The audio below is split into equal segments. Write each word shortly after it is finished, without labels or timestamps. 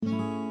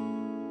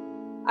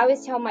I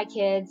always tell my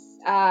kids,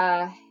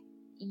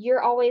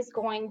 you're always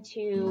going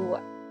to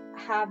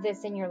have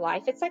this in your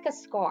life. It's like a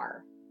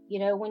scar,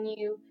 when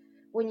you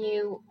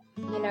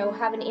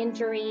have an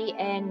injury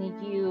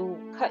and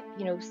you cut,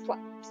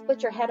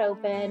 split your head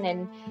open,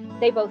 and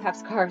they both have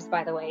scars,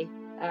 by the way,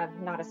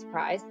 not a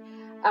surprise.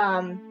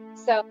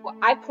 So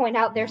I point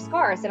out their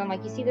scars, and I'm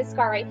like, you see this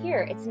scar right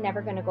here? It's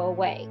never going to go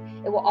away.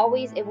 It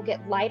will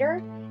get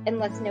lighter and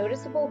less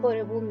noticeable, but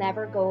it will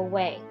never go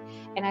away.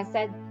 And I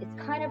said, it's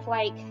kind of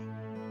like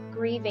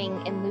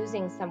grieving and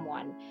losing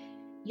someone.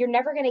 You're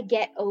never going to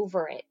get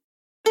over it.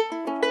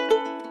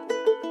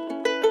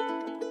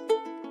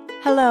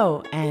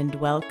 Hello, and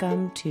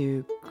welcome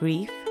to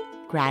Grief,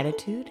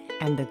 Gratitude,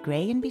 and the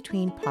Gray in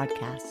Between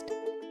podcast.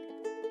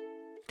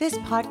 This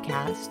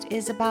podcast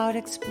is about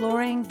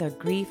exploring the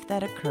grief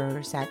that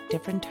occurs at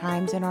different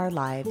times in our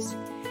lives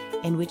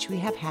in which we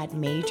have had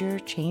major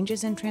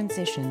changes and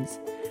transitions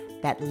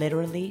that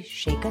literally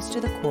shake us to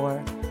the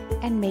core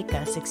and make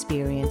us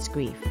experience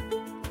grief.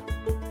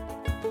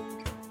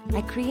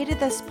 I created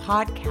this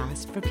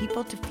podcast for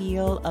people to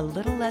feel a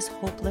little less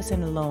hopeless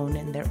and alone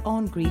in their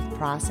own grief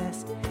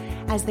process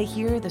as they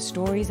hear the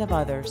stories of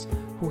others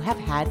who have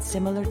had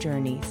similar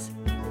journeys.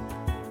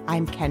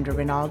 I'm Kendra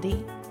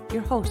Rinaldi,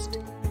 your host.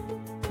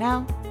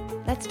 Now,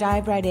 let's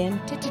dive right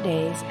into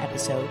today's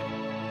episode.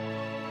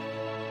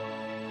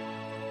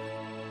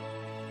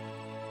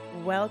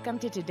 Welcome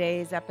to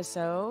today's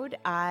episode.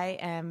 I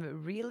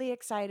am really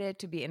excited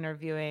to be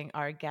interviewing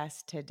our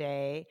guest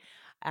today.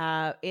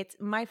 It's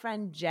my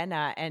friend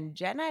Jenna, and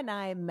Jenna and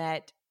I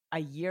met a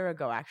year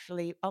ago,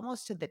 actually,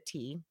 almost to the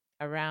T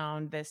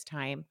around this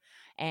time.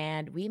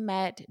 And we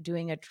met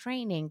doing a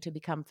training to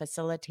become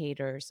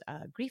facilitators,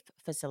 grief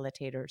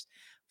facilitators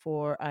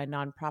for a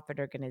nonprofit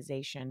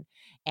organization.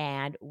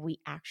 And we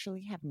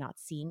actually have not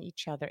seen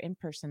each other in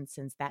person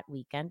since that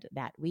weekend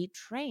that we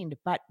trained.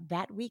 But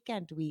that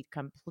weekend, we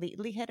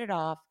completely hit it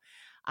off.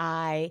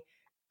 I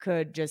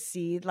could just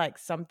see like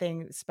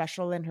something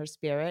special in her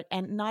spirit.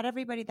 And not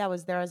everybody that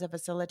was there as a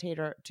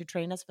facilitator to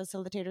train as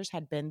facilitators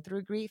had been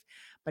through grief,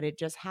 but it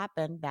just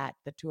happened that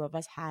the two of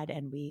us had,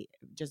 and we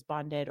just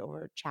bonded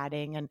over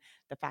chatting, and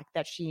the fact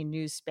that she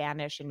knew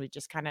Spanish, and we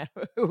just kind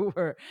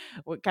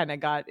of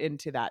got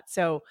into that.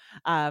 So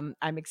I'm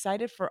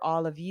excited for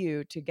all of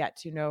you to get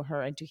to know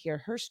her and to hear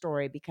her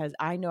story, because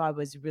I know I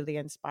was really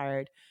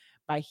inspired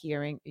by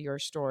hearing your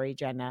story,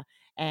 Jenna.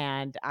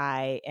 And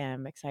I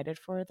am excited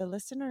for the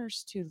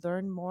listeners to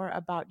learn more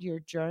about your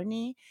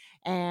journey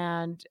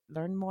and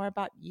learn more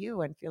about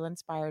you and feel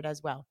inspired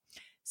as well.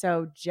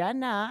 So,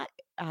 Jenna,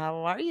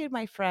 how are you,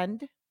 my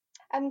friend?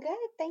 I'm good.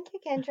 Thank you,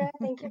 Kendra.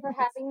 Thank you for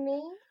having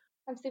me.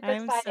 I'm super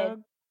I'm excited.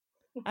 so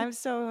I'm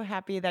so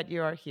happy that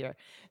you are here.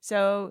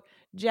 So,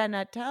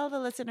 Jenna, tell the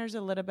listeners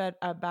a little bit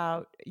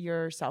about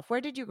yourself.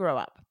 Where did you grow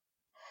up?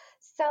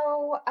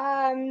 So,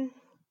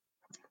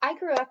 I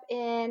grew up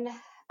in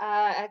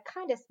a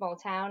kind of small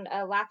town,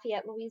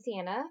 Lafayette,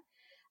 Louisiana,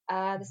 the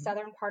Mhm.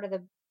 southern part of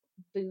the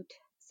boot,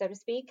 so to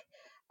speak.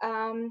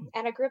 And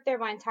I grew up there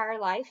my entire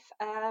life,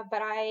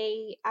 but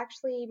I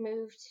actually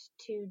moved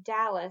to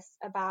Dallas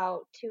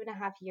about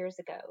 2.5 years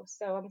ago.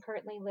 So I'm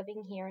currently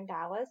living here in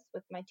Dallas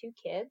with my two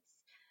kids.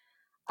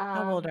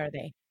 How old Um, are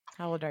they?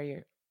 How old are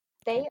your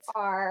they kids?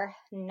 are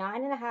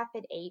 9.5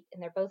 and 8,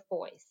 and they're both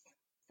boys.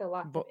 So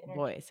lots of energy.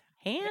 Boys,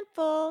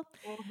 handful,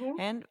 Hmm.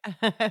 and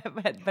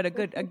but a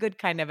good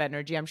kind of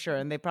energy, I'm sure,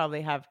 and they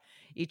probably have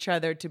each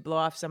other to blow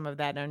off some of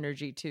that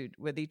energy too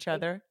with each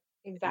other.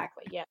 Y-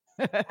 Exactly. Yes.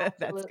 That's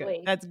good.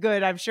 Absolutely. That's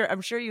good. I'm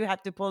sure you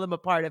have to pull them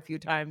apart a few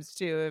times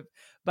too,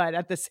 but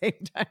at the same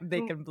time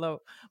they Mm, can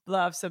blow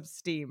off some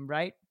steam,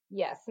 right?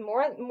 yes.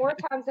 More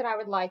times than I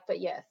would like, but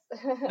yes.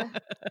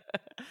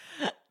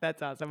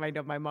 That's awesome. I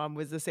know my mom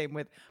was the same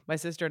with my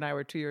sister, and I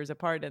were 2 years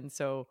apart, and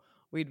so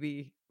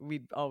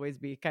we'd always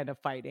be kind of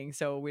fighting.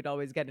 So we'd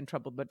always get in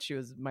trouble, but she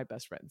was my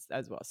best friend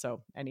as well.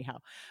 So anyhow,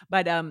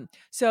 but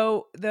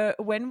so the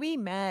when we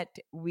met,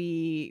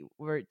 we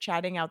were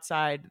chatting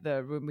outside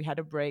the room. We had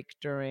a break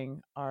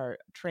during our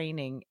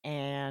training,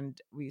 and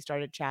we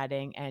started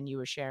chatting, and you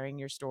were sharing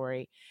your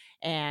story,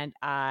 and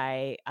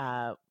I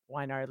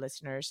want our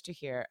listeners to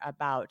hear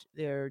about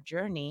their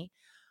journey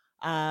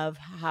of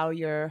how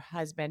your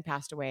husband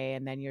passed away,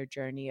 and then your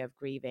journey of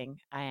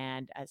grieving,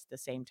 and at the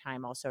same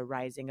time also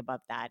rising above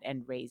that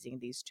and raising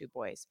these two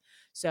boys.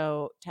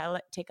 So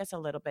take us a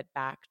little bit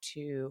back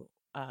to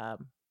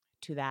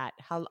that.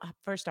 How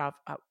First off,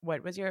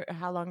 what was your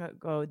how long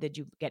ago did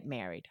you get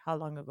married? How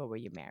long ago were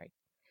you married?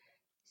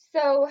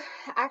 So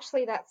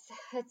actually, that's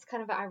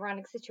kind of an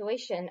ironic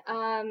situation.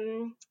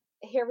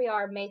 Here we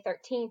are, May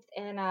 13th,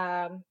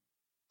 and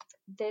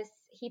this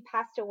he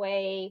passed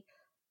away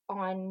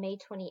on May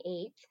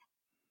 28th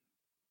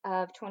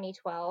of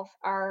 2012.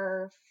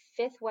 Our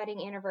fifth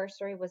wedding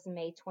anniversary was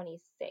May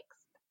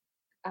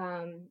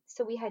 26th.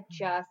 So we had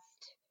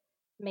just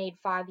made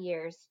 5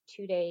 years,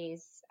 2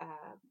 days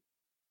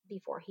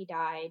before he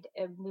died.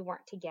 And we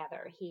weren't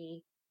together.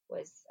 He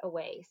was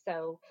away.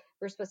 So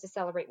we were supposed to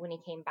celebrate when he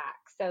came back.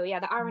 So yeah,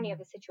 the irony of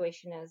Mm. the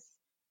situation is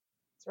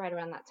it's right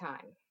around that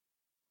time.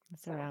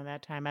 It's So around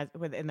that time, as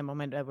within the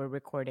moment that we're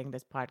recording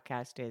this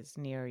podcast is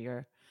near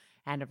your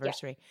yes,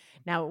 anniversary.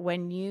 Now,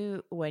 when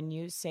you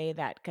say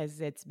that, because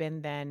it's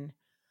been then,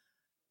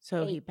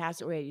 so he eight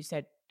passed away. You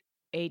said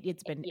eight.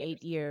 It's eight been years.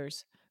 8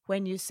 years.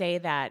 When you say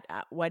that,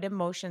 what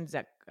emotions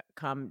that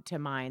come to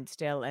mind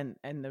still? And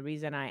the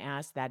reason I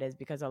ask that is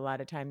because a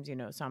lot of times,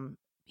 some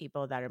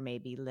people that are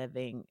maybe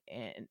living,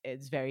 and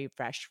it's very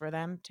fresh for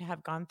them to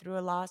have gone through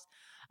a loss.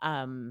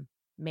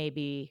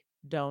 Maybe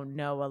don't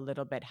know a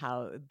little bit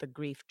how the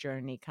grief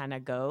journey kind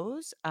of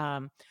goes.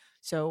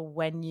 So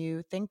when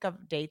you think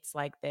of dates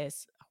like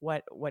this,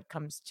 what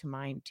comes to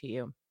mind to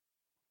you?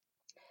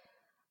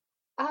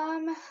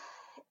 Um,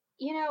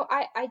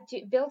 I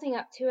do building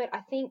up to it.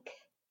 I think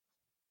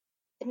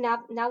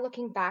now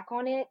looking back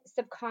on it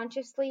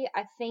subconsciously,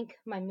 I think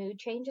my mood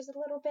changes a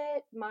little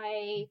bit.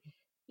 My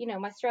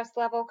stress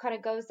level kind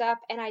of goes up,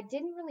 and I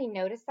didn't really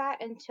notice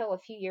that until a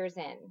few years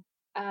in.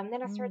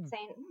 Then I started Mm,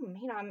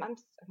 saying, I'm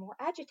more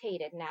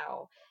agitated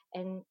now,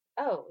 and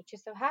oh, it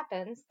just so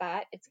happens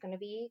that it's going to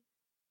be,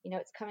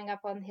 it's coming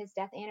up on his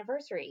death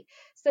anniversary.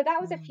 So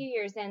that was a mm, few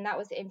years in. That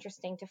was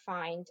interesting to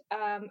find.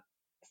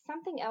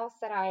 Something else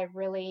that I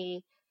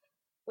really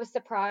was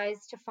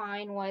surprised to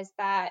find was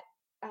that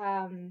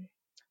um,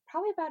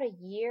 probably about a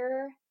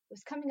year, it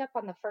was coming up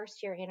on the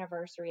first year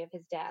anniversary of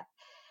his death.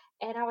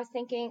 And I was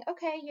thinking,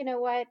 okay, you know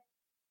what?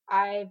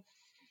 I've,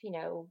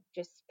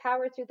 just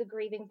powered through the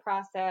grieving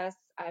process.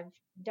 I've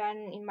done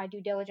in my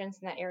due diligence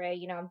in that area.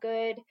 I'm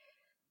good.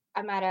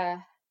 I'm at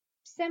a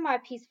semi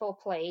peaceful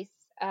place.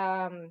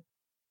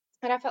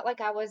 And I felt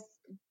like I was,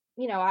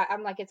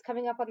 I'm like, it's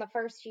coming up on the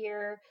first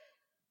year.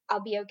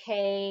 I'll be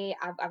okay.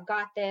 I've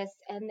got this.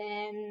 And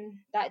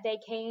then that day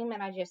came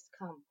and I just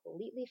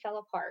completely fell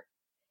apart.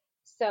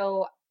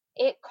 So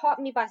it caught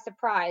me by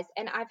surprise.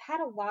 And I've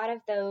had a lot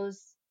of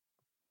those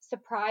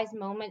surprise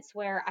moments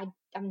where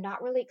I'm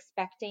not really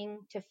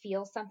expecting to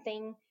feel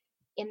something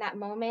in that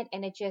moment,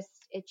 and it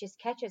just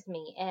catches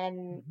me.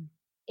 And mhm,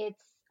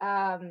 it's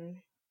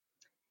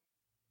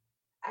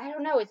I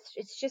don't know,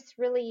 it's just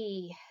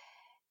really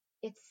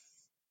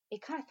it's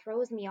it kind of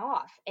throws me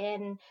off.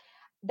 And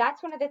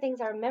that's one of the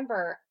things I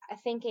remember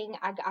thinking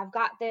I've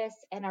got this,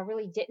 and I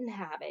really didn't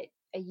have it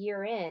a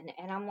year in.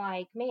 And I'm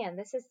like, man,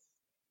 this is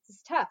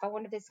tough. I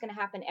wonder if this is going to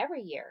happen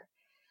every year.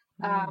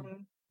 mm,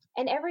 Um,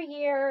 and every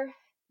year,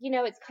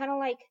 it's kind of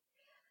like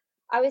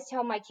I always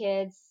tell my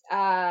kids,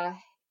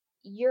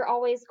 you're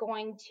always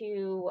going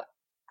to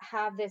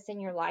have this in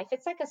your life.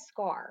 It's like a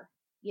scar,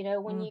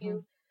 when you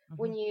mhm, when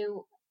mhm,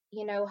 you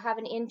have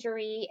an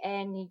injury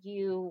and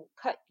you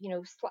cut,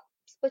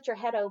 split your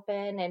head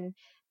open. And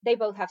they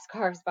both have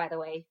scars, by the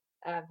way,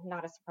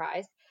 not a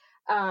surprise.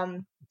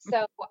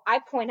 So I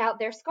point out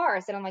their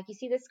scars, and I'm like, you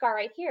see this scar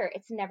right here?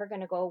 It's never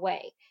going to go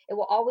away. It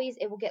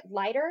will get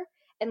lighter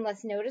and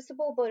less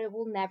noticeable, but it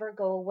will never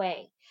go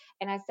away.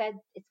 And I said,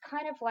 it's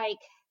kind of like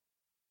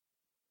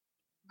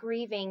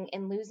grieving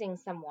and losing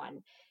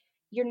someone.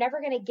 You're never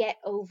going to get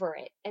over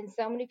it. And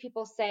so many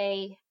people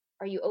say,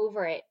 are you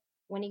over it?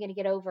 When are you going to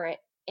get over it?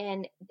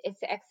 And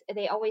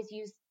they always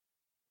use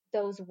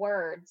those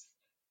words,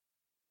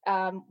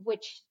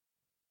 which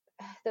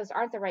those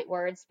aren't the right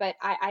words. But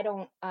I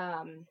don't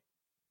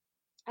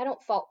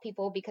fault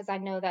people, because I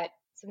know that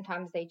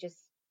sometimes they just,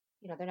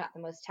 they're not the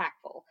most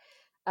tactful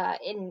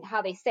in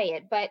how they say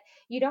it. But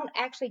you don't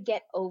actually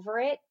get over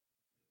it,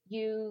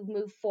 you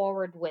move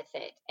forward with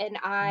it. And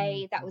that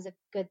mhm, was a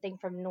good thing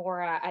from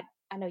Nora.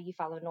 I know you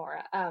follow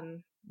Nora.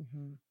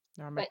 mhm.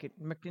 Or But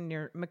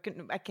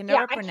I can yeah,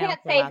 never I pronounce can't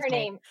her say last her name.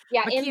 name.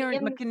 Yeah,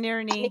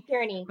 McInerney,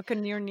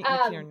 McKierney. Um,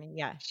 McInerney.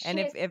 Yeah, and she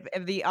if is,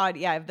 if the odd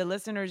yeah, if the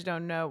listeners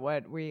don't know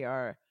what we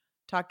are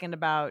talking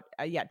about,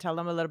 yeah, tell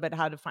them a little bit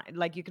how to find.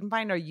 Like you can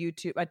find her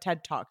YouTube, a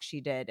TED Talk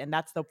she did, and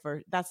that's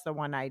the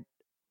one I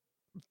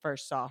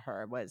first saw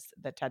her, was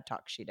the TED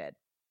Talk she did.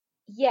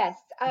 yes.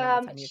 The one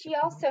that's on YouTube. She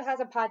Mhm. also has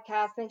a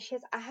podcast, and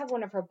I have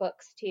one of her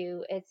books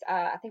too. It's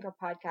I think her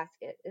podcast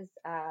is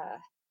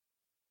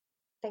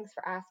Thanks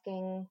for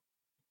Asking.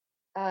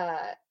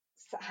 Uh,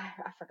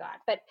 I forgot,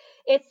 but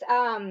it's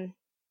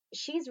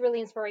she's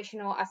really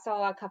inspirational. I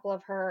saw a couple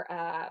of her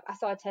I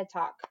saw a TED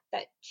Talk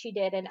that she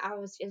did, and it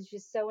was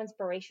just so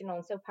inspirational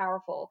and so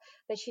powerful,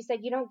 that she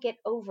said you don't get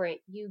over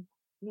it, you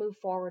move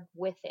forward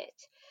with it.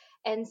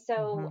 And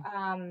so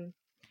Mhm.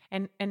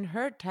 And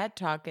her TED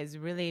Talk is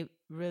really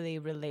really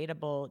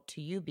relatable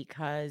to you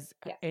because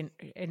yes.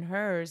 in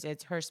hers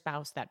it's her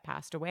spouse that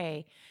passed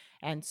away,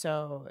 and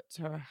so it's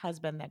her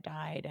husband that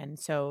died, and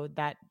so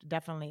that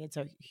definitely it's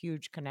a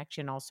huge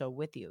connection also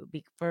with you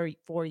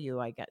for you,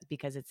 I guess,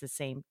 because it's the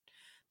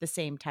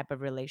same type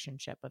of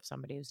relationship of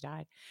somebody who's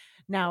died.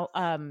 Now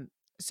Yes.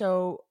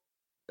 so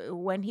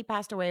when he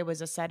passed away, it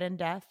was a sudden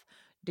death.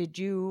 Did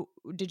you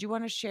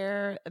want to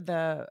share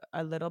the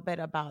a little bit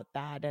about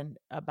that, and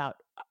about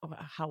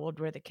how old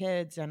were the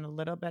kids, and a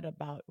little bit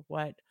about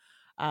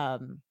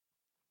um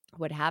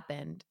what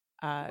happened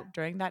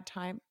during that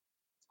time?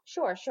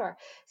 Sure, sure.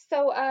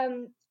 So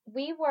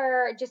We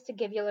were, just to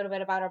give you a little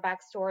bit about our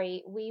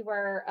backstory, he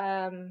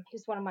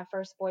was one of my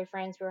first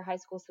boyfriends. We were high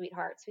school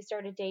sweethearts. We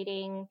started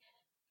dating.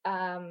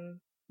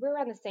 We were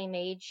around the same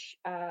age,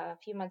 a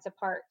few months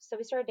apart. So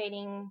we started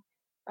dating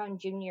around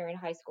junior in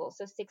high school,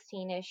 so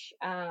 16-ish.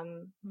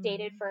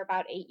 Dated Mm. for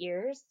about 8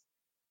 years,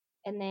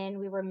 and then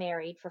we were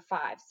married for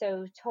 5.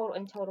 So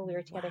in total, we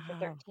were together for Wow.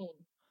 13.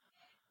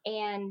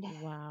 And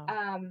Wow.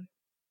 um,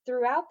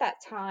 throughout that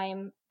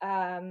time,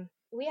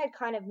 we had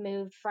kind of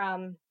moved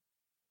from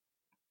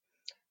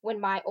when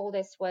my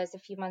oldest was a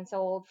few months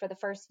old. For the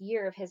first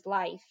year of his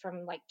life,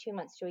 from like 2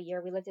 months to a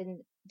year, we lived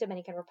in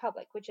Dominican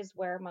Republic, which is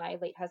where my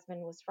late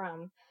husband was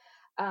from.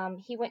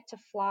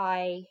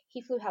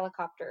 He flew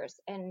helicopters,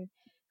 and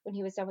when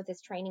he was done with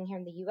his training here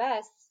in the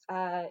US,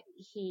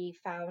 he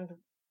found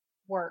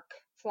work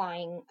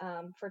flying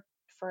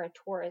for a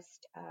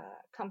tourist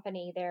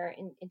company there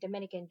in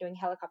Dominican, doing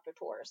helicopter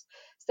tours.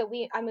 So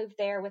I moved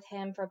there with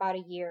him for about a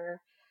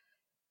year.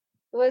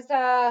 It was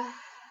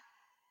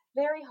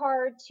very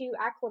hard to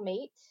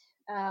acclimate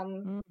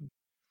um, Mm.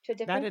 to a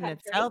different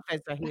country.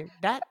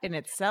 That in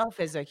itself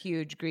is a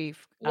huge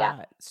grief, Yeah,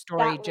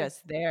 story that was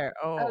just there.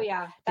 oh Oh,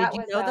 yeah, did that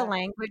you was know the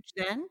language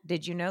then?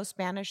 Did you know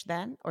Spanish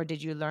then, or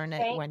did you learn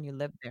it thank when you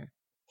lived there?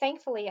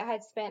 thankfully I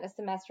had spent a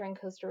semester in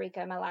Costa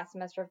Rica, my last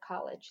semester of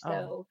college,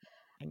 Oh, so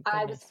thank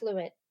I was goodness.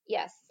 fluent.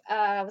 Yes,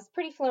 I was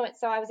pretty fluent,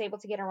 so I was able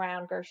to get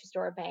around grocery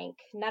store, bank.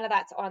 None of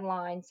that's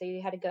online, so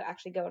you had to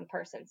actually go in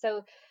person.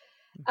 So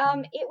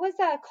Mhm, it was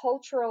a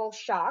cultural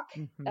shock,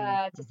 mhm,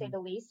 to say mhm, the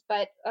least.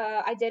 But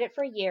I did it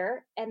for a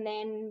year, and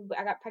then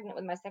I got pregnant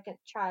with my second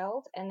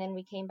child, and then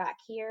we came back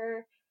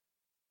here.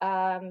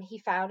 He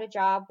found a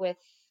job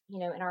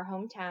in our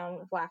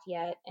hometown of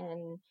Lafayette,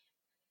 and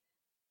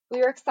we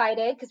were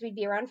excited because we'd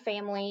be around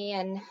family.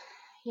 And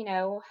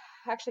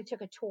I actually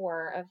took a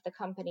tour of the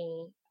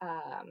company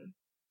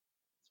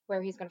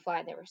where he's going to fly.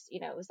 And it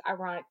was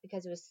ironic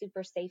because it was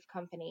super safe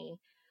company.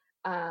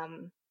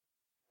 Um,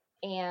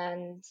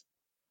 and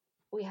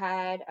we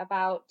had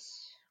about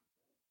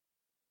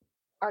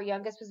our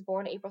youngest was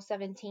born April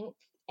 17th,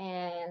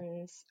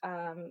 and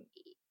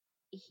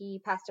he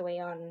passed away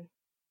on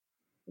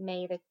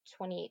May the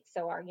 28th.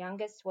 So our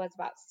youngest was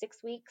about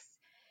 6 weeks,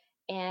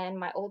 and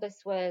my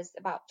oldest was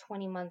about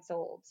 20 months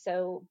old.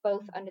 So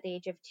both mm, under the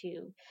age of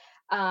 2.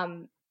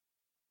 Um,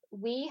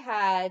 we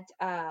had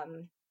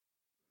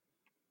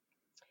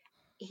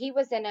he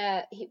was in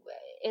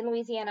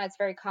Louisiana. It's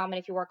very common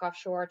if you work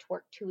offshore to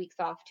work 2 weeks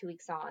off, 2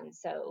 weeks on.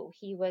 So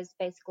he'd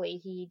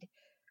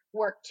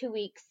work 2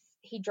 weeks.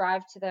 He'd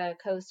drive to the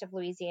coast of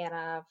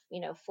Louisiana,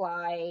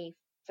 fly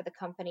for the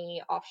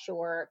company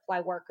offshore,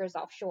 fly workers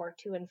offshore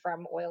to and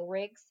from oil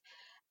rigs.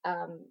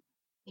 Um,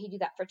 he'd do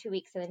that for 2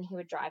 weeks, and then he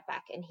would drive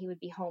back, and he would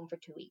be home for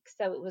 2 weeks.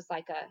 So it was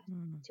like a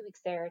mm, 2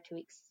 weeks there, 2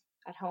 weeks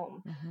at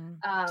home.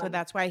 mhm. So Um,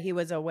 that's why he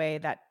was away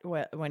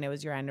when it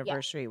was your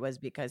yes, anniversary was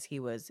because he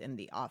was in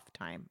the off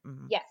time.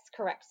 Mhm, yes,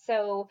 correct.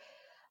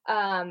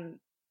 Um,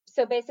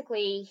 so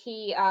basically,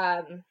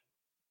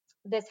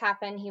 this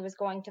happened. He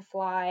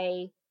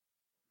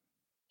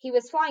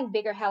was flying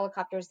bigger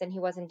helicopters than he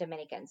was in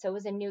Dominican. So it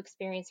was a new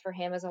experience for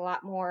him. It was a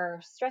lot more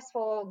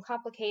stressful and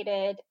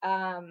complicated.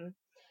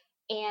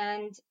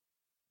 And,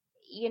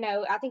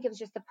 I think it was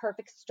just the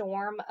perfect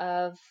storm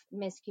of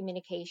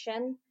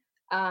miscommunication.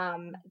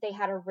 They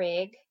had a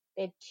rig.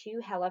 They had two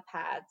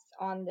helipads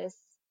on this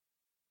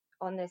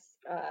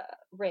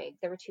rig.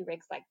 There were two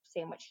rigs like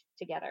sandwiched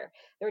together.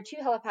 There were two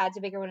helipads,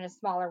 a bigger one and a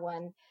smaller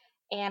one.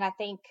 And I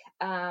think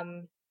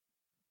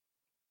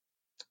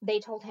they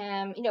told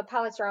him,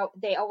 pilots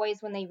they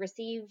always, when they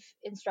receive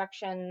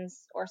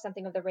instructions or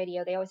something of the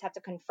radio, they always have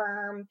to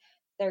confirm.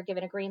 They're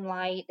given a green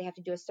light. They have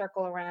to do a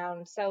circle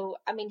around. So,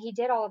 I mean, he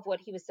did all of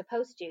what he was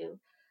supposed to.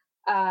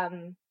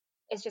 Um,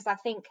 it's just, I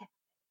think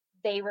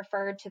they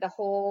referred to the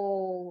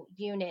whole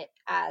unit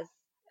as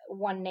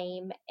one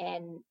name,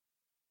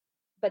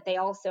 but they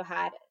also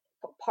had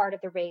part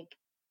of the rig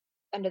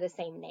under the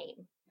same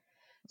name.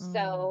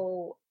 mm,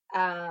 So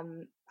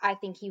I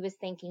think he was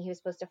thinking he was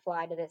supposed to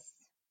fly to this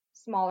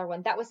smaller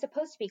one that was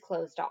supposed to be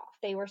closed off.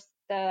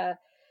 The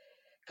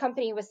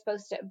company was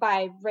supposed to,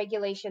 by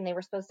regulation, they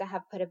were supposed to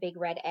have put a big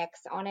red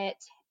X on it,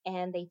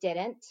 and they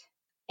didn't.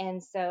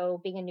 And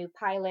so, being a new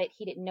pilot,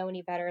 he didn't know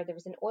any better. There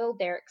was an oil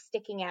derrick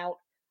sticking out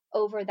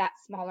over that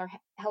smaller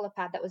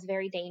helipad that was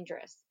very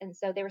dangerous. And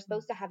so, they were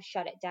mm, supposed to have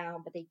shut it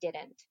down, but they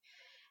didn't.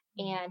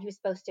 mm, And he was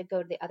supposed to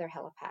go to the other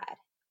helipad.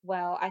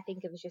 Well, I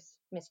think it was just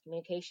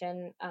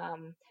miscommunication.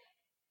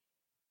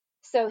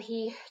 So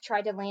he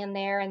tried to land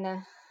there,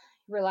 and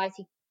realized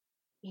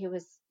he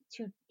was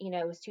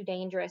it was too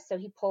dangerous. So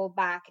he pulled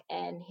back,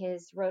 and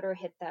his rotor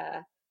hit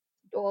the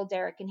oil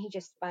derrick, and he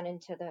just spun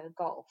into the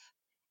Gulf.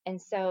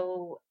 And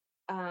so,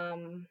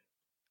 um,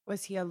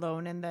 Was he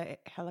alone in the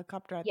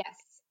helicopter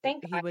yes,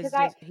 thank he God, because was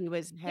just he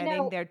was you heading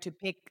know, there to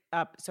pick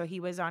up so he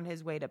was on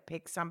his way to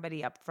pick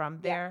somebody up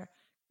from yes, there?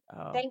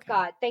 Oh,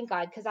 okay. thank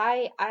God, because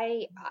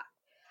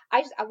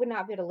I would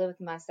not be able to live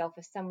with myself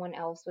if someone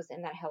else was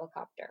in that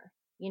helicopter.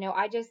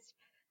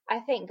 I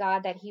thank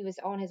God that he was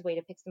on his way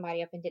to pick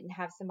somebody up and didn't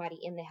have somebody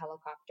in the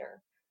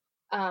helicopter.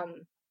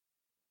 Um,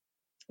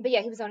 but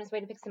yeah, he was on his way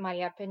to pick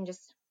somebody up, and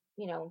just,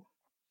 you know,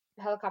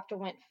 the helicopter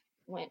went,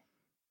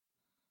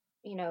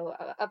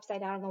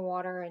 upside down in the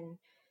water, and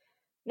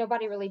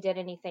nobody really did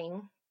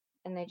anything,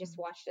 and they just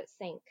watched it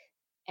sink.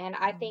 And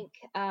I Oh. think,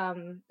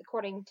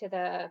 according to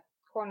the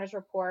coroner's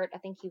report, I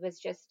think he was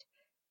just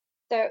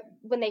the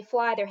when they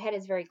fly, their head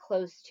is very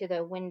close to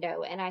the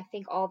window, and I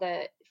think all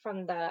the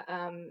from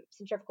the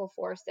centrifugal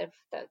force of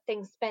the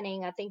thing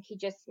spinning, I think he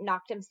just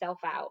knocked himself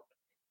out.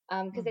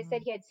 Because they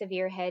said Mhm. he had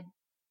severe head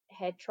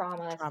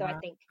trauma, so I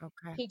Trauma. think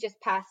Okay. he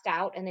just passed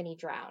out and then he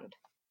drowned.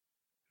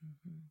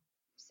 Mhm.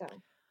 So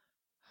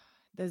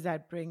Does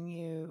that bring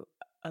you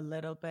a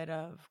little bit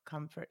of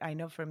comfort? I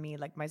know for me,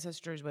 like my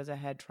sister's was a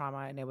head trauma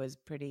and it was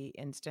pretty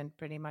instant,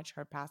 pretty much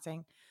her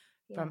passing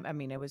yeah. from, I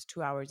mean, it was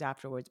 2 hours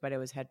afterwards, but it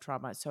was head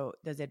trauma. So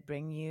does it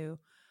bring you,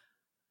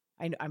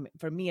 I mean,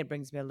 for me, it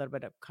brings me a little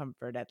bit of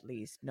comfort, at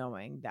least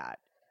knowing that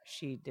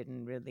she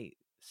didn't really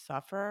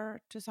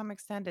suffer to some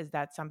extent. Is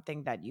that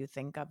something that you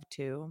think of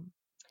too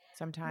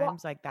Well,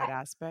 sometimes, like that I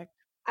aspect?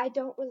 I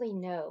don't really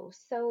know.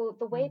 So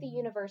the way the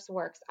Mm-hmm. universe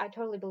works, I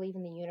totally believe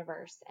in the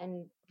universe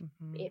and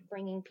Mm-hmm. it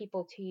bringing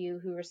people to you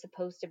who are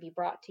supposed to be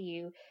brought to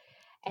you.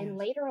 And Yes.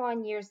 later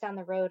on, years down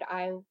the road,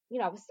 I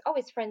was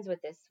always friends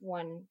with this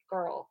one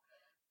girl,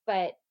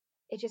 but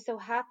it just so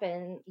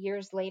happened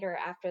years later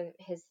after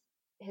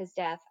his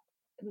death,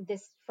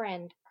 this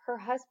friend, her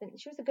husband,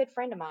 she was a good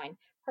friend of mine.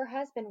 Her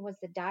husband was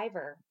the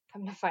diver,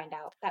 come to find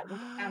out, that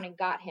went down and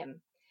got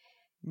him.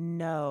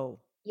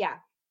 No. Yeah.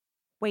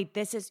 Wait,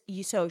 this is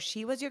you, so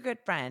she was your good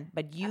friend,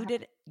 but you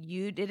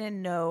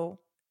didn't know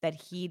that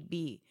he'd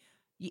be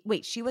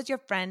wait, she was your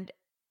friend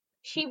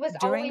She was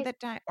during always the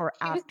time or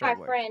she was my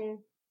afterwards?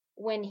 friend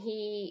when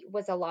he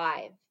was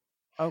alive,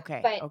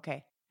 Okay, but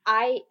okay.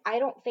 I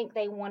don't think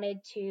they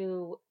wanted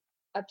to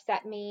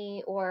upset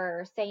me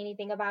or say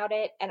anything about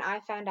it, and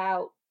I found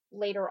out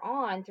later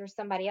on through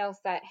somebody else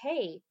that,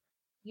 hey,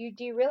 you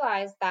do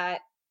realize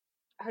that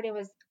her name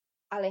was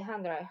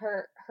Alejandra.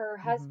 Her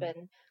Mhm.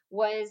 husband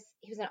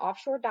he was an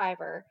offshore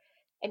diver,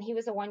 and he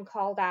was the one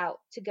called out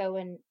to go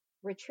and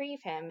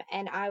retrieve him.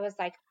 And I was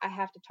like, I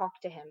have to talk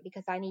to him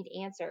because I need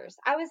answers.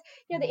 The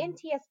Mhm.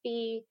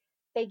 NTSB,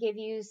 they give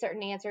you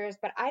certain answers,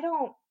 but I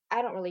don't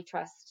really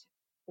trust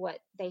what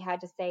they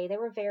had to say. They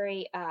were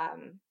very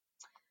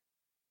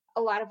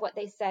a lot of what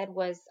they said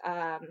was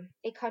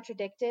it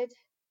contradicted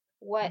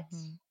what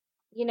Mhm.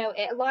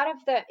 a lot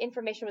of the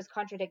information was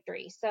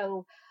contradictory,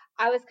 so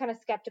I was kind of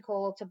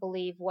skeptical to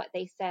believe what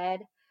they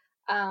said.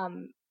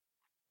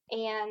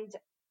 And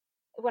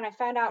when I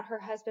found out her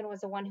husband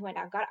was the one who went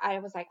out, I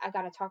was like, I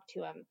got to talk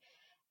to him.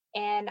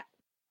 And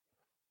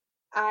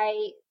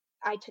I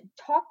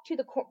talked to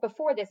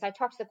before this. I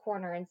talked to the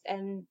coroner,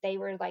 and they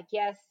were like,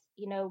 yes,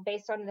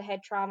 based on the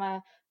head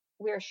trauma,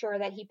 we're sure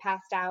that he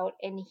passed out,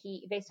 and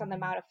based on the Mhm.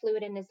 amount of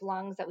fluid in his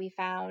lungs that we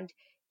found,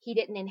 he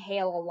didn't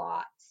inhale a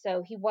lot,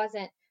 so he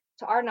wasn't,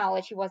 to our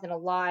knowledge, he wasn't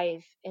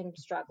alive and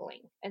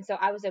struggling. And so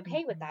I was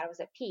okay with Mhm. that. I was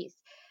at peace.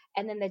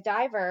 And then the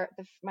diver,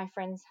 my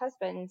friend's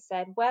husband,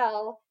 said,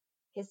 well,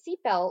 his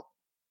seatbelt,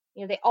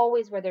 they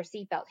always wear their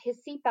seatbelt.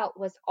 His seatbelt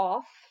was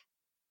off,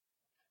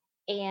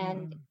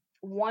 and Mm.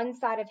 one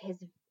side of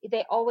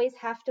they always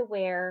have to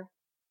wear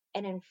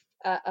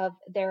of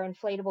their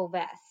inflatable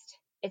vest.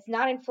 It's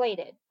not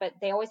inflated, but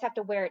they always have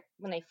to wear it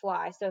when they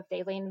fly. So if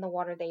they land in the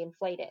water, they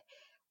inflate it.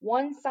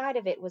 One side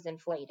of it was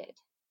inflated,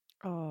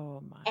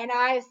 Oh my. and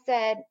I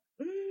said,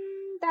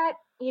 that,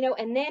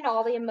 and then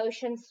all the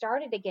emotions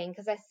started again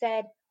because I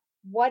said,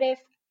 what if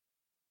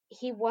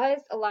he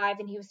was alive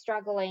and he was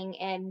struggling?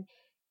 And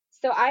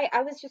so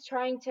I was just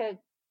trying to.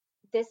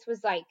 This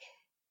was like,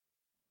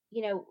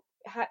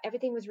 how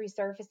everything was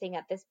resurfacing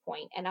at this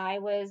point, and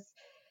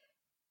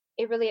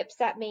it really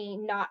upset me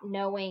not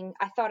knowing.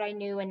 I thought I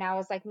knew, and now I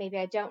was like, maybe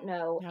I don't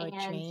know. How it And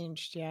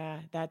changed.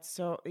 Yeah. That's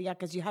so yeah,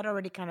 because you had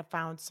already kind of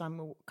found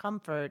some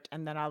comfort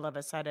and then all of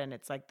a sudden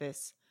it's like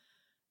this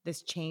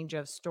change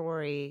of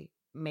story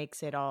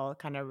makes it all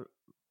kind of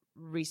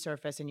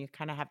resurface and you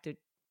kind of have to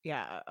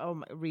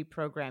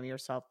reprogram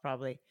yourself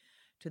probably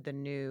to the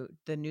new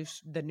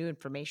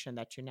information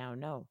that you now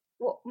know.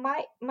 well,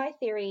 my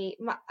theory,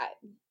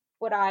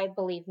 what I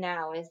believe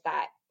now is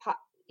that,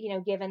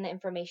 given the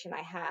information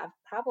I have,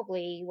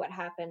 probably what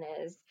happened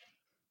is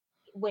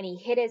when he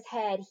hit his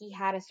head, he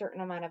had a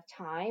certain amount of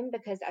time,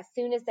 because as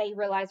soon as they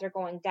realize they're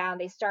going down,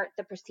 they start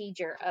the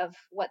procedure of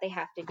what they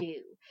have to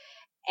do.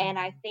 And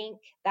I Mhm. think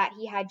that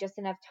he had just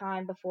enough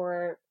time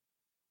before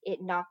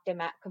it knocked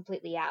him out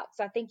completely out.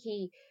 So I think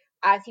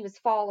as he was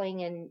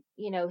falling, and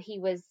he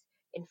was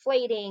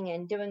inflating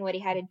and doing what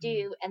he had to Mhm.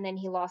 do, and then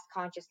he lost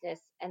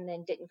consciousness and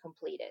then didn't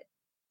complete it.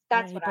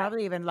 Yeah, That's what I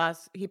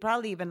he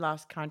probably even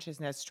lost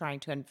consciousness trying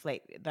to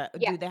inflate the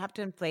Yeah, do they have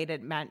to inflate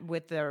it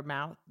with their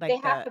mouth? they Like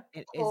have to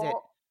is it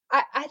pull.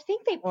 I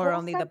think they or pull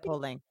only the something.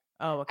 pulling?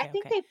 Oh, I okay,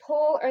 think okay. they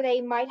pull, or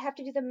they might have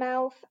to do the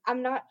mouth.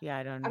 Yeah,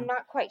 I don't I'm know.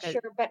 not quite 'Cause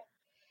sure, but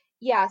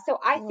yeah, so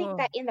I think oh,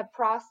 that in the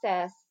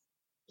process,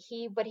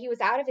 but he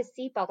was out of his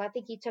seatbelt. I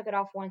think he took it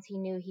off once he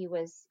knew he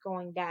was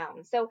going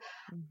down. So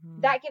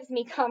mhm. that gives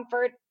me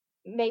comfort.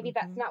 maybe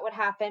that's Mhm. not what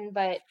happened,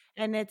 but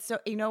And it's so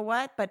you know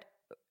what? But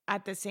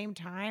at the same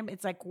time,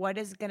 it's like, what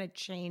is gonna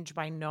change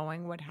by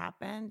knowing what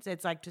happens?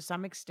 It's like to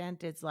some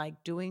extent, it's like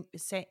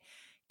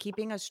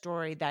keeping a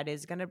story that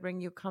is gonna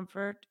bring you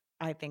comfort,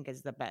 I think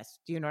is the best.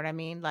 Do you know what I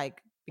mean?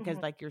 Like, because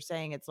mhm, like you're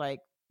saying, it's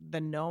like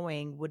the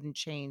knowing wouldn't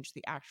change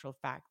the actual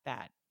fact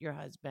that your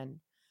husband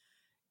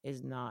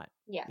is not,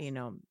 yes. you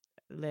know,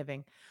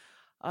 living.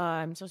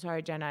 I'm so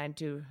sorry, Jenna,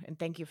 and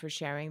thank you for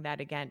sharing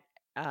that again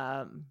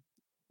um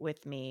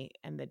with me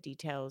and the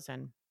details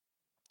and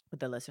with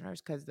the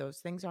listeners because those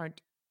things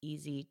aren't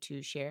easy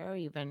to share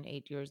even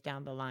 8 years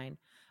down the line.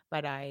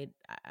 But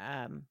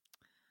um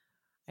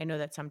I know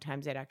that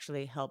sometimes it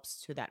actually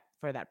helps to that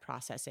for that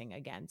processing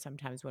again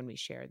sometimes when we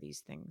share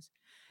these things.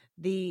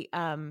 The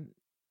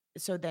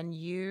so then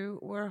you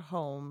were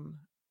home.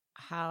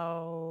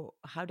 How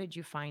did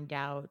you find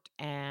out?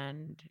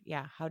 And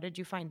yeah, how did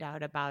you find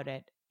out about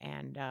it?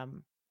 And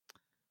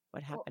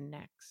what Well, happened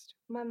next?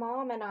 my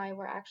mom and I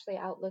were actually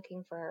out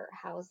looking for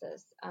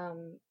houses.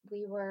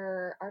 We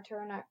were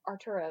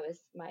Arturo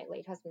is my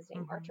late husband's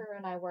name. Mhm. Arturo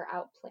and I were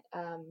out.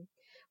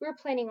 We were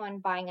planning on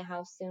buying a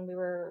house soon. We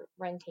were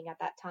renting at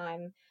that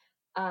time.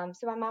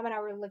 So my mom and I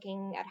were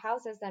looking at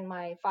houses, and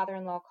my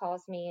father-in-law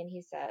calls me and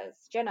he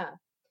says, "Jenna,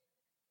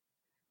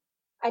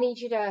 I need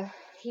you to."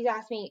 He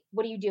asked me,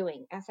 "What are you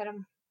doing?" I said,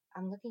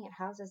 "I'm looking at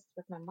houses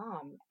with my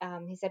mom."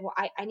 He said, "Well,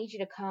 I need you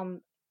to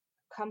come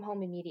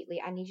home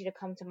immediately. I need you to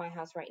come to my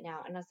house right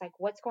now." And I was like,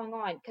 "What's going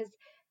on?" Because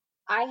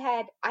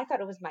I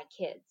thought it was my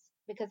kids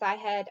because I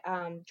had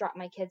dropped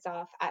my kids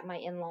off at my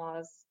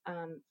in-laws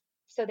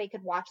so they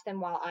could watch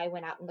them while I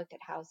went out and looked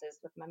at houses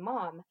with my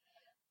mom.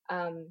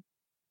 Um,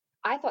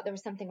 I thought there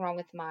was something wrong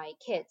with my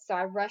kids, so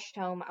I rushed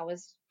home. I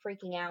was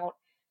freaking out.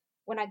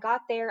 When I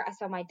got there, I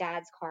saw my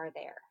dad's car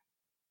there.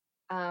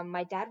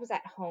 My dad was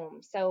at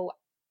home, so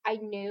I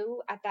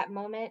knew at that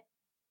moment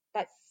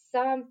that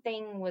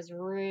something was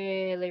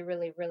really,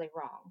 really, really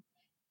wrong.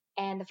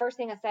 And the first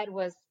thing I said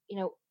was,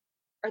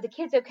 "Are the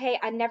kids okay?"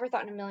 I never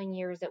thought in a million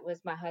years it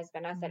was my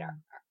husband. I said,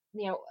 Mhm.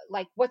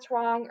 like, "What's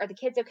wrong? Are the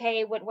kids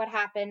okay? What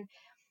happened?"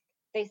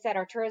 They said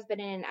Arturo's been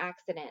in an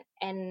accident,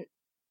 and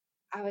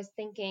I was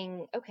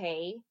thinking,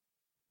 okay,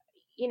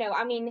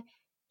 I mean,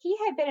 he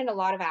had been in a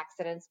lot of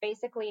accidents.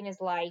 Basically, in his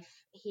life,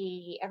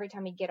 he every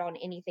time he'd get on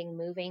anything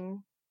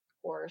moving,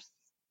 horse,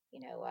 you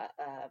know,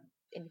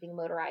 anything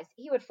motorized,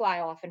 he would fly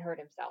off and hurt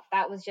himself.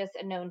 That was just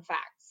a known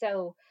fact.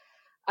 So,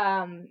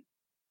 um,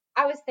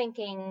 I was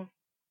thinking,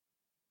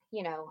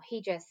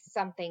 he just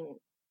something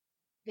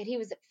but he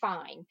was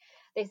fine.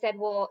 They said,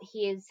 well,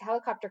 his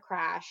helicopter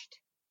crashed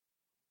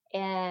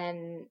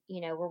and,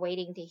 we're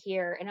waiting to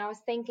hear. And I was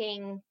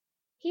thinking,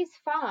 he's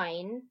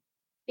fine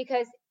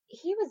because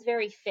he was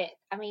very fit.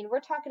 I mean, we're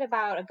talking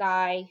about a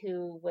guy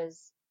who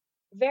was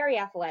very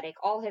athletic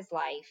all his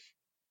life.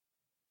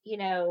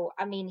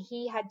 I mean,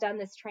 he had done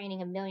this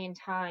training a million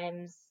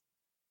times.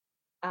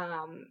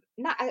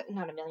 Not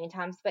a million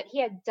times, but he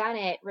had done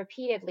it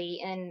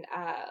repeatedly. And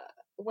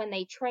when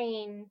they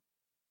train,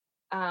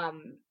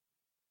 um,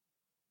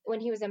 when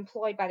he was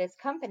employed by this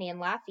company in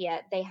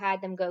Lafayette, they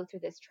had them go through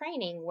this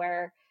training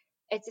where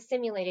it's a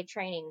simulated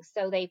training.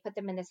 So they put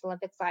them in this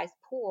Olympic sized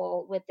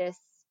pool with this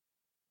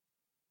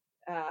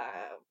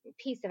uh,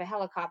 piece of a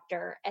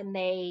helicopter and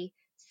they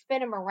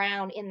spin them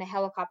around in the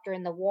helicopter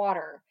in the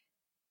water.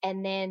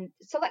 And then,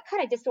 so that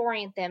kind of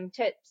disorient them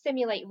to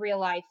simulate real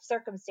life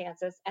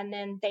circumstances. And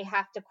then they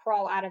have to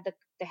crawl out of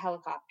the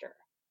helicopter.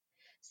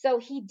 So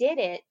he did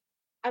it.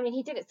 I mean,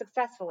 he did it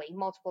successfully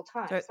multiple So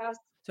times. So I was,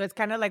 so it's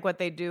kind of like what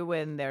they do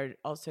when they're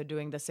also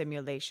doing the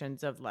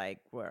simulations of like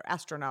where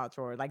astronauts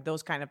or like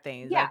those kind of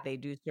things. yeah, Like they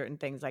do certain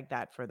things like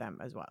that for them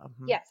as well.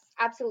 Mhm. yes,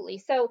 absolutely.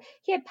 So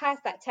he had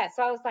passed that test.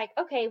 So I was like,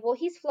 okay, well,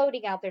 he's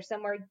floating out there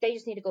somewhere. They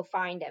just need to go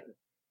find him.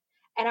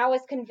 And I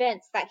was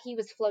convinced that he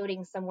was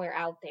floating somewhere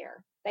out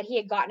there, that he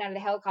had gotten out of the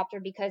helicopter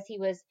because he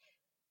was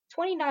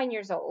 29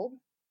 years old.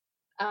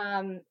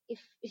 If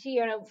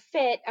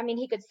fit, I mean,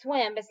 he could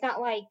swim. It's not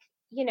like,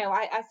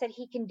 I said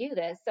he can do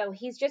this. So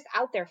he's just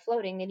out there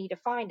floating. They need to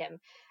find him.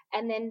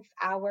 And then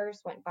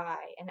hours went by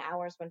and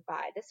hours went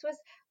by. This was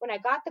when I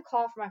got the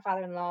call from my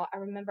father-in-law. I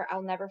remember,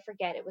 I'll never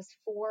forget. It was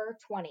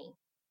 4:20.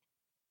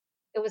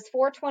 It was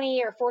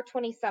 4:20 or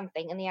 4:20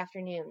 something in the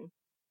afternoon.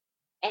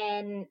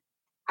 And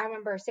I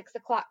remember 6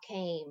 o'clock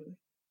came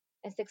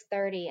and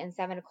 6:30 and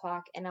 7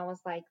 o'clock. And I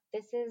was like,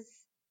 this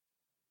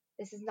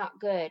is not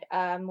good.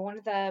 One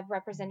of the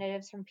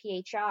representatives from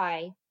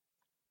PHI,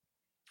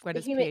 What the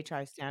does human,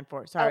 PHI stand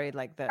for? oh, Sorry,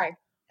 like the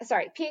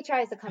sorry.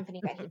 PHI is the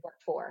company that he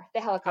worked for,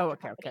 the Oh, helicopter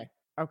okay, okay. company.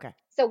 Okay.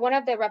 So one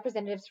of the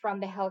representatives from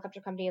the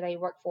helicopter company that he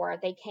worked for,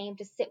 they came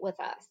to sit with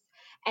us.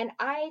 And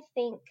I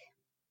think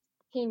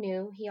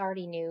he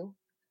already knew,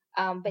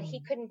 but he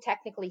Mhm. couldn't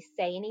technically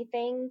say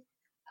anything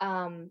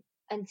um,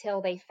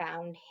 until they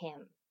found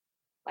him,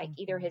 like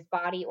either his Mhm.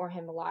 body or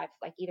him alive,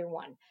 like either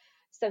one.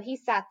 So he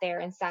sat there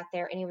and sat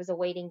there, and it was a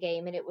waiting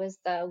game, and it was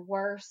the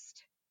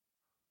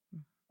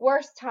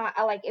worst time.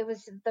 Like it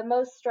was the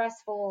most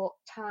stressful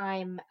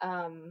time.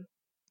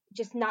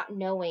 just not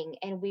knowing.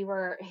 And we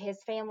were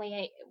his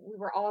family, we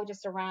were all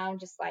just around,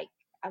 just like,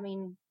 I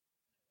mean,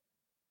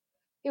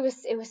 it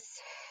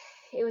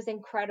was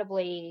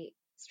incredibly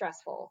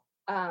stressful.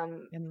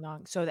 And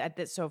long. So at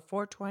this, so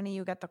 4:20,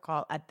 you get the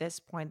call. At this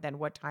point, then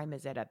what time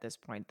is it at this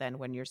point? Then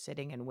when you're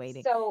sitting and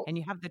waiting, So and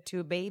you have the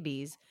two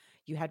babies,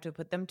 you had to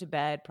put them to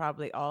bed.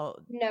 Probably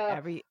no,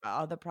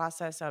 all the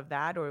process of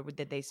that, or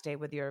did they stay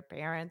with your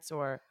parents?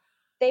 Or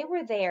they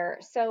were there.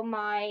 So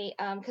my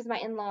because my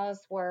in-laws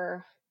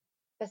were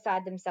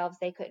beside themselves,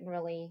 they couldn't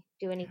really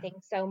do yeah, anything.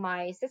 So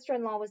my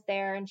sister-in-law was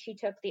there, and she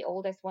took the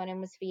oldest one and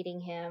was feeding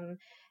him.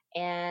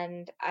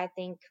 And I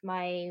think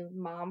my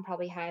mom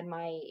probably had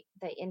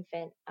the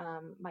infant,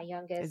 my is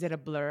youngest. it a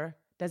blur?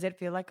 Does it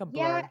feel like a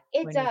Yeah, blur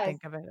it when you does.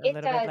 think of it a It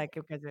little bit? does. Like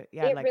because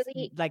yeah, It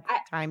really. like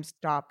time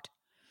stopped.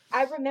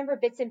 I remember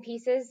bits and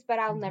pieces, but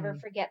I'll never Mm-hmm.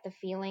 forget the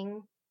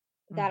feeling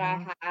that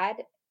Mm-hmm. I had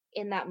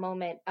in that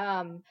moment.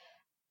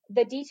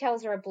 The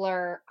details are a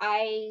blur.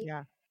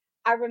 Yeah.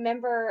 I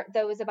remember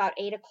though it was about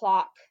 8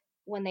 o'clock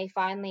when they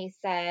finally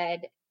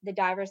said the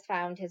divers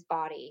found his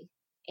body,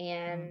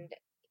 Mm, and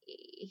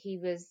he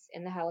was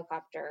in the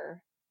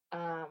helicopter.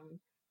 Um,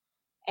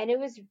 and it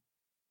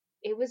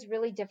was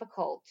really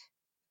difficult,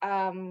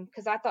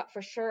 because I thought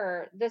for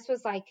sure this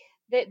was like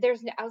I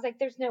was like,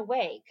 there's no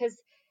way,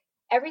 because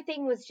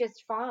everything was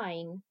just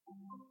fine,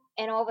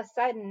 and all of a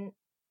sudden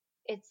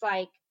it's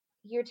like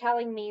you're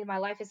telling me my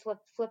life is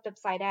flipped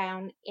upside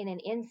down in an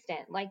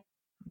instant. Like,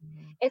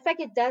 mhm, it's like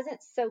it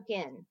doesn't soak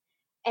in,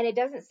 and it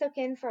doesn't soak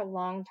in for a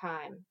long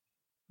time.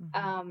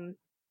 mhm, um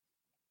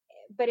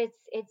but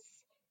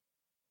it's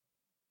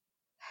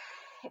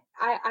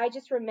I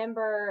just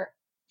remember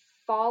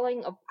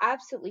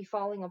absolutely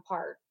falling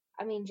apart.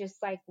 I mean,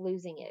 just like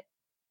losing it.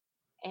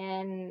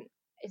 And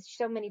it's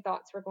so many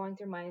thoughts were going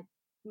through my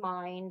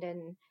mind,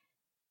 and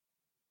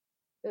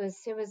it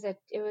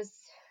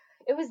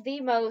was the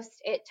most,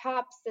 it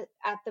tops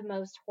at the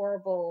most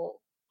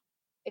horrible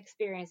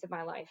experience of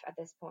my life at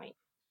this point.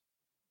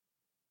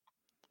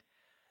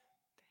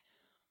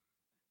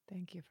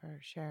 thank you for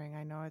sharing.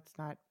 I know it's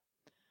not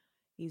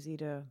easy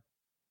to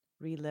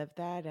relive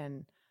that.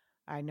 And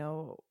I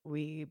know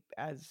we,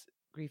 as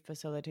grief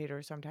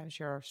facilitators, sometimes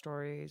share our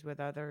stories with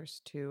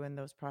others too in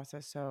those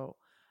process. So,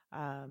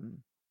 um,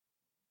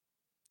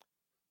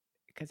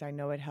 because I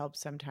know it helps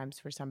sometimes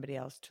for somebody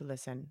else to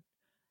listen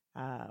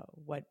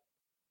what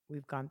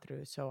we've gone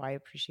through. So I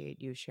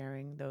appreciate you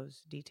sharing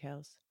those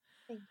details.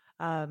 Thank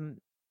Um,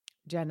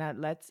 Jenna,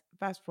 let's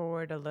fast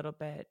forward a little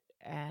bit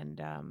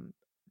and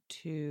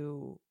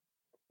to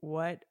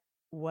what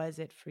was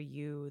it for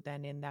you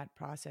then in that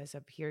process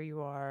of here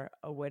you are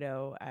a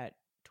widow at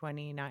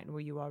 29? Were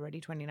you already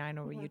 29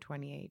 or were you. you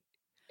 28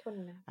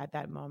 29. at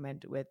that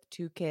moment with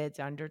two kids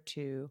under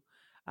two?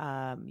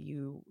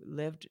 You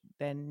lived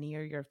then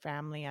near your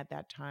family at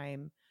that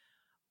time.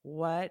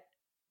 What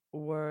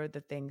were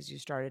the things you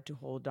started to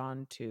hold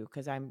on to?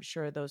 Because I'm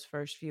sure those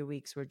first few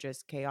weeks were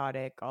just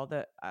chaotic.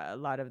 A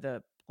lot of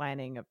the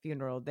planning of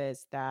funeral,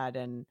 this, that,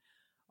 and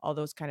all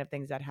those kind of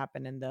things that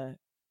happen in the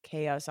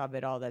chaos of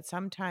it all that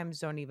sometimes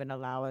don't even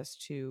allow us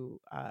to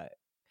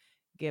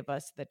give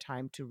us the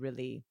time to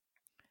really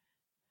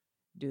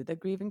do the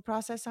grieving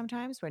process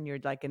sometimes when you're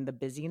like in the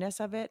busyness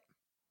of it.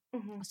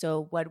 Hmm.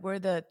 So, what were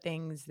the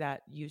things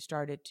that you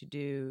started to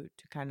do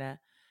to kind of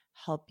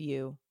help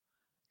you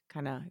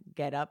kind of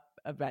get up?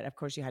 But of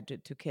course, you had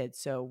two kids.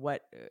 So,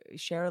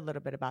 share a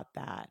little bit about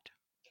that.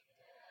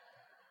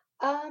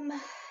 um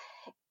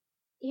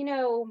you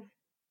know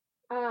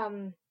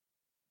um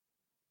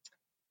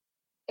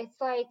it's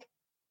like,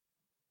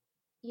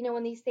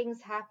 when these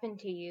things happen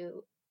to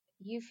you,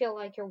 you feel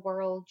like your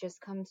world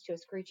just comes to a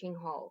screeching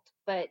halt,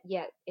 but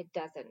yet it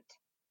doesn't.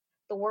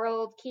 The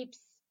world keeps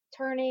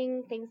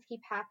turning, things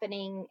keep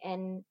happening,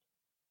 and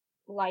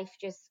life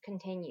just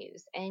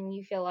continues. And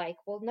you feel like,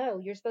 well, no,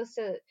 you're supposed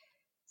to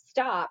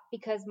stop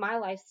because my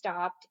life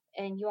stopped,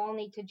 and you all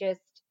need to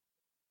just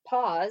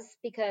pause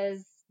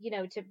because,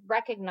 to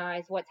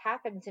recognize what's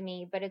happened to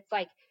me. But it's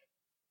like,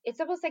 it's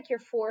almost like you're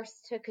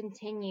forced to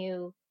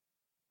continue,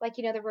 like,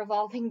 the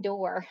revolving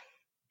door.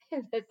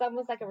 It's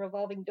almost like a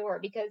revolving door,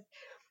 because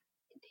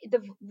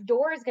the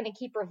door is going to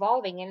keep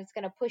revolving and it's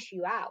going to push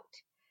you out.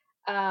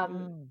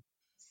 Um, Mm,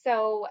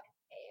 so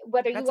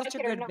whether you that's such like a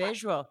it or good not,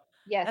 visual.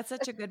 yes, That's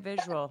such a good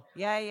visual.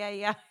 Yeah, yeah,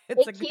 yeah.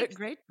 It's it a good, keeps,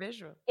 great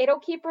visual. it'll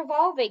keep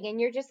revolving, and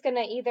you're just going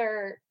to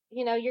either,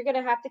 you're going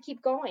to have to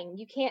keep going.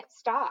 You can't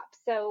stop.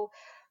 So,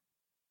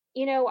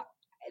 you know,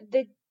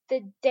 the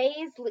the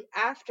days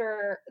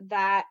after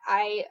that,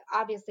 I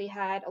obviously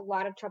had a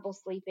lot of trouble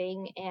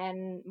sleeping,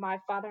 and my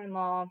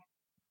father-in-law,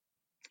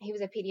 he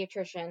was a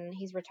pediatrician.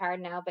 He's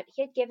retired now, but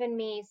he had given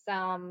me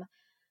some,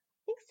 I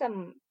think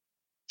some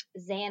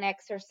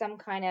Xanax or some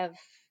kind of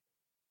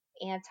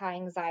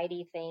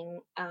anti-anxiety thing.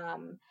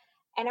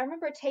 And I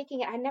remember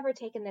taking it. I'd never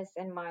taken this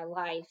in my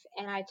life,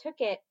 and I took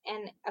it,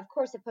 and of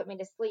course it put me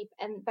to sleep.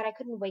 But I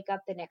couldn't wake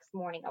up the next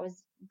morning. I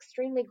was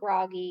extremely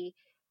groggy,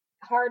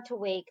 hard to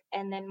wake.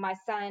 And then my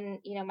son,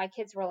 my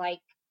kids were like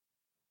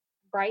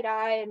bright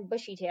eye and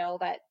bushy tail.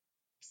 That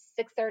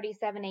 6:30,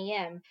 7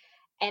 a.m.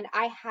 And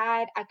I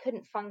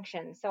couldn't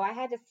function. So I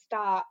had to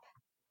stop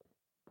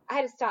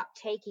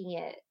taking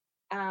it.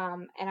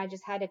 And I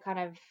just had to kind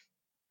of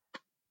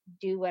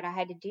do what I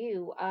had to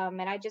do.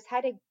 And I just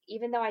had to,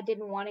 even though I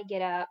didn't want to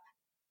get up,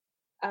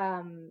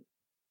 um,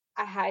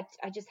 I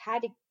just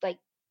had to like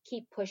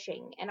keep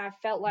pushing. And I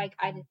felt like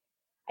Mhm.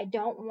 I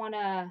don't want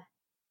to,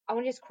 I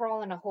want to just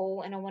crawl in a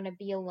hole and I want to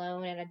be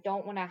alone and I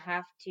don't want to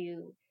have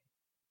to,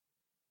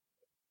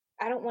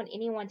 I don't want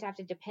anyone to have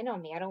to depend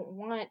on me. I don't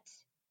want,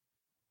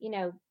 you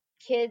know,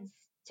 kids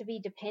to be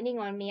depending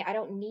on me. I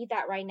don't need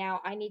that right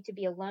now. I need to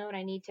be alone.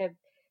 I need to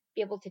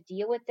be able to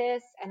deal with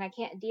this. And I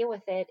can't deal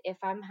with it if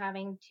I'm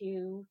having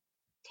to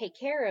take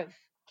care of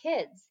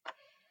kids.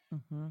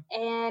 Mhm.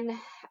 And,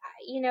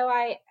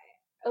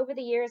 over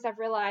the years, I've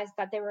realized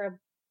that they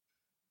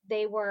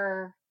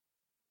were,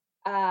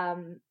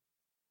 um,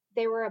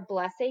 they were a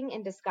blessing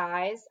in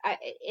disguise. I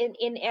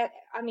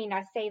mean,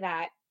 I say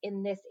that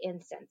in this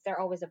instance, they're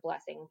always a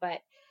blessing,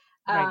 but,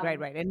 Right, right, um,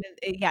 right. And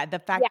then, yeah, the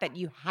yeah, fact that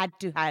you had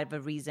to have a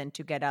reason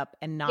to get up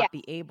and yes, not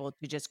be able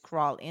to just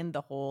crawl in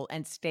the hole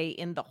and stay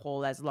in the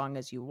hole as long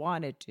as you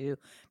wanted to,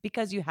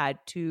 because you had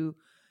two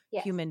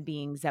yes, human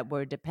beings that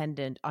were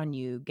dependent on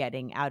you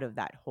getting out of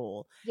that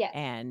hole. yes,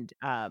 And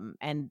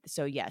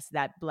so yes,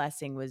 that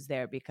blessing was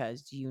there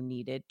because you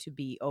needed to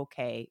be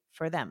okay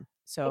for them.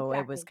 So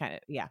it was exactly. kind of,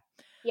 yeah.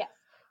 Yes.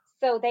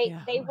 So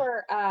Yeah. they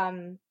were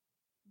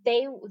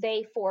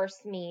they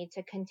forced me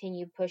to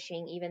continue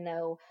pushing even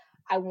though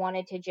I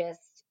wanted to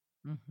just,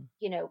 Mhm.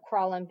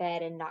 crawl in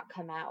bed and not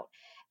come out.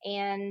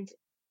 And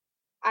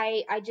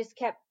I just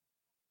kept,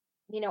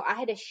 I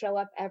had to show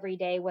up every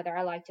day whether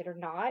I liked it or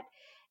not.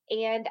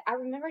 And I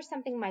remember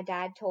something my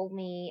dad told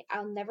me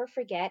I'll never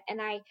forget,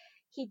 and I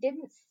he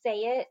didn't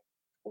say it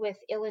with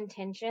ill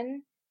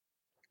intention.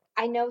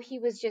 I know he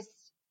was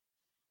just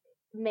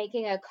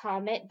making a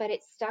comment, but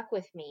it stuck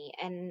with me,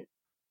 and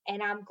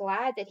I'm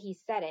glad that he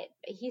said it.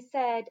 He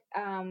said,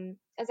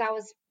 as I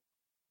was,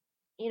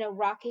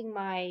 rocking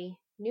my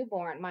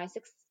newborn, my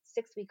six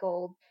week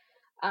old,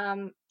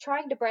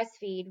 trying to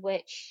breastfeed,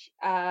 which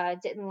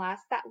didn't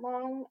last that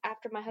long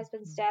after my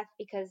husband's Mhm. death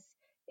because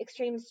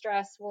extreme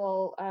stress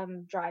will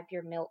drive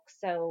your milk.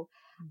 So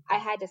I Mhm.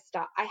 had to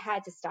stop. I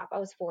had to stop. I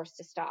was forced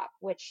to stop,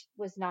 which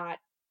was not.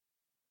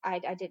 I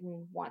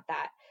didn't want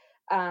that.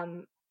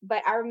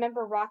 But I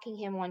remember rocking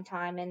him one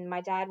time, and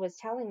my dad was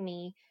telling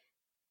me,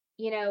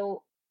 you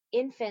know,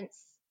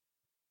 infants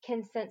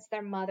can sense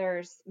their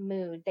mother's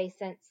mood. They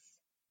sense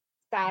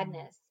Mhm.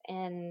 sadness,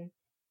 and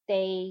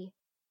they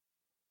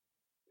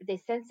they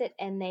sense it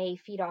and they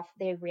feed off.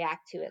 They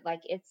react to it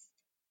like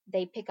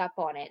they pick up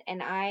on it.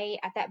 And I,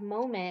 at that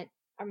moment,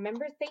 I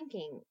remember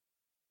thinking,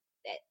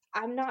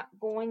 I'm not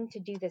going to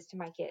do this to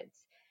my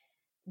kids.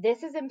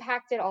 This has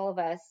impacted all of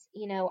us.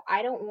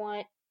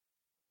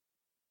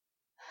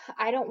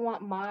 I don't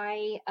want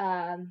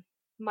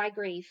my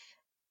grief.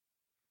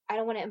 I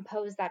don't want to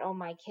impose that on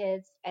my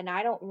kids, and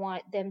I don't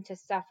want them to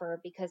suffer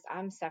because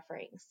I'm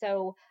suffering.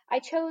 So I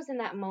chose in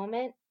that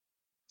moment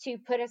to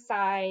put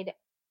aside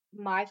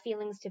my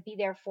feelings to be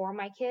there for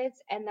my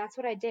kids, and that's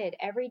what I did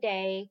every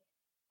day.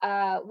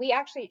 We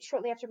actually,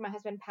 shortly after my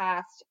husband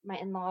passed, my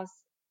in-laws,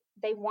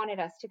 they wanted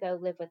us to go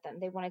live with them.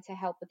 They wanted to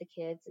help with the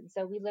kids, and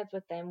so we lived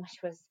with them, which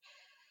was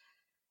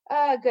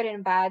good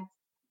and bad.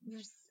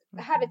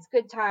 Had Mhm. its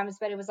good times,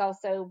 but it was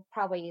also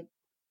probably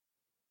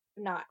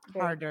not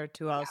very Harder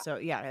to good. Yeah, also,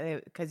 yeah,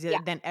 because yeah,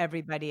 then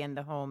everybody in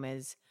the home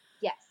is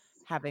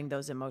yes, having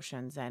those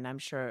emotions, and I'm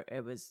sure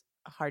it was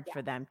hard yeah,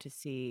 for them to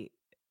see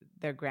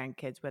their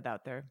grandkids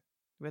without the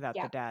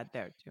yeah. dad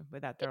there too,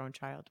 without It, their own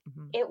child.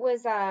 Mhm. it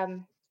was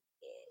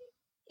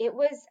it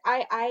was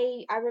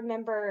I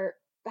remember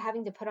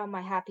having to put on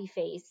my happy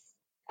face,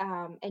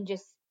 and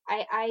just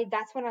I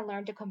that's when I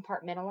learned to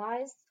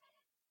compartmentalize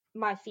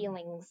my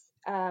feelings,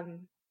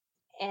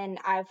 and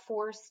I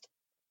forced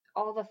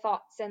all the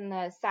thoughts and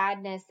the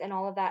sadness and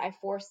all of that. I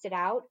forced it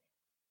out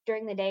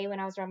during the day when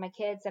I was around my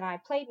kids, and I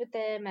played with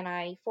them and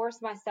I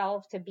forced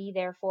myself to be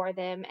there for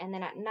them. And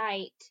then at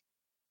night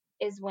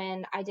is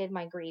when I did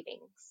my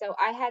grieving. So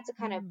I had to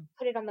kind of Mm.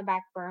 put it on the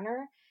back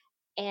burner.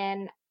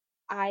 And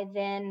I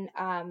then,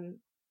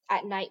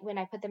 at night when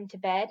I put them to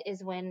bed,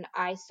 is when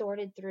I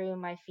sorted through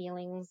my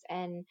feelings,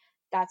 and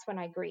that's when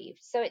I grieved.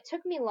 So it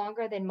took me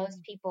longer than most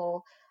Mm.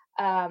 people.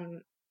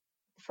 Um,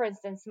 for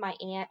instance, my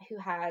aunt who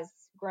has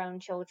grown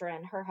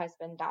children, her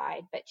husband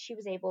died, but she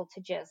was able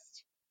to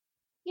just,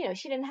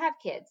 she didn't have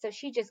kids. So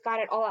she just got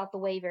it all out the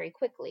way very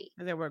quickly.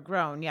 They were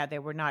grown, yeah, they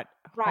were not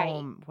Right.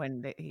 home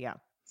when they, yeah.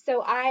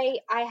 So I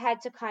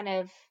had to kind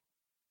of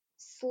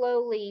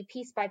slowly,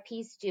 piece by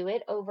piece, do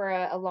it over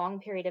a long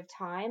period of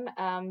time,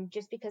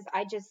 just because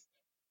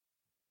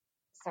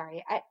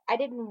sorry, I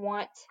didn't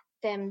want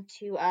them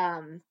to,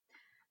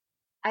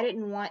 I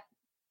didn't want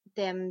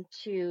them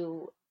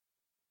to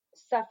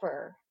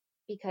suffer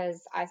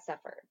because I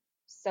suffered.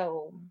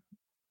 So, Mm.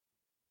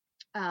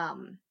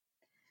 um,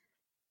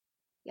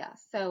 yeah,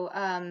 so,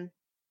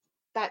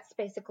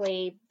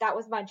 that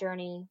was my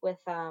journey with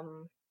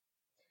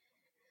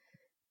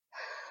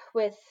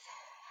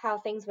how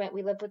things went.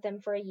 We lived with them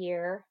for a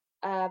year,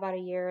 about a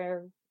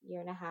year, year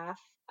and a half.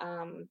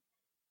 Um,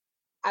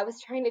 I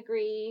was trying to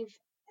grieve.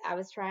 I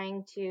was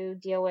trying to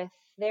deal with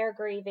their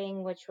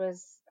grieving, which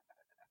was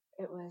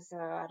it was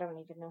I don't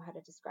even know how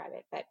to describe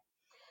it, but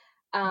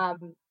Mhm.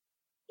 um,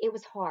 it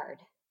was hard.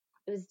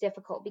 It was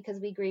difficult because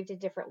we grieved in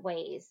different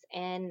ways,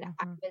 and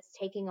I Mhm. was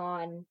taking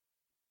on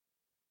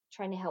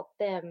trying to help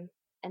them,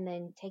 and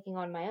then taking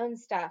on my own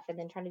stuff, and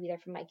then trying to be there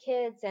for my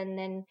kids, and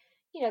then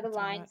the That's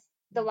a lot.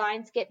 the Yeah.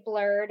 lines get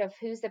blurred of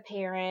who's the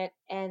parent,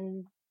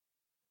 and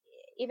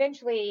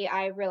eventually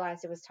I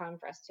realized it was time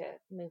for us to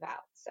move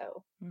out.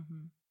 So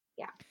Mhm.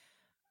 yeah,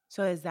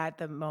 So is that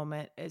the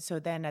moment? So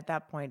then at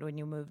that point, when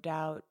you moved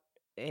out,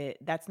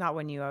 that's not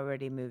when you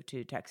already moved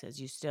to Texas.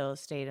 You still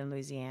stayed in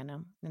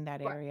Louisiana in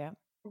that right. area.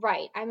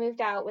 Right. I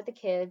moved out with the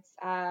kids.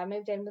 I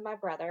moved in with my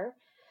brother.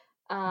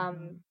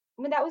 Hmm.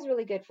 I mean, that was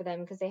really good for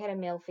them because they had a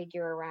male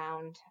figure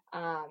around.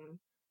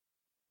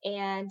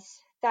 And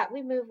that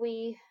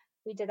we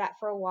did that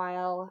for a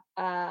while.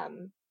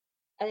 And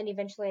then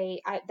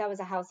eventually, that was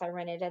a house I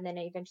rented, and then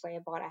eventually I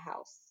bought a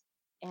house.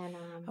 And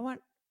I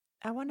want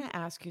I want to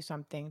ask you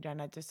something,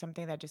 Jenna, just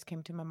something that just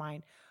came to my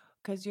mind.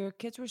 Because your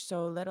kids were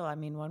so little. I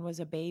mean, one was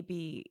a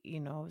baby,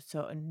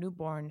 so a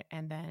newborn,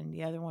 and then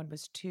the other one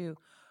was two.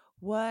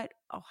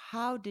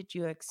 How did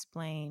you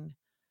explain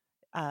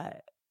uh,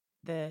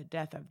 the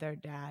death of their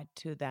dad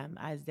to them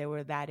as they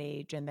were that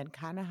age? And then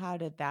kind of how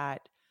did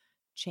that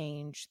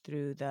change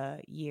through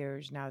the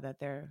years now that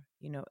they're,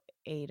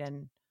 8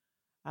 and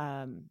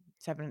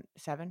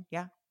 7?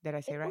 Yeah. Did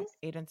I it say right? was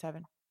 8 and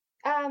 7?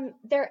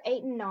 they're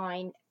 8 and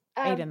 9.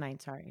 Eight Um, and nine.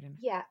 Sorry. 8 and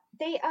yeah,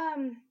 they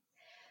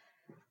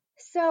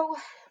So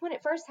when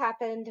it first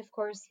happened, of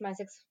course, my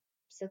six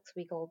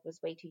week old was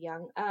way too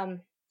young.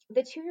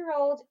 The 2 year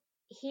old,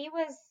 he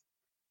was,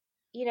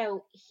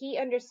 he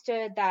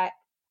understood that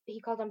he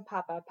called him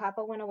Papa.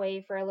 Papa went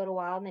away for a little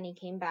while, and then he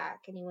came back,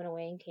 and he went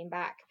away and came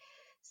back.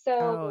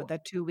 Oh, So the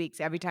 2 weeks.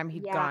 Every time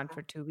he'd yeah. gone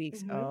for 2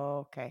 weeks. hmm Oh,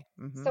 okay.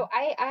 So Mhm.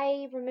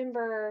 I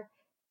remember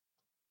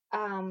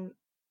um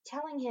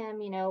telling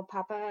him,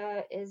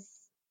 Papa is,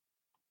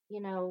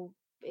 you know,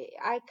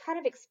 I kind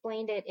of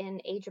explained it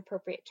in age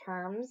appropriate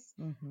terms.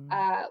 Mhm.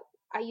 Uh,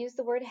 I use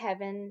the word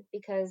heaven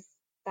because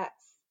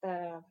that's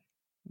the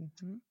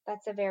Mhm.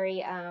 that's a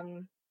very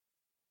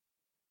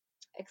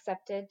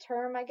accepted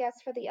term, I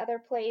guess, for the other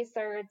place,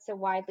 or it's a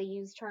widely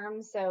used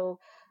term. So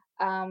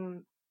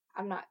um,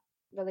 I'm not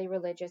really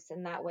religious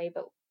in that way,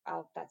 but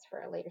that's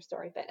for a later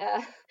story. But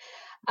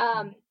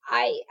Mhm.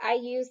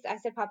 I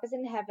said Papa's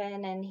in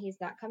heaven and he's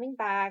not coming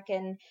back.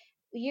 And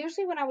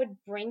usually when I would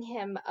bring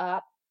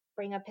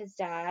up his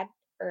dad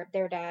or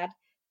their dad,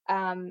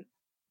 um,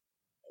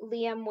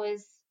 Liam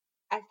was,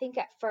 I think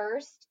at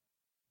first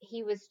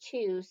he was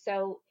 2,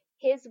 so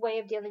his way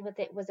of dealing with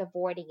it was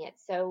avoiding it.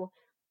 So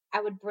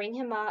I would bring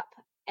him up,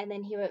 and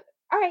then he would,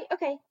 all right,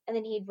 okay, and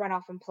then he'd run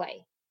off and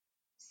play.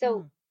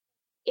 So Mm.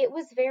 it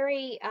was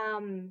very,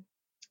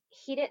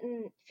 he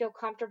didn't feel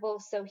comfortable,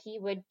 so he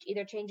would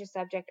either change the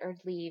subject or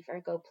leave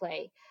or go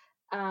play.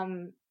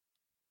 Um,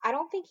 I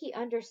don't think he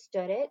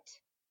understood it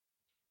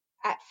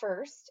at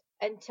first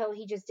until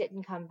he just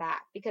didn't come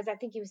back, because I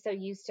think he was so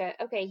used to,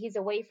 okay, he's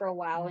away for a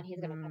while and he's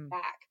going to come Mhm.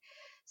 back.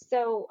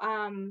 So,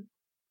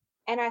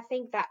 and I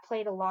think that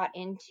played a lot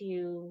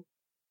into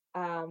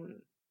um,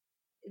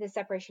 the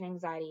separation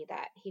anxiety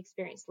that he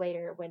experienced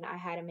later when I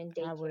had him in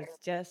I daycare. was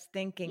just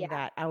Yeah. thinking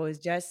that. I was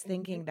just hmm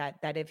thinking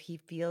that if he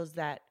feels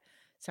that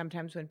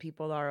sometimes when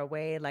people are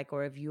away, like,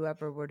 or if you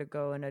ever were to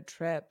go on a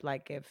trip,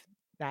 like if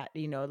that,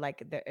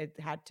 like it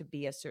had to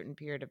be a certain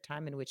period of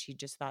time in which he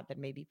just thought that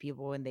maybe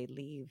people when they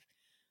leave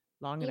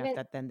long enough Even,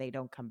 that then they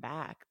don't come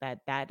back.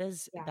 That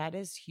is yeah, that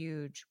is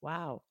huge.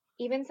 Wow.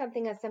 even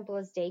something as simple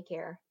as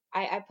daycare.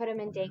 I put him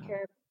in Wow.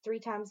 daycare 3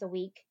 times a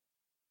week,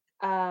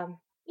 um,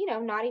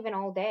 not even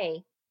all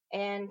day.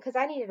 And because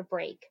I needed a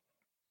break,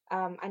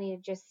 I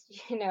needed just,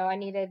 I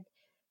needed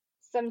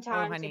some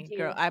Oh, time to honey,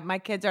 girl, do, my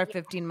kids are yeah.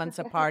 15 months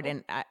apart,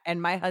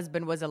 and my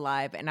husband was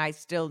alive, and I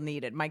still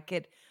need it.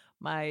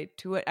 My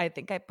two, I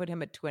think I put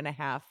him at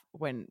 2.5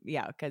 when,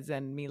 yeah, because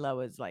then Mila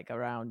was like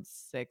around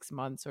 6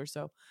 months or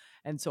so,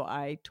 and so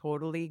I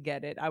totally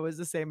get it. I was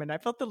the same, and I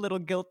felt a little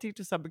guilty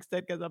to some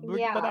extent because I'm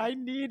like, but Yeah, I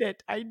need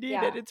it. I need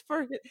yeah. it. It's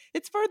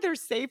for their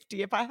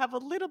safety. If I have a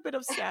little bit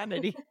of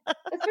sanity,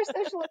 It's for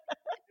social,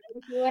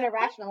 if you want to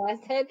rationalize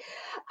it.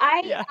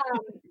 I yeah.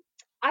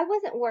 I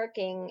wasn't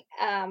working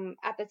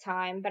at the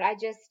time, but I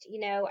just,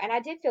 and I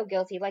did feel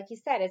guilty. Like you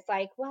said, it's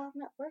like, well, I'm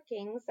not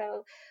working.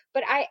 So,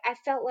 but I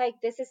felt like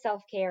this is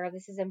self-care.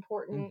 This is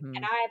important.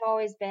 And Hmm. I've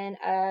always been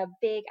a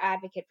big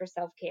advocate for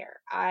self-care.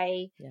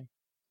 Yeah.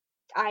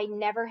 I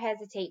never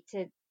hesitate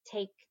to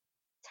take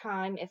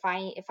time if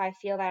I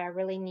feel that I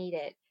really need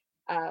it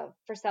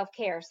for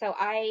self-care. So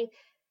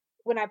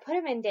when I put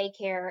him in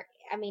daycare,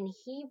 I mean,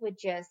 he would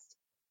just,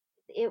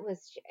 it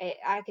was,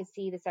 I could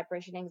see the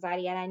separation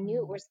anxiety, and I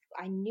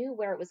knew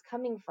where it was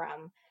coming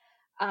from.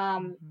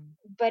 Um, Mm-hmm.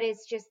 but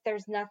it's just,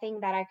 there's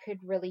nothing that I could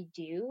really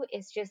do.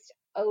 It's just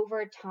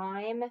over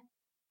time,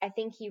 I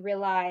think he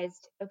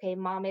realized, okay,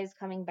 mom is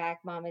coming back,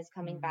 mom is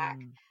coming back.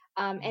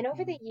 Mhm. And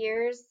over Mhm. the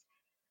years,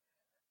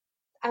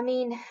 I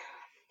mean,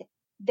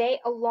 they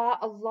a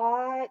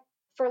lot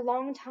for a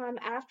long time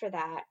after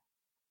that,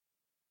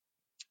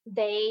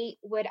 they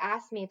would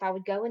ask me if I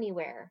would go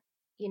anywhere.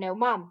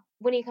 Mom,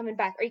 when are you coming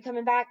back? Are you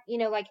coming back?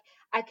 Like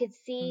I could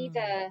see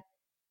Mm.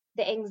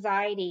 the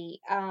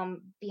anxiety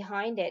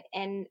behind it,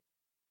 and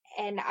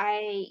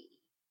I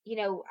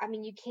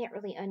mean, you can't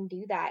really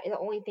undo that. The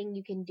only thing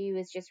you can do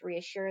is just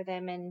reassure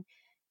them, and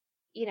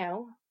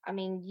I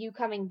mean, you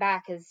coming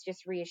back is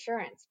just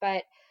reassurance,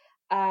 but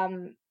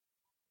um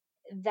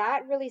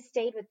that really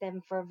stayed with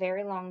them for a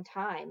very long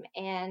time.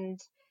 And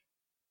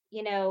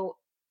you know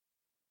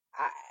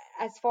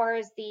as far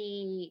as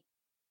the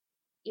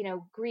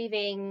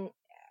grieving,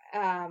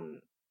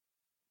 um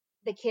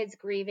the kids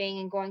grieving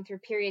and going through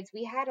periods,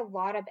 we had a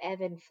lot of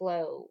ebb and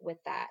flow with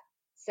that.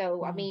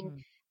 So I mean,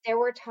 Mhm. there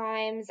were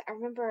times, I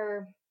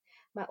remember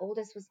my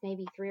oldest was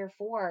maybe 3 or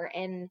 4,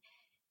 and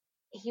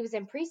he was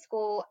in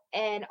preschool,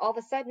 and all of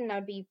a sudden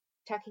I'd be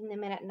tucking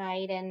them in at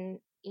night, and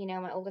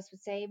my oldest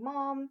would say,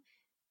 Mom,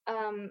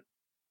 um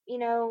you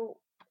know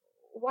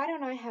why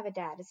don't I have a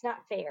dad? It's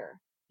not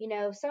fair.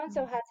 So and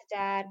so has a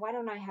dad. Why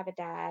don't I have a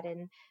dad?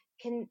 And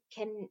can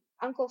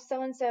Uncle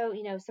so and so,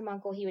 some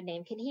uncle he would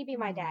name, can he be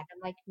my dad? Mhm. I'm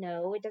like,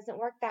 no, it doesn't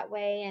work that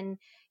way. And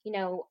you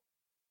know,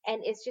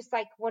 and it's just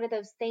like one of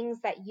those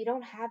things that you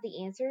don't have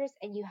the answers,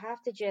 and you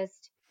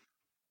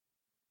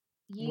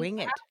Wing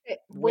it. have to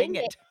wing Wing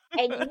it, it.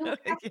 and you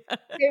have Yeah.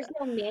 there's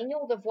no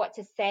manual of what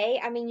to say.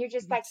 I mean,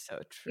 It's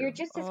so you're true.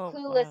 just as Oh,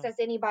 clueless wow. as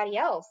anybody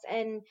else,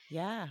 and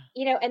Yeah.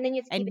 and then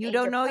you have to keep And it you age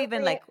don't know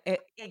even appropriate. like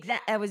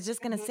I was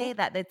just gonna Hmm. say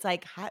that it's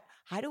like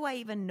how do I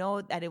even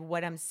know that if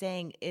what I'm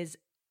saying is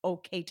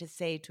okay to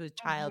say to a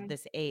child Hmm.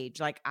 this age?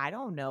 Like I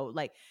don't know.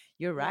 Like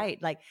you're Yeah.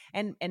 right. Like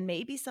and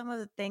maybe some of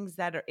the things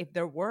that are if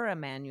there were a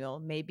manual,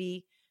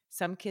 maybe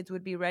some kids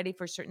would be ready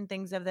for certain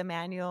things of the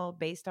manual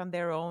based on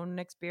their own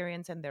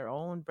experience and their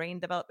own brain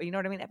development. You know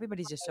what I mean?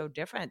 Everybody's just so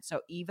different.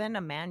 So even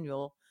a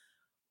manual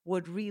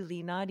would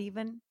really not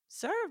even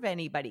serve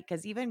anybody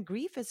because even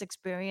grief is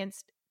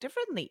experienced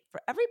differently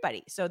for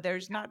everybody. So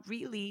there's not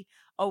really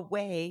a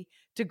way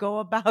to go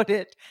about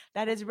it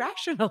that is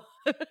rational,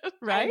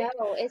 I right?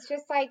 know. It's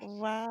just like,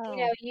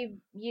 Wow.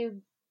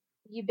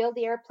 you build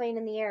the airplane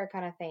in the air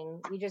kind of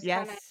thing. You just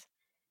kind of Yes.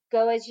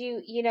 go as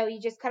you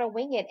just kind of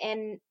wing it.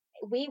 And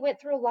we went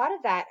through a lot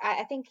of that.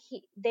 I think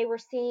they were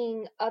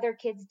seeing other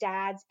kids'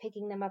 dads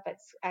picking them up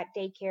at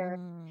daycare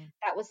Mm,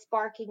 that was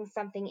sparking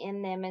something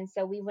in them. And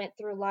so we went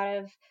through a lot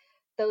of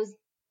those,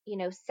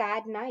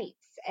 sad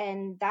nights,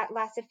 and that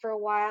lasted for a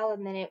while.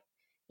 And then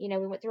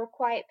we went through a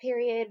quiet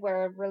period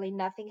where really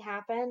nothing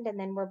happened. And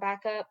then we're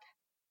back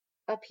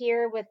up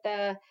here with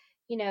the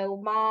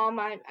mom,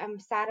 I'm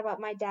sad about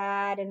my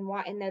dad, and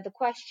what, and the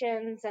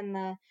questions, and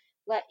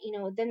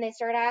then they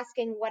start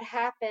asking what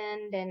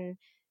happened, and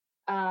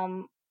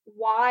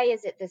why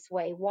is it this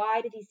way,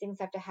 why do these things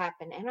have to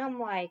happen, and I'm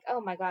like,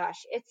 oh my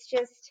gosh, it's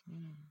just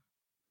mm,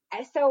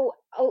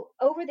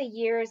 over the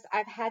years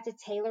I've had to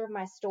tailor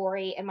my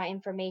story and my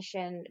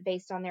information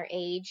based on their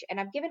age, and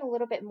I've given a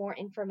little bit more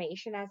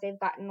information as they've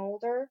gotten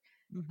older.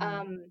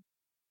 mhm. um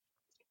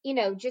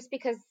just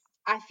because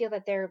I feel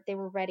that they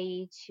were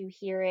ready to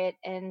hear it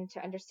and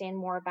to understand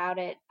more about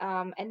it.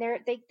 And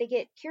they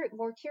get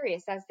more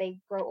curious as they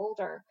grow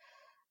older.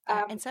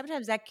 Yeah, Um, and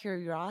sometimes that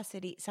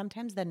curiosity,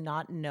 sometimes the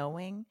not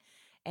knowing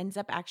ends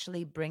up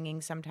actually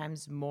bringing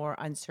sometimes more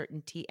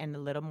uncertainty and a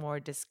little more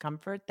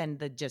discomfort than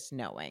the just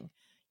knowing.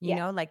 You yes,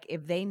 know, like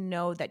if they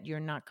know that you're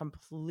not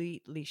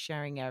completely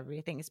sharing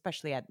everything,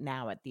 especially at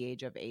now at the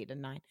age of 8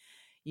 and 9,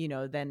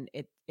 then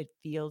it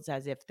feels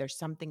as if there's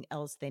something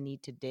else they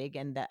need to dig,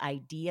 and the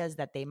ideas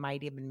that they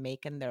might even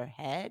make in their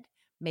head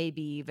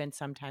maybe even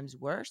sometimes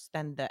worse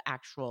than the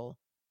actual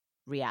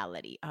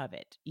reality of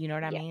it. You know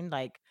what I yes, mean?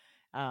 Like,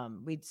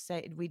 we'd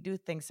say we do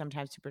things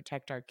sometimes to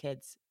protect our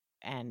kids,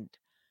 and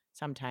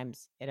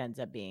sometimes it ends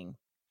up being,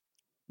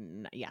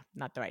 yeah,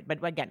 not the right.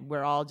 But again,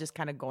 we're all just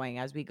kind of going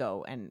as we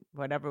go, and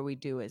whatever we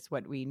do is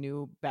what we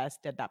knew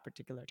best at that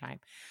particular time.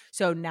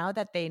 So now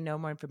that they know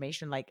more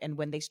information, like, and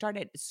when they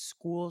started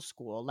school,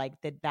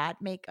 like, did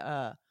that make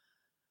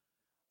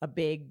a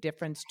big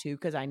difference too?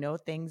 Because I know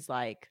things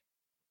like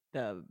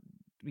the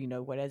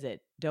what is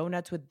it,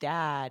 donuts with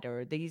dad,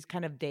 or these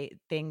kind of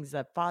things,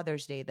 that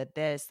Father's Day, that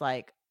this,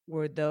 like,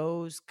 were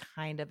those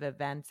kind of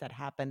events that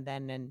happened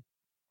then in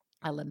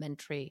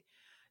elementary,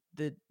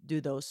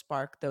 do those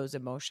spark those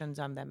emotions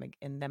on them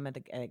in them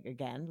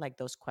again, like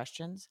those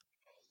questions?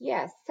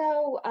 yes.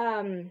 So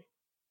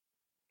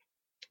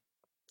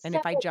And so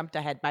if I jumped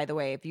ahead, by the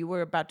way, if you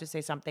were about to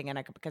say something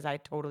and because I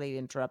totally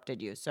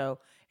interrupted you, so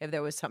if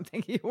there was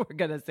something you were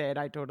going to say and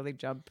I totally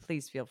jumped,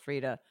 please feel free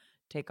to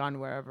take on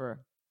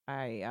wherever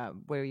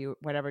where you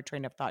whatever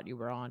train of thought you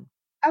were on.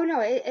 oh no,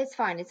 it's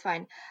fine, it's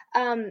fine.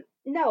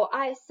 No,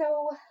 I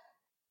so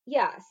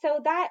yeah,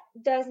 so that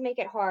does make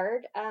it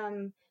hard.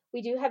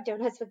 We do have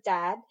donuts with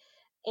dad,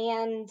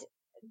 and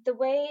the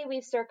way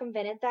we've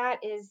circumvented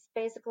that is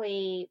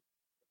basically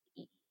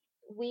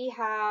we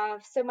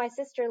have, so my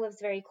sister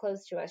lives very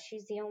close to us.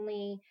 She's the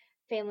only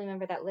family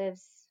member that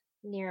lives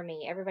near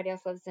me. Everybody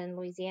else lives in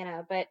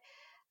Louisiana. But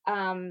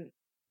um,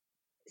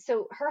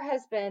 so her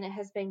husband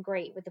has been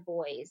great with the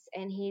boys,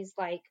 and he's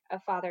like a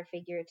father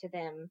figure to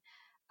them.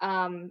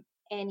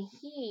 And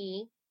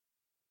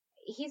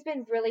he's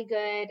been really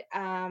good,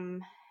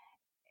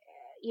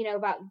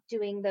 about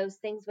doing those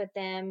things with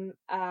them.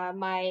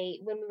 My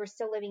When we were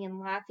still living in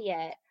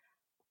Lafayette,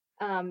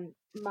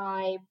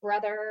 my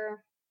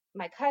brother,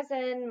 my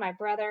cousin, my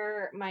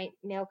brother, my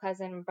male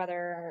cousin,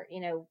 brother,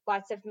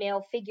 lots of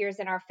male figures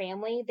in our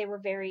family. They were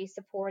very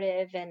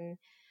supportive, and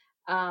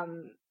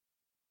um,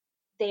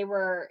 they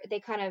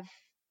kind of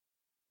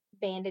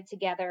banded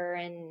together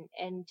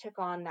and took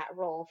on that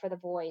role for the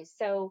boys.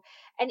 So,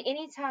 and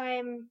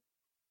anytime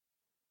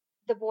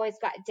the boys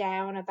got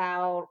down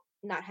about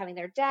not having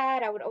their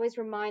dad, I would always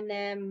remind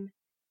them,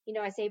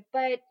 I say,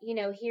 but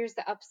here's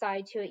the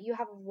upside to it. You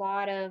have a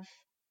lot of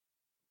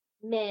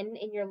men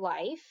in your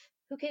life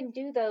who can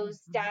do those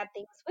Hmm. dad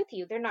things with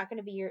you. They're not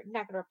going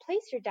to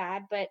replace your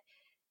dad, but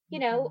you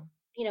know,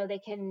 Hmm. they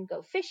can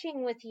go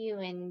fishing with you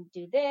and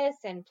do this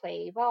and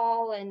play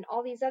ball and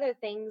all these other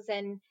things.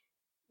 And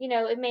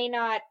it may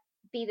not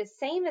be the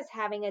same as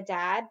having a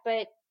dad,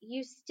 but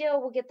you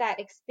still will get that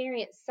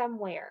experience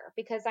somewhere,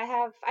 because I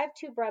have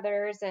two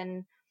brothers,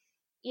 and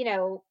you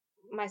know,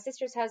 my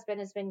sister's husband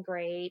has been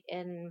great,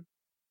 and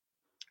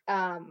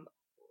um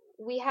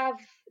we have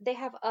they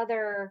have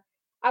other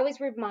I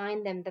always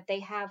remind them that they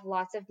have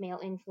lots of male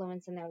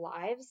influence in their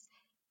lives,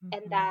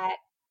 and Hmm. that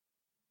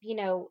you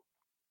know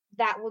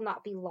that will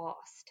not be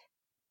lost.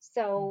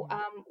 So Hmm.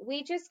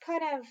 we just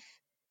kind of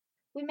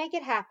we make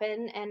it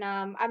happen. And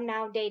I'm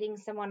now dating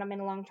someone. I'm in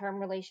a long-term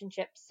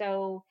relationship,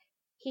 so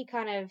he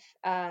kind of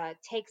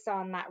takes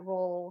on that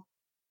role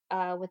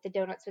with the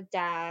donuts with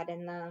dad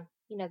and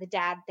the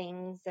dad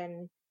things.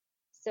 And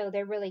so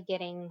they're really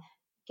getting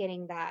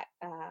that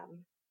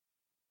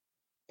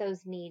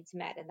those needs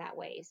met in that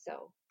way.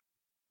 So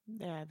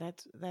Yeah,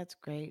 that's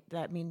great.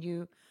 That mean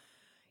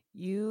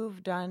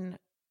you've done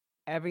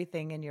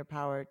everything in your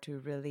power to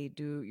really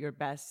do your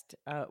best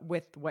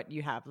with what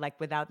you have, like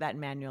without that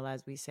manual,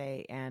 as we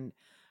say, and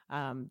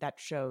that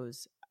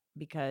shows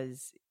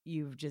because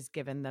you've just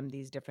given them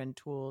these different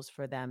tools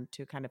for them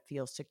to kind of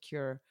feel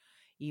secure,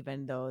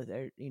 even though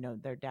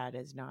their dad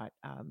is not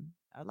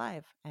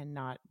alive and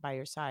not by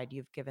your side.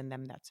 You've given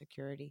them that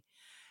security.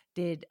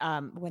 Did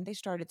when they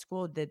started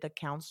school, did the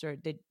counselor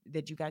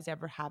did you guys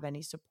ever have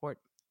any support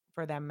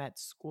for them at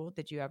school?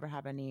 Did you ever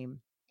have any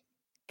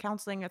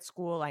counseling at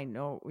school? I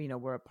know,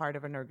 we're a part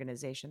of an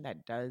organization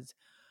that does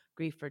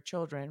grief for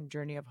children,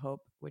 Journey of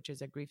Hope, which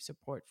is a grief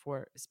support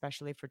for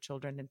especially for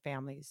children and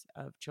families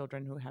of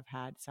children who have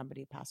had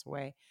somebody pass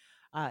away.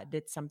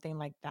 Did something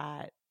like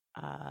that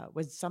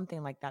Was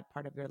something like that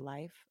part of your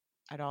life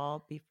at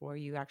all before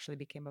you actually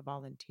became a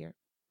volunteer?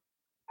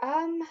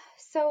 um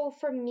so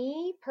for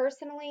me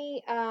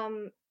personally,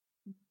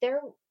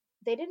 there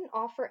they didn't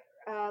offer.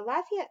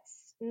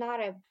 Lafayette's not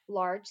a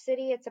large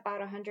city. It's about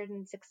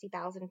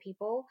 160,000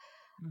 people.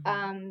 Hmm.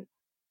 um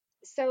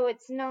so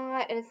it's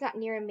not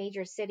near a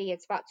major city.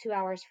 It's about 2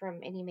 hours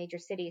from any major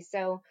city.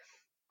 So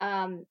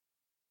um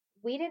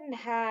we didn't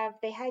have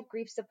they had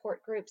grief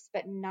support groups,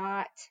 but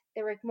not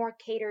they were more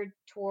catered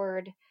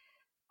toward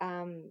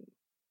um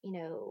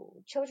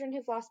children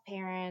who've lost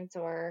parents,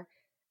 or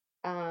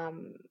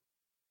um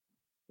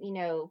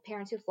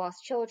parents who've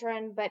lost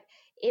children. But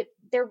it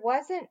there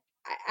wasn't,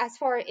 as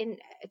far in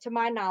to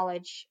my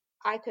knowledge,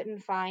 I couldn't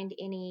find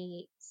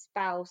any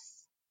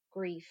spouse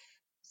grief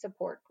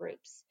support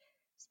groups,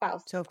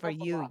 So for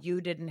spouse of you, loss.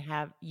 you didn't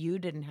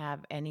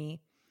have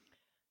any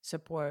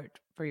support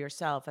for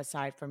yourself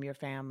aside from your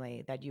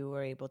family, that you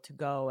were able to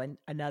go and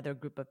another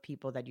group of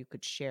people that you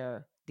could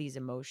share these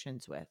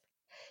emotions with.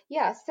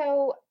 Yeah,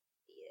 so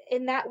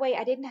in that way,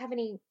 I didn't have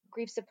any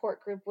grief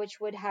support group, which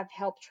would have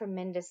helped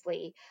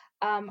tremendously.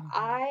 Hmm.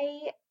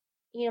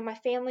 My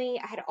family,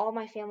 I had all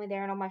my family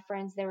there and all my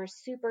friends. They were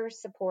super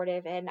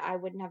supportive, and I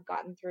wouldn't have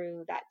gotten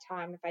through that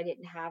time if I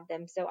didn't have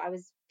them. So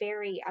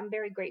I'm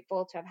very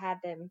grateful to have had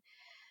them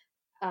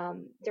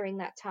during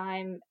that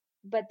time.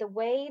 But the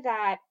way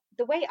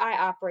I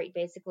operate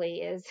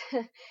basically is,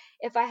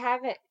 if I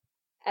have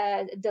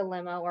a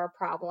dilemma or a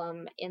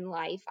problem in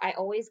life, I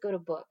always go to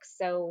books.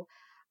 So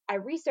I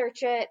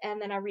research it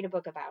and then I read a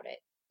book about it.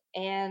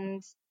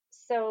 And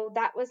so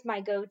that was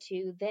my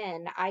go-to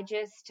then. I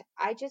just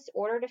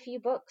ordered a few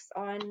books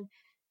on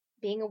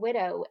being a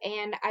widow,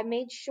 and I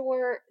made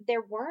sure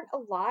there weren't a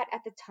lot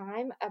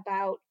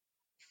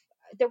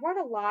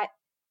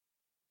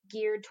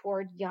geared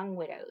toward young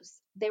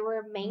widows. They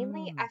were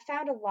mainly Mm. I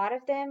found a lot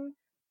of them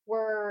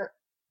were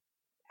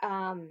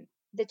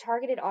the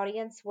targeted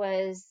audience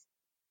was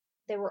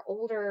they were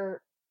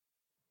older,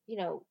 you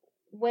know,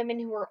 women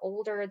who were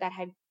older that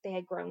had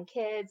grown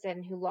kids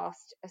and who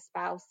lost a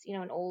spouse,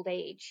 in old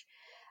age.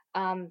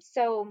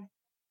 So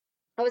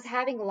I was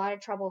having a lot of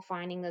trouble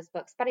finding those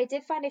books, but I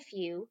did find a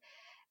few,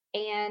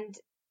 and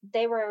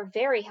they were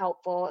very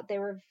helpful. They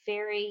were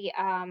very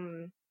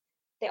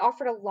they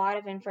offered a lot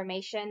of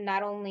information,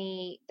 not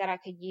only that I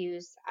could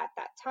use at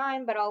that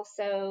time, but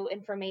also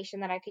information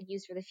that I could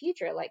use for the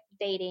future, like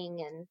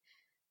dating and,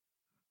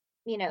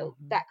 Mhm.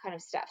 that kind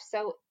of stuff.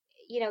 So,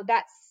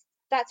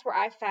 that's where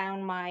I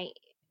found my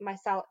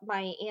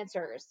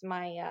answers,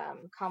 my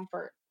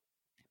comfort.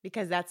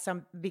 Because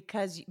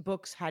because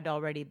books had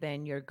already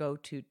been your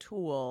go-to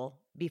tool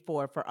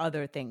before for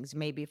other things.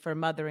 Maybe for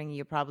mothering,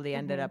 you probably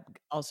ended Hmm. up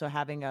also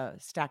having a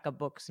stack of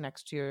books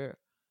next to your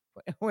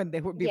when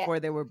they were Yes, before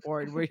they were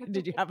bored.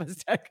 Did you have a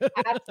stack?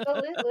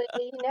 absolutely.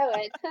 You know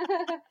it.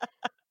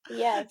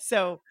 Yes.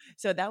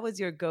 So that was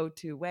your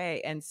go-to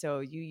way, and so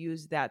you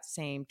used that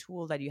same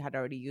tool that you had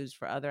already used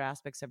for other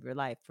aspects of your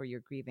life for your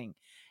grieving.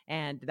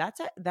 And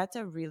that's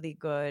a really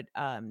good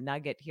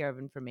nugget here of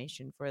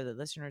information for the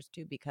listeners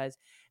too, because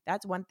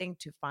that's one thing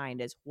to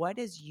find is what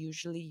is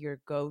usually your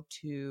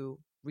go-to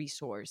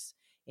resource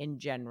in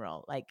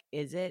general. Like,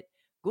 is it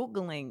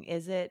Googling?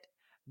 Is it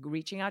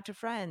reaching out to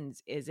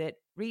friends? Is it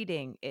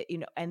reading?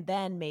 And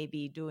then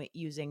maybe doing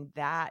using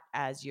that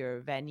as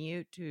your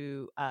venue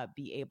to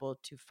be able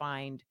to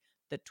find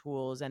the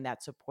tools and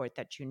that support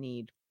that you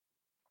need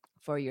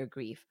for your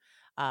grief.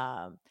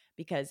 um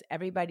because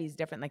everybody's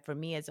different. Like for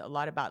me, it's a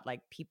lot about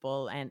like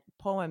people, and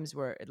poems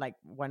were like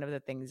one of the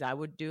things I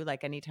would do.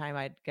 Like anytime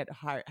I'd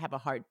have a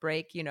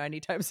heartbreak,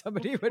 anytime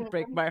somebody would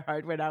break Mhm. my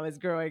heart when I was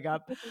growing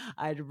up,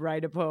 I'd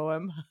write a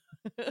poem.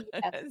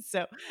 Yes,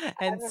 so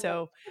I and remember.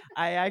 so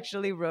I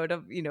actually wrote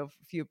a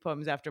few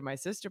poems after my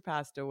sister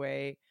passed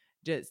away,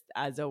 just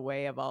as a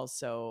way of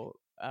also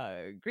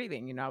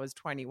grieving. I was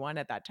 21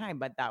 at that time,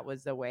 but that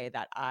was the way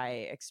that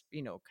I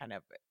kind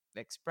of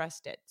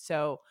expressed it.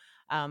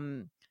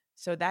 Um,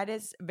 so that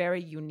is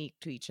very unique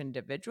to each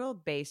individual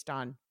based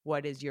on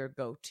what is your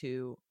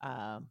go-to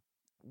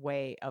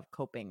way of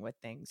coping with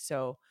things.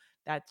 So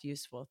that's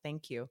useful.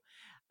 Thank you.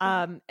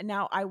 Mhm.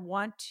 Now I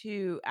want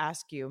to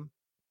ask you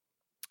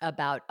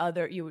about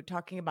you were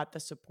talking about the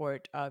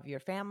support of your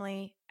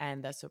family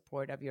and the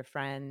support of your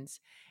friends,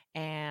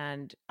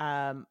 and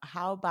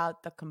how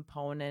about the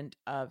component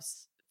of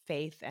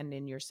faith and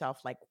in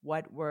yourself? Like,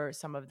 what were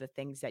some of the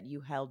things that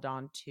you held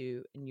on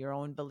to in your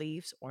own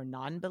beliefs or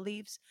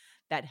non-beliefs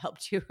that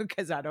helped you?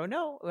 Because I don't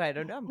know,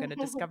 I'm going to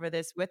discover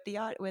this with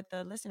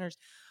the listeners,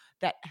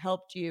 that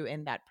helped you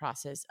in that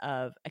process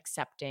of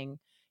accepting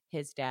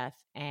his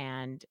death,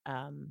 and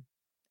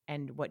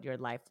what your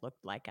life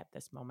looked like at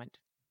this moment.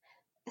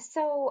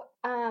 So,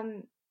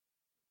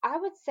 I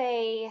would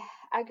say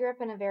I grew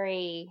up in a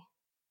very,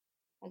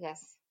 I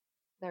guess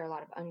there are a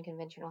lot of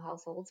unconventional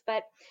households,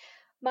 but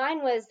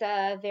mine was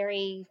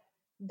very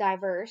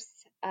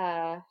diverse,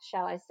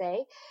 shall I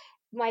say.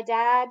 My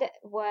dad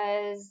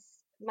was,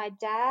 my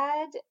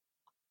dad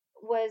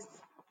was,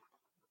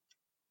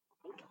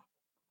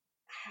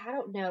 I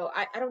don't know.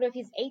 I don't know if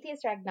he's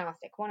atheist or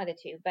agnostic, one of the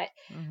two, but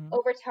Mhm.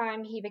 over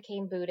time he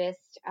became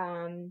Buddhist.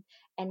 And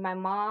my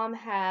mom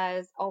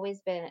has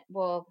always been,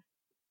 well,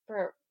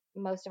 for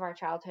most of our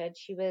childhood,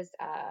 she was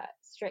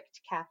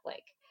strict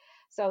Catholic.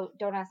 So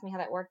don't ask me how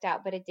that worked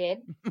out, but it did.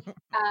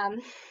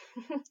 Um,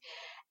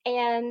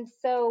 and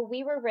so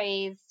we were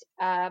raised,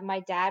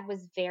 my dad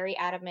was very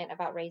adamant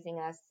about raising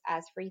us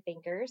as free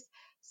thinkers.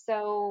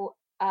 So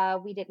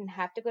we didn't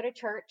have to go to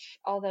church,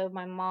 although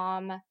my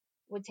mom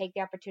would take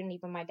the opportunity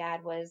when my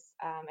dad was,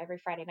 every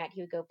Friday night,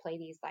 he would go play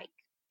these like,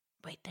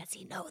 Wait, does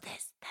he know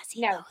this? Does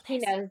he no, know he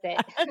knows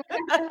it.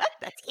 this?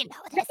 Does he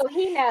know this? No,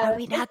 he Are knows.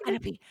 we not going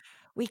to be?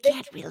 We This,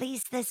 can't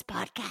release this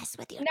podcast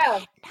with your no,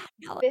 dad not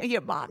knowing, this,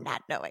 your mom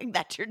not knowing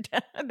that your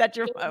dad, that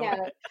your he mom.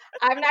 knows.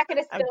 I'm not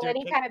going to I'm spill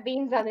any joking. kind of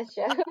beans on this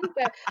show.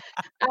 So,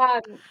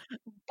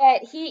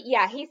 but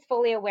yeah, he's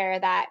fully aware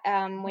that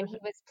when he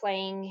was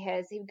playing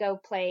he'd go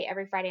play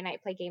every Friday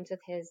night, play games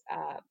with his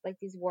like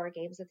these war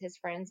games with his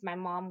friends. My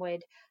mom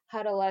would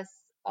huddle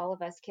all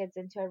of us kids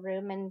into a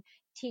room and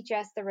teach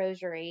us the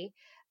rosary.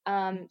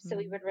 So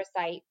we Mhm, would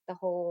recite the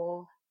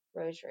whole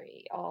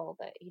rosary, all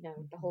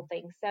the whole mhm.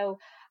 thing. So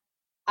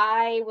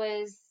I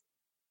was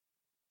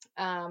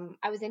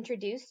I was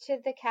introduced to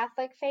the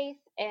Catholic faith,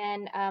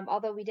 and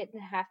although we didn't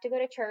have to go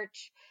to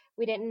church,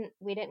 we didn't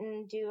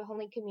do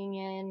Holy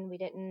Communion, we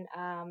didn't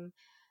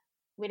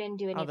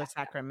do any All of the that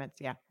stuff.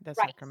 sacraments, yeah, the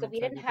Right. So sacraments we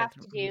that didn't you go have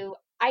through. to Mhm, do.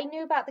 I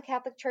knew about the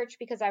Catholic Church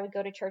because I would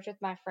go to church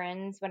with my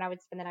friends when I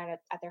would spend the night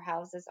at their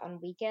houses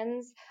on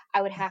weekends.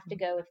 I would have to mhm.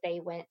 go if they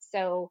went.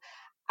 So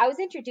I was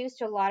introduced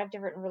to a lot of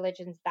different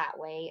religions that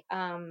way.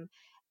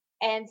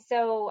 And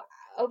so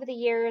over the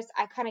years,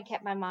 I kind of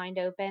kept my mind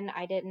open.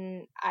 I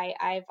didn't.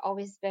 I've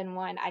always been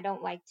one. I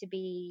don't like to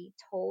be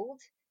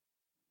told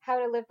how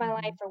to live my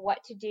life Mhm. or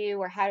what to do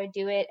or how to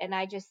do it. And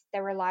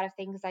there were a lot of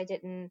things I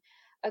didn't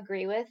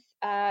agree with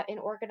in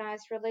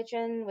organized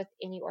religion, with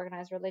any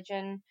organized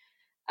religion.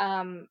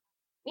 Um,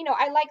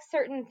 I like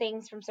certain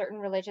things from certain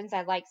religions.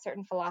 I like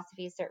certain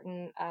philosophies,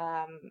 certain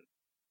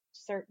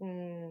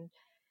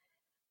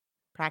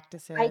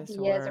Practices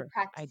ideas or or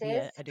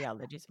practices.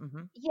 ideologies.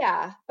 Mhm.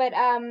 Yeah, but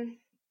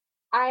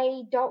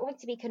I don't like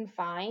to be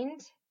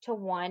confined. to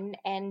one.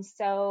 And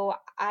so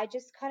I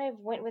just kind of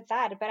went with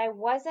that. But I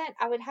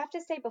would have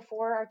to say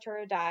before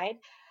Arturo died,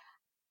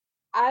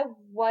 I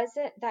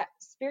wasn't that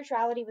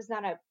spirituality was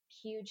not a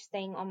huge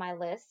thing on my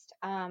list.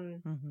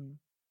 Mm-hmm.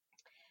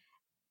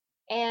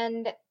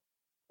 And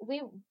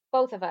we,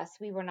 both of us,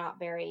 we were not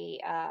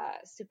very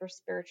super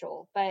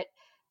spiritual. But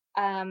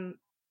um,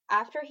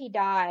 after he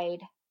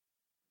died,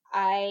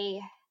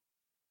 I,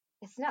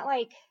 it's not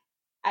like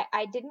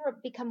I didn't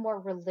become more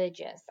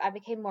religious. I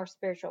became more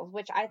spiritual,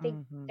 which I think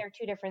Mm-hmm. they're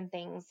two different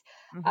things.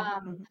 Mm-hmm.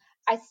 Um, Mm-hmm.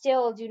 I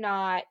still do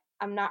not,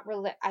 I'm not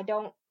I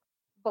don't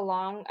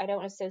belong, I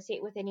don't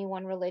associate with any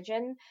one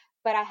religion,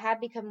 but I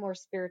have become more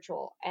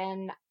spiritual.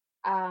 And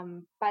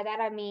by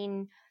that, I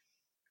mean,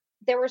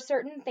 there were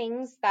certain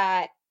things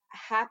that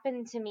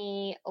happened to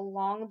me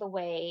along the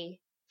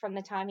way from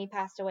the time he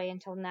passed away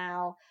until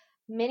now.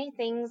 Many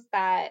things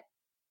that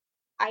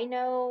I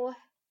know,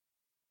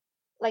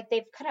 like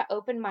they've kind of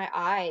opened my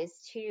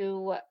eyes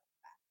to,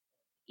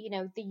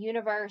 the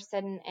universe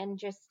and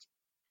just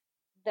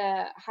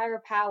the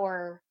higher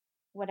power,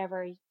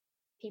 whatever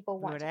people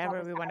want to call Whatever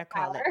this we want to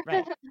higher call it,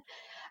 right?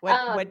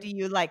 power. What do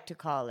you like to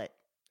call it?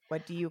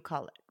 What do you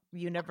call it?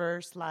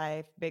 Universe,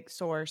 life, big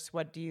source.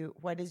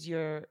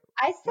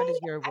 I what say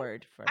is your I,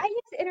 word for I it?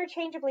 use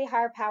interchangeably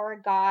higher power,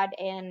 God,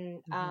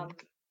 and Hmm.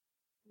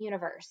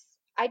 universe.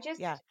 I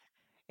just Yeah.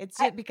 It's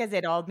I just because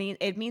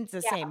it means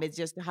the yeah, same. It's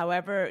just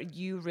however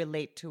you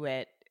relate to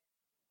it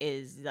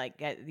is like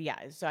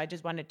yeah. So I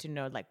just wanted to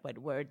know like what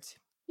words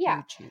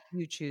yeah.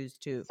 you choose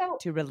So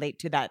to relate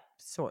to that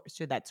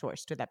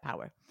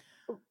power.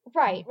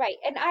 right, Mhm. right.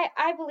 And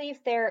I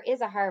believe there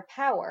is a higher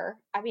power.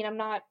 I mean, I'm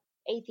not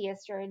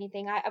atheist or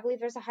anything. I believe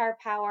there's a higher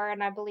power,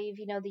 and I believe,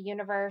 the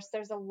universe,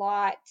 there's a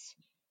lot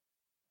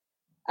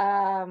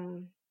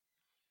um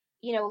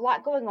a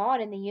lot going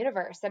on in the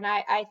universe. And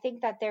I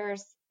think that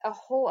there's a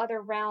whole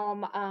other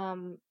realm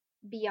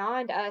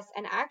beyond us.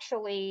 And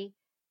actually,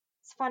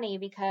 it's funny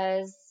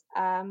because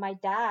my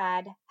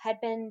dad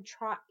had been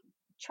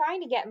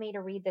trying to get me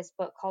to read this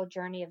book called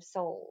Journey of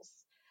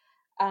Souls.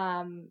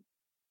 Um,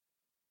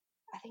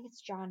 I think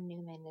it's John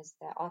Newman is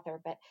the author,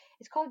 but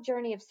it's called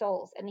Journey of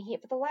Souls. And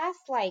for the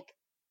last like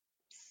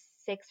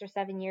 6 or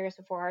 7 years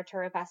before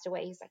Arturo passed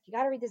away, he's like, "You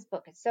got to read this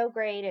book. It's so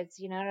great."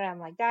 And I'm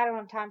like, "Dad, I don't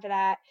have time for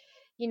that."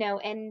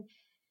 And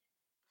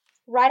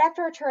right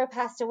after Arturo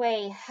passed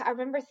away, I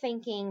remember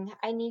thinking,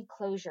 I need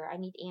closure. I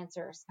need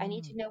answers. I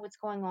need Mm. to know what's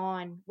going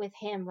on with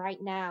him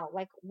right now.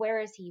 Like, where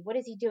is he? What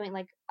is he doing?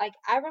 Like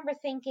I remember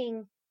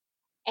thinking,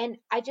 and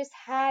I just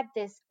had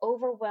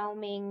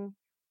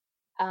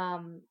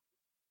um,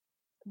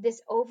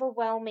 this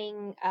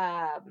overwhelming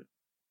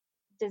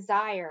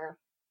desire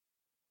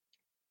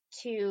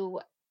to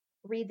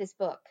read this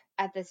book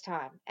at this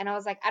time. And I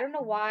was like, I don't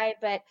know why,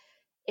 but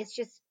it's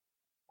just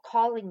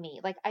calling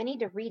me. Like, I need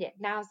to read it.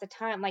 Now's the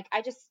time. Like,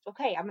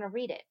 okay, I'm going to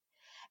read it.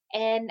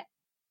 And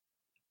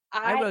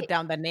I I wrote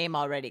down the name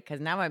already because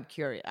now I'm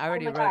curious. I Oh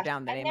already my wrote gosh.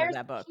 down the And name of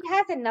that he book.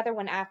 has another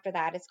one after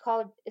that. His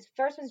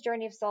first one's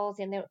Journey of Souls,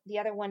 and the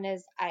other one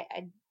is,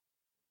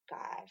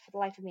 God, for the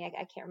life of me,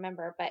 I can't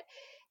remember, but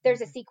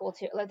there's a Mhm. sequel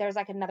to, like, there's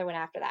like another one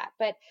after that.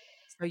 But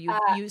So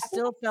you I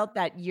think still felt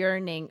that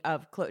yearning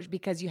of closure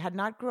because you had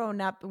not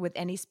grown up with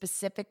any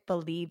specific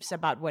beliefs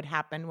about what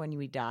happened when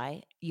we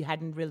die. You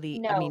hadn't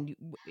really, I no, mean,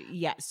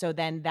 yeah. So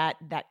then that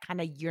kind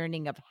of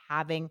yearning of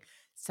having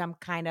some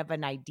kind of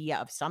an idea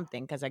of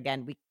something, because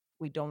again,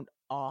 we don't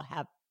all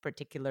have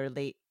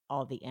particularly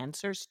all the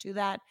answers to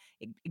that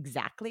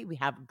exactly. We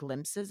have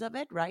glimpses of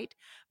it, right?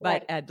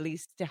 But right, at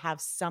least to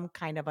have some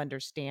kind of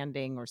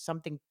understanding or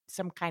something,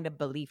 some kind of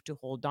belief to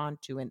hold on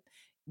to, and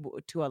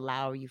to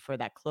allow you for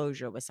that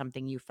closure was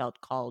something you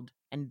felt called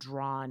and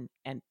drawn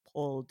and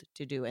pulled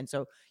to do. And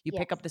so you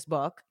pick yes, up this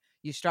book,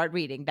 you start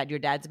reading that your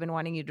dad's been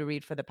wanting you to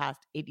read for the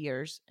past 8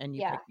 years, and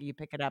yeah. you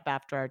pick it up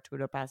after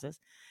Arturo passes.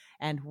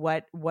 And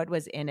what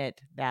was in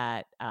it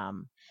that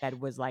that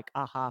was like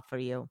aha for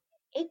you?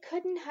 It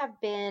couldn't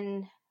have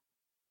been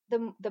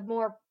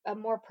a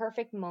more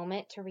perfect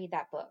moment to read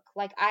that book.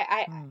 Like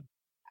Mm,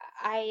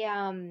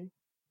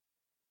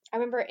 I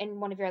remember in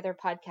one of your other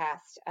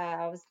podcasts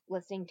I was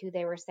listening to,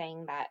 they were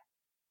saying that,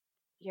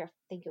 I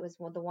think it was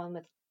the one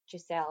with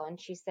Giselle, and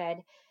she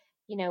said,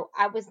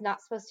 I was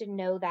not supposed to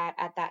know that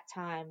at that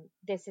time.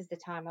 This is the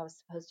time I was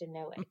supposed to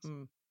know it.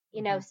 mhm,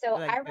 mhm. So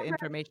I Like the remember,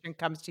 information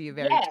comes to you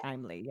very yes,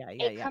 timely. Yeah,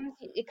 yeah, yeah.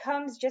 it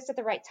comes just at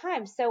the right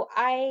time. So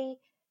I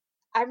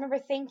remember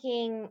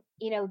thinking,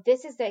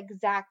 this is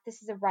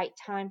the right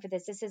time for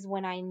this. This is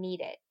when I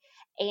need it.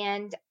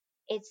 And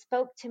it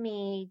spoke to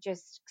me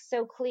just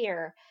so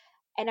clear.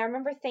 And I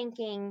remember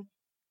thinking,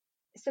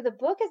 so the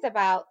book is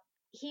about,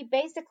 he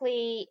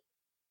basically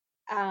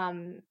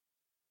um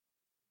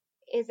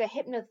is a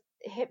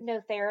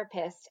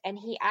hypnotherapist, and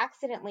he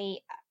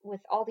accidentally,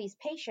 with all these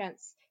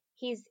patients,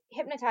 he's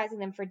hypnotizing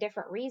them for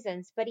different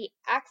reasons, but he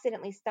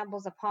accidentally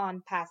stumbles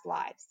upon past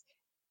lives.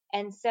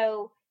 And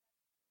so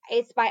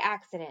it's by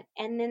accident.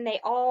 And then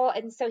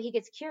and so he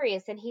gets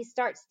curious and he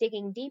starts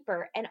digging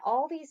deeper. And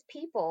all these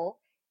people,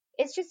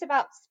 it's just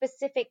about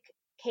specific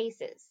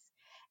cases.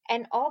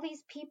 And all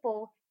these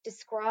people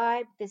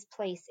describe this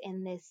place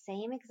in this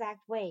same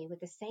exact way, with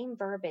the same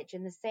verbiage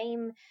and the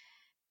same,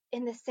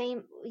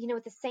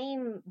 with the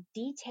same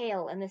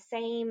detail and the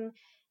same,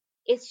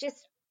 it's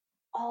just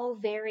all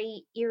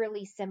very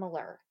eerily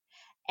similar.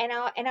 And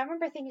I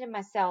remember thinking to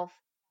myself,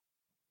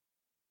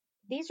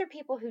 these are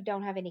people who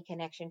don't have any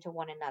connection to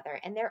one another,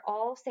 and they're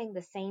all saying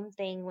the same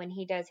thing when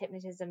he does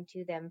hypnotism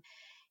to them.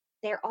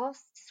 They're all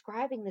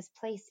describing this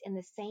place in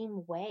the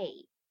same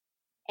way.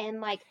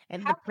 And like,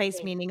 And how the could place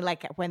they? meaning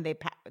like when they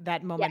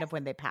that moment Yes, of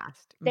when they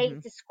passed. they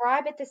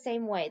describe it the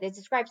same way. They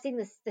describe seeing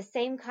this the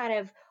same kind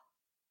of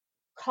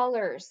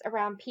colors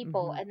around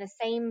people, Hmm. and the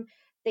same.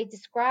 They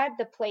describe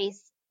the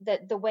place,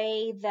 the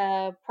way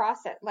the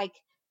process, like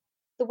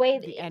the way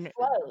that The it and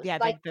flows, yeah,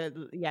 like like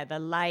the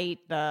light,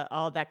 the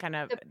all that kind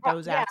of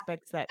those yeah,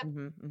 aspects that the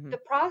hmm. the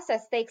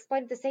process, they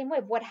explain it the same way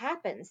of what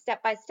happens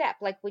step by step,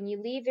 like when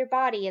you leave your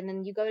body and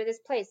then you go to this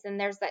place, and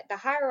there's like the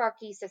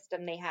hierarchy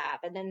system they have.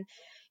 And then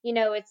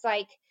it's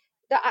like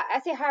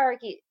I say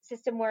hierarchy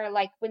system, where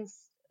like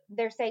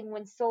they're saying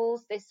when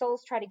souls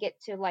try to get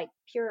to like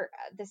pure,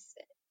 this,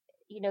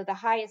 the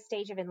highest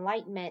stage of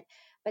enlightenment,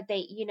 but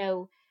they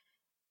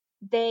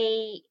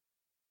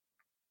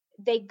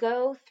they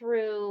go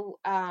through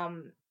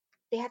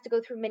they have to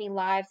go through many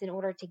lives in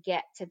order to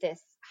get to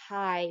this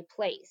high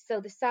place.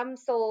 So some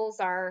souls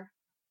are,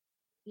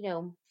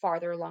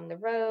 farther along the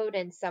road,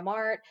 and some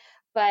aren't,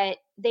 but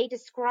they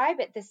describe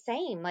it the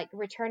same, like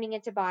returning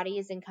into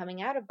bodies and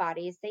coming out of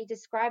bodies. They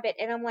describe it.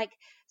 And I'm like,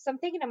 so I'm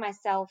thinking to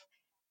myself,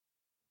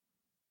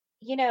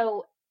 you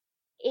know,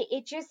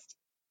 it just,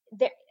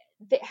 there,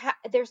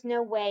 there's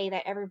no way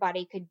that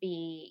everybody could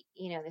be,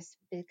 this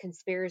big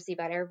conspiracy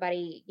about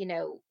everybody,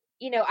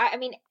 I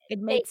mean, It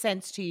they, made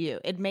sense to you.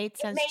 It made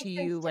it sense made to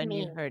sense you to when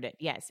you me. heard it.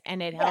 Yes,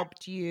 and it Yes.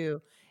 helped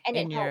you And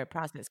it in your helped.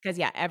 process because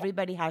yeah,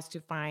 everybody has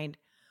to find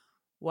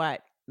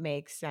what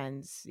makes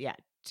sense, yeah,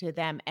 to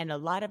them. And a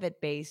lot of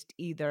it based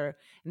either,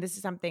 and this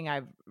is something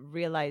I've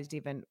realized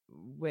even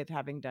with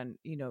having done,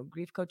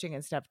 grief coaching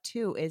and stuff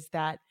too, is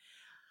that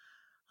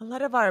a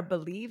lot of our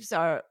beliefs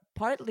are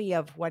partly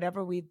of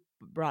whatever we've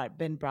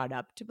been brought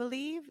up to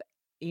believe,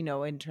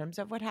 in terms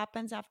of what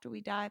happens after we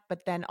die.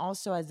 But then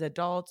also as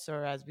adults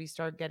or as we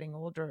start getting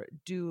older,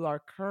 do our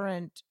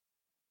current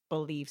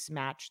beliefs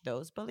match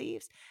those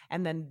beliefs?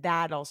 And then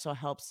that also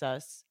helps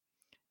us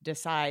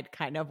decide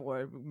kind of,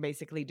 or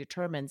basically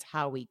determines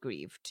how we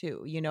grieve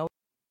too.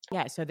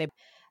 Yeah, so they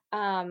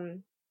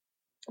um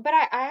but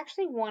I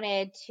actually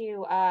wanted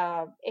to,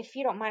 if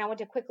you don't mind, I want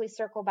to quickly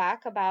circle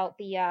back about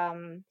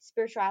the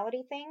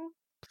spirituality thing.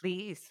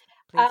 please,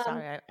 please, Um,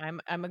 sorry,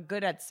 I'm a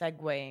good at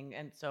segueing,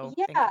 and so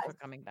thank yeah. you for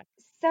coming back.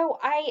 So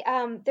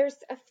there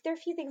are a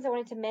few things I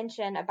wanted to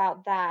mention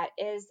about that.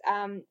 Is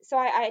so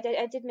I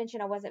did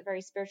mention I wasn't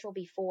very spiritual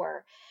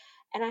before,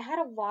 and I had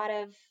a lot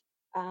of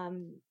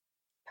um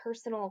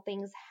personal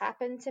things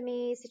happen to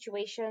me,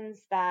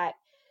 situations that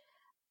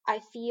I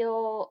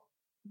feel,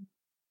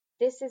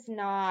 this is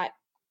not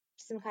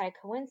some kind of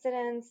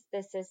coincidence.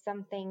 This is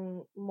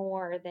something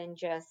more than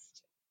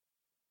just,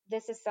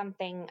 this is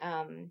something,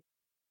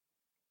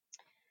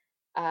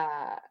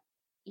 uh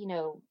you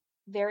know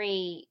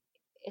very,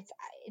 it's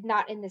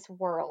not in this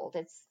world.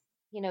 It's,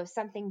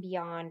 something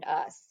beyond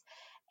us.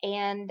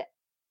 And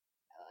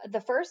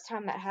the first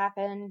time that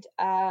happened,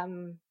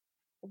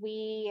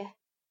 we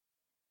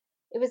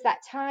it was that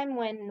time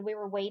when we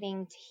were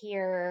waiting to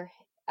hear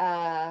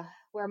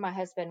where my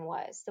husband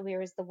was. So we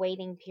was the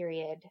waiting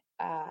period,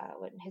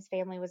 when his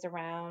family was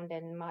around,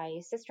 and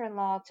my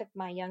sister-in-law took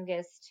my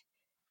youngest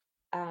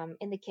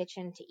in the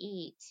kitchen to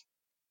eat.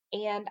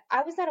 And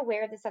I was not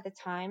aware of this at the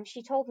time.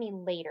 She told me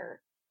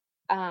later.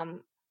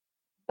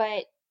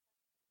 But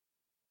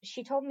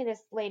she told me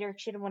this later.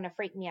 She didn't want to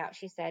freak me out,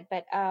 she said.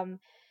 But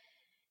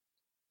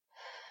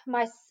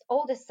my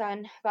oldest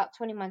son, about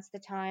 20 months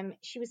at the time,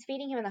 she was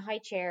feeding him in the high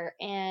chair,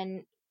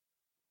 and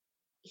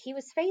he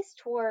was faced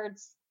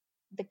towards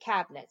the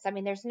cabinets. I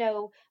mean,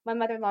 my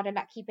mother-in-law did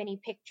not keep any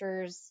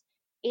pictures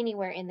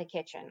anywhere in the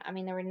kitchen. I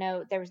mean,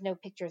 there was no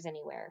pictures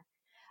anywhere.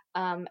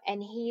 And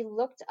he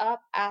looked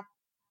up at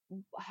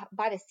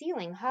by the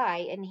ceiling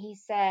high, and he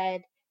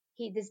said,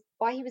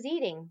 while he was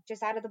eating,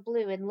 just out of the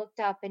blue, and looked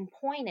up and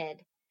pointed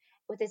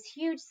with this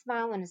huge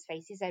smile on his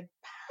face. He said,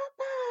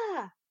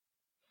 "Papa."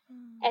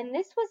 And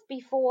this was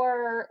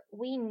before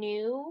we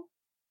knew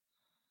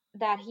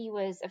that he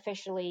was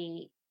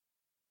officially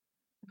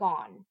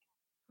gone.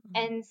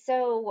 And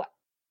so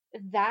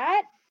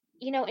that,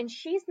 and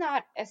she's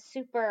not a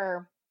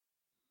super,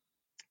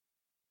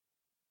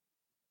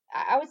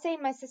 I would say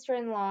my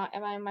sister-in-law,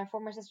 and my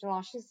former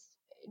sister-in-law, she's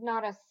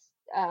not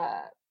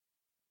a,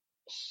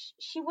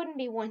 she wouldn't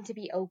be one to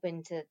be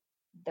open to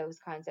those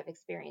kinds of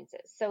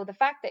experiences. So the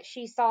fact that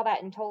she saw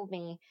that and told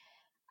me,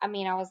 I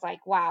mean, I was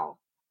like, wow.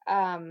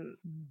 Um,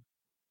 Mhm.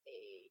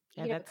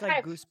 Yeah, that's Kind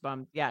like of,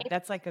 goosebump. Yeah, it,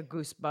 that's like a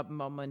goosebump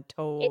moment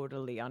it,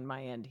 totally on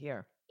my end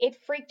here. it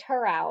freaked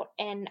her out.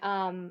 And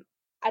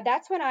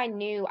that's when I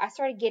knew. I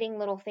started getting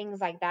little things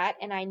like that.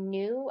 And I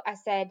knew, I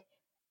said,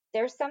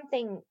 there's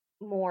something.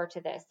 more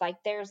to this. Like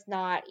there's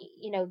not,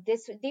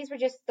 these were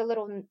just the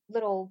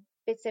little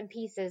bits and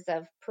pieces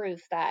of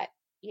proof that,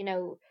 you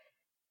know,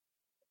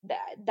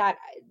 that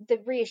the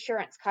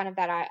reassurance kind of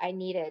that I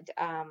needed,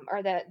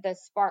 or the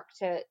spark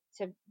to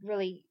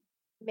really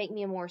make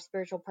me a more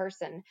spiritual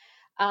person.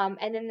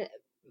 And then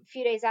a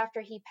few days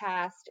after he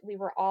passed, we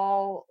were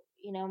all,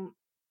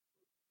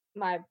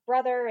 my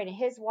brother and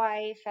his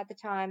wife at the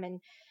time, and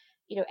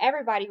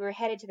everybody, we were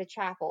headed to the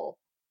chapel.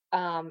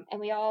 And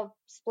we all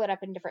split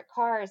up in different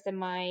cars. And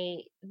my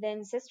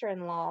then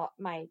sister-in-law,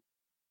 my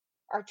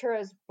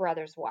Arturo's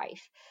brother's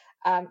wife,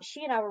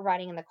 she and I were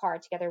riding in the car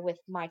together with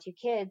my two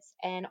kids.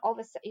 And all of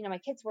a sudden, my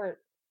kids were,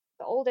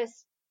 the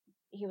oldest,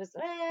 he was,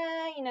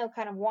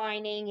 kind of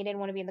whining. He didn't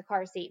want to be in the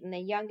car seat. And the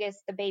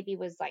youngest, the baby,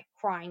 was like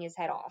crying his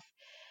head off.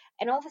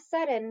 And all of a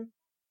sudden,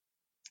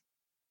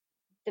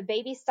 the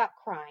baby stopped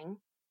crying,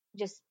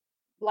 just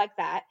like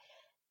that.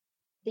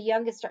 The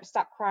youngest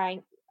stopped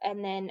crying.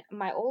 And then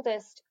my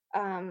oldest,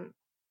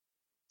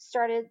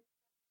 started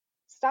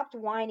stopped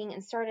whining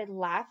and started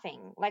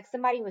laughing like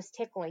somebody was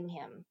tickling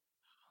him,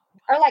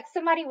 or like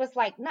somebody was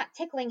like not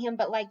tickling him,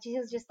 but like he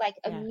was just like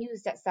Yeah.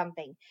 amused at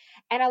something.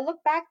 And I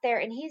look back there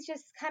and he's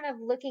just kind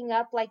of looking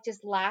up, like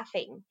just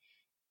laughing.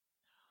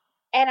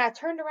 And I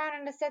turned around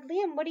and I said,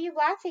 Liam, what are you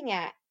laughing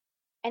at?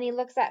 And he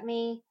looks at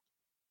me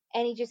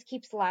and he just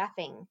keeps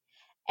laughing.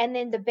 And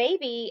then the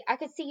baby, I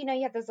could see,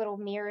 you have those little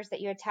mirrors that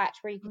you attach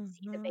where you could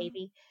see the Mm-hmm.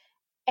 baby.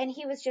 And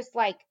he was just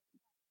like,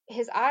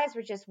 his eyes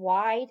were just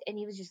wide and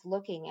he was just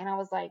looking. And I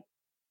was like,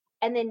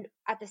 and then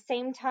at the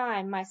same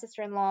time, my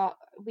sister-in-law,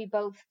 we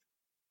both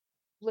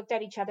looked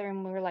at each other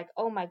and we were like,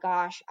 "Oh my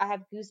gosh, I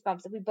have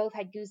goosebumps." We both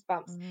had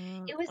goosebumps.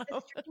 Mm. It was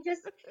the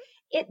strangest.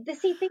 The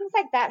see things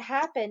like that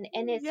happen,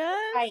 and it's just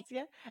Yes, like,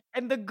 yeah,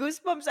 and the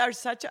goosebumps are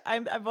such a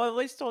I've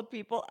always told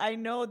people, I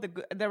know the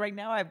right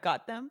now I've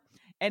got them,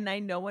 and I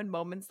know in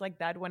moments like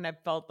that when I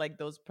felt like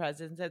those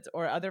presences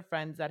or other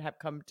friends that have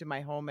come to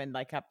my home and,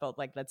 like, have felt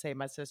like, let's say,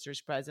 my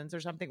sister's presence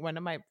or something. One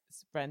of my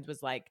friends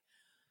was like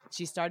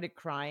she started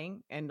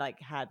crying and, like,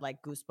 had,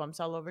 like, goosebumps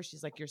all over.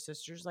 She's like, "Your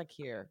sister's, like,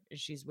 here, and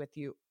she's with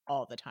you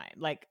all the time."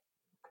 Like,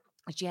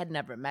 she had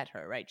never met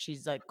her, right?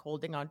 She's like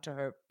holding on to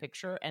her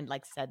picture and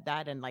like said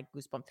that and like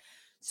goosebumps.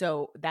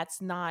 So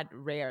that's not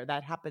rare.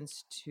 That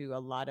happens to a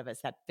lot of us,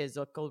 that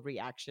physical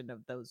reaction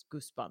of those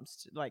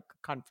goosebumps, like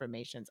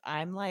confirmations.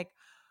 I'm like,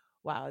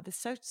 wow,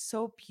 this is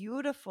so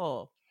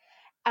beautiful.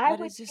 I That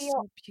would is just feel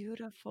so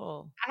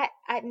beautiful.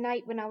 at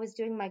night when I was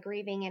doing my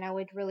grieving, and I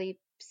would really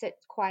sit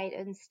quiet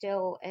and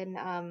still. And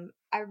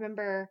I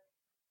remember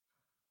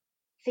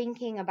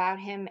thinking about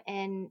him,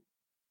 and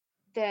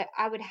that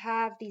I would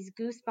have these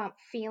goosebump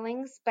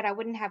feelings, but I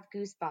wouldn't have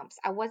goosebumps.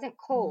 I wasn't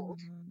cold.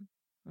 Hmm.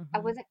 I Hmm.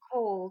 wasn't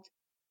cold,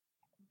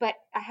 but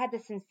I had the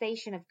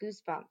sensation of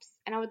goosebumps.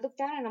 And I would look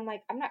down and I'm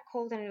like, I'm not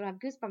cold and I don't have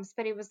goosebumps,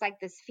 but it was like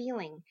this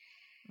feeling.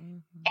 And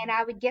Hmm.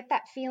 I would get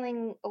that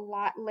feeling a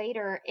lot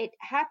later. It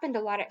happened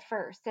a lot at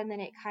first and then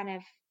it kind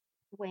of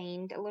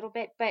waned a little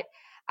bit, but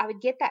I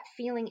would get that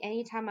feeling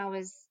anytime I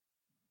was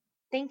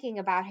thinking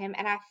about him.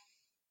 And I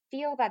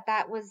feel that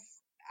that was,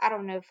 I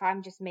don't know if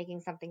I'm just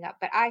making something up,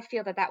 but I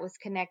feel that that was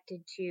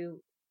connected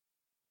to,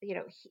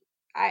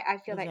 I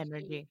feel His that he,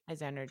 energy,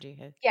 his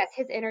energy. yes,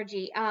 his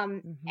energy. Hmm.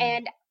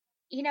 And,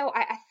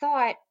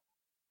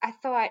 I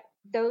thought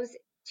those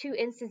two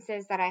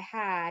instances that I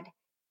had,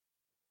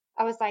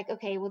 I was like,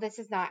 okay, well, this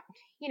is not,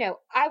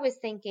 I was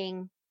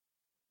thinking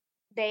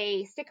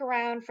they stick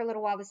around for a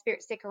little while, the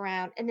spirits stick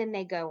around, and then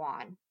they go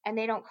on and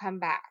they don't come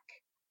back.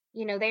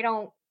 They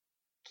don't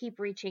keep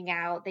reaching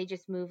out, they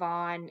just move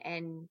on.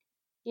 And,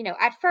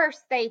 at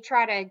first they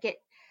try to,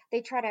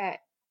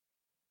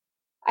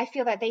 I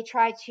feel that they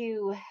try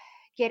to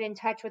get in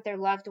touch with their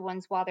loved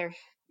ones while they're,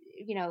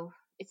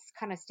 it's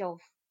kind of still,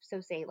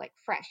 so say like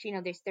fresh,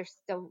 they're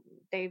still,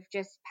 they've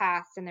just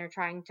passed and they're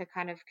trying to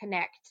kind of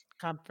connect.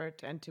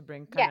 Comfort, and to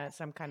bring kind of Yes.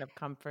 some kind of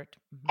comfort.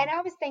 And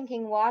I was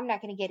thinking, well, I'm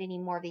not going to get any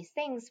more of these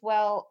things.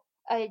 Well,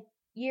 a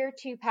year or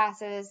two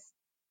passes,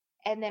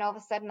 and then all of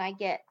a sudden I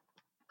get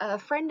a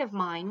friend of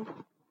mine.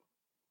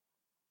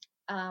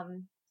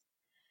 Um,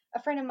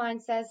 a friend of mine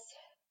says,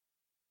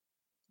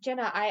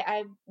 Jenna,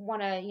 I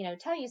want to,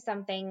 tell you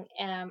something.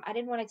 I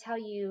didn't want to tell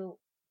you.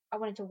 I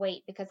wanted to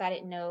wait because I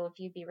didn't know if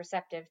you'd be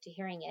receptive to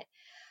hearing it.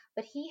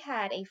 But he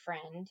had a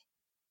friend,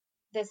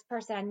 this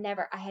person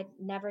I had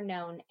never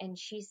known, and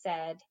she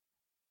said,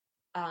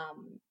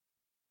 um,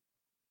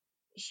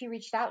 she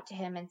reached out to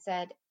him and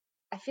said,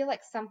 I feel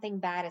like something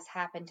bad has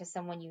happened to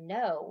someone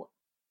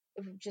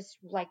just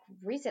like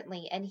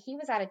recently. And he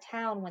was out of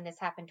town when this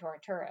happened to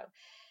Arturo.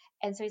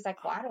 And so he's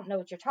like, well, I don't know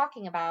what you're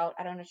talking about.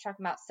 I don't know what you're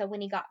talking about. So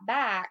when he got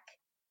back,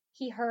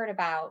 he heard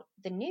about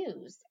the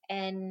news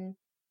and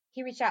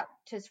he reached out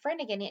to his friend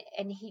again.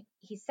 And he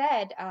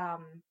said, tell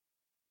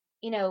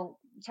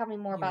me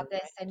more You about were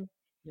this. right. And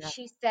Yeah.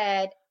 she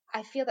said,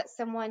 I feel that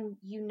someone,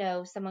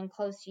 someone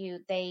close to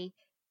you, they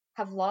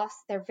have lost,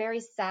 they're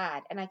very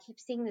sad. And I keep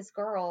seeing this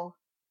girl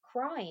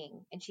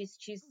crying and she's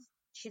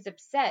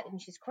upset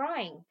and she's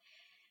crying.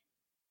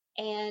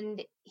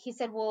 And he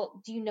said,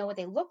 well, do you know what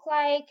they look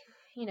like?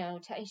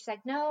 she's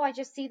like, no, I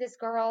just see this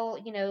girl,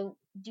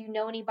 do you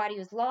know anybody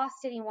who's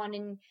lost anyone?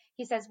 And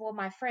he says, well,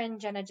 my friend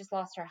Jenna just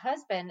lost her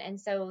husband. And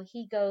so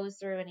he goes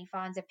through and he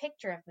finds a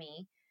picture of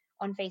me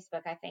on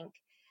Facebook, I think.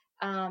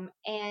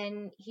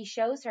 And he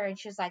shows her and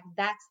she's like,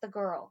 that's the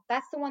girl.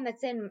 That's the one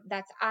that's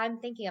I'm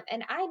thinking of.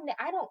 And I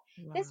don't,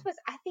 Wow.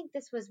 I think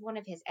this was one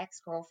of his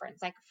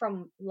ex-girlfriends, like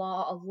from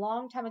a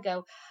long time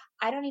ago.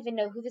 I don't even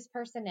know who this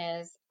person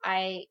is.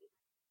 I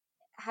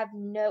have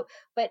no,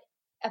 but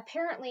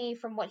apparently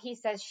from what he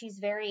says, she's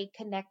very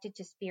connected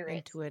to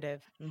spirits.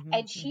 Intuitive.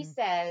 And she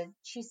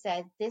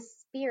said this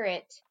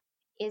spirit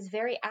is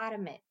very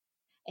adamant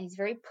and it's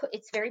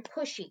very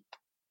pushy.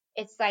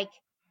 It's like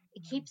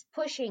it keeps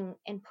pushing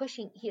and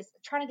pushing. He's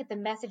trying to get the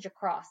message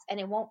across and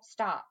it won't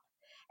stop.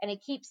 And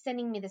it keeps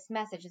sending me this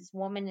message. This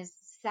woman is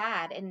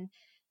sad and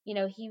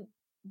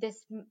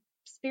this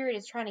spirit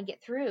is trying to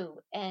get through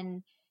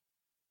and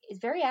is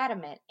very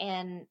adamant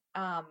and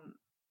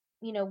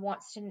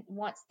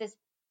wants this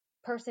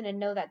person to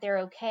know that they're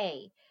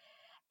okay.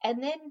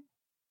 And then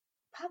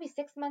probably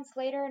 6 months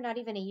later, not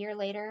even a year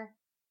later,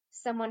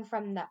 someone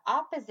from the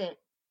opposite,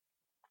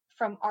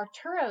 from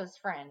Arturo's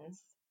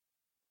friends.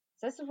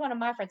 So this is one of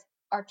my friends.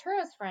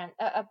 Arturo's friend,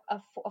 a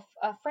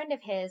friend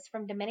of his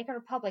from Dominican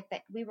Republic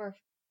that we were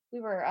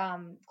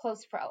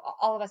close. For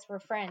all of us were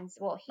friends.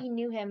 Well, he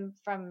knew him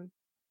from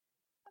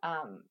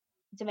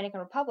Dominican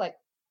Republic.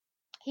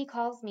 He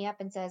calls me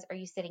up and says, "Are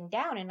you sitting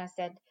down?" And I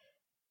said,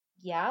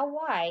 "Yeah,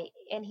 why?"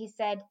 And he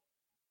said,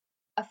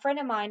 "A friend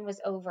of mine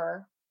was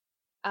over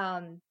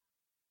um,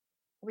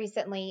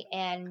 recently,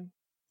 and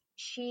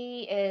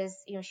she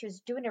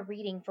was doing a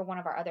reading for one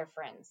of our other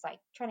friends, like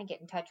trying to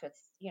get in touch with,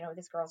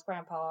 this girl's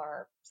grandpa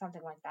or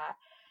something like that.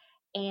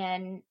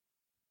 And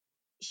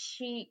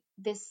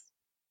this,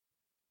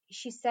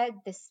 she said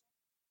this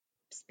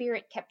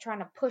spirit kept trying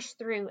to push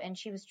through, and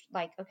she was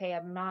like, okay,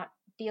 I'm not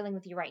dealing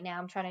with you right now.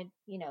 I'm trying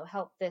to,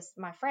 help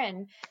my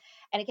friend.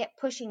 And it kept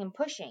pushing and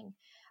pushing.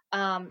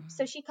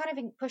 So she kind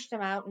of pushed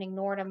him out and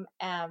ignored him.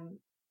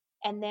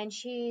 And then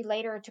she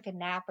later took a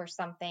nap or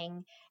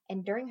something.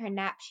 And during her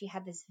nap, she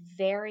had this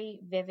very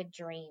vivid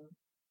dream.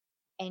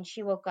 And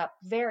she woke up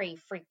very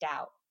freaked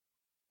out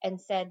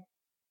and said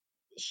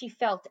she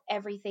felt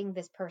everything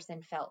this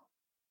person felt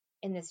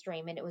in this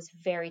dream. And it was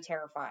very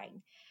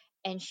terrifying.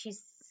 And she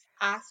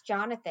asked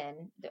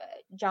Jonathan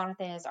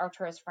is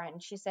Arturo's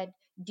friend. She said,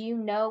 do you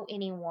know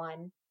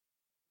anyone?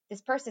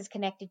 This person is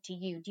connected to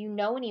you. Do you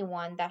know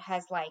anyone that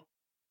has like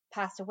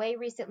passed away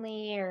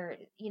recently or,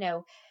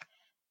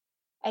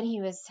 and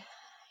he was,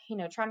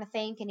 trying to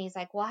think, and he's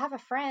like, well, I have a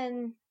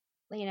friend,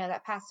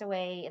 that passed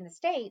away in the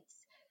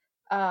States,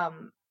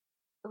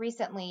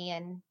 recently.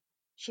 And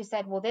she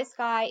said, well, this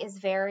guy is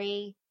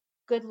very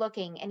good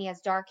looking and he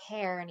has dark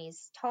hair and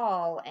he's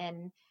tall.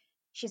 And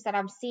she said,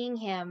 I'm seeing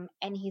him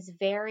and he's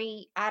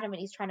very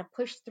adamant. He's trying to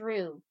push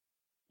through,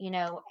 you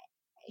know.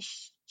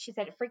 She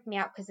said it freaked me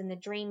out because in the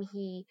dream,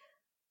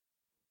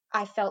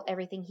 I felt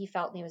everything he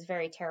felt and he was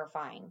very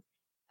terrifying.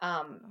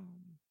 Um,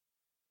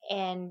 Oh,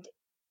 and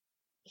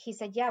he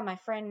said, yeah, my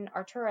friend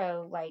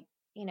Arturo, like,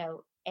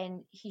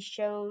 and he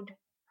showed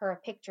her a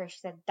picture. She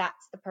said,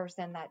 that's the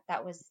person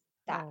that was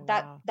that, oh,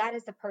 that, wow. that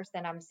is the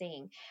person I'm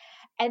seeing.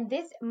 And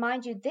this,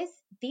 mind you,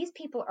 these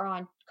people are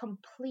on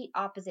complete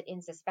opposite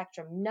ends of the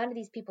spectrum. None of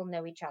these people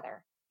know each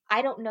other.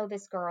 I don't know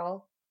this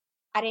girl.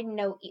 I didn't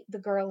know the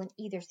girl in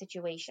either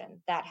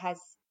situation that has,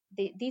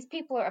 these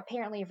people are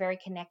apparently very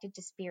connected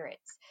to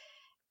spirits.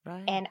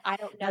 Right. And I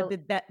don't Now, know.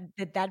 did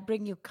that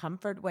bring you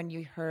comfort I when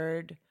you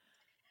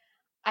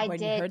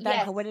did. heard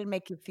that? Yes. What did it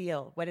make you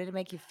feel? What did it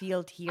make you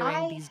feel hearing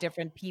I, these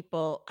different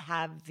people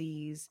have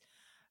these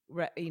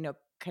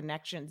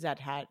connections that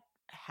had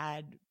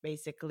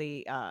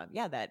basically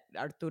yeah, that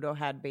Arturo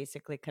had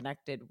basically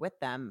connected with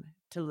them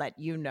to let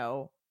you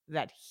know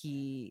that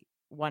he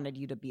wanted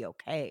you to be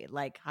okay?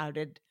 Like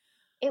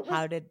it was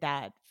how did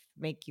that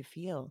make you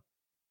feel?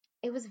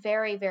 it was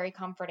very, very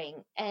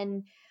comforting.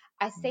 And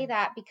I say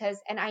that because,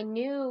 and I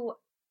knew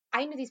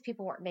these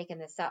people weren't making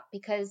this up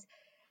because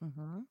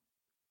Mm-hmm.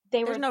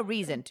 they There's were, no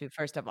reason to,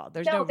 first of all.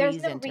 There's no no, there's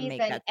no reason to make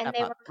reason. that And stuff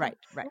they up. were Right,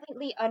 right.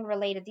 completely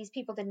unrelated. These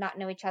people did not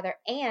know each other.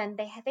 And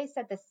they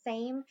said the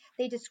same,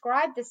 they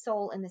described the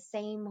soul in the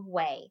same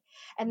way.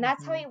 And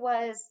that's how Mm-hmm. he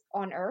was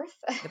on earth.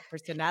 The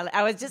personality.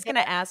 I was just Very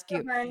gonna ask you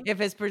stubborn. if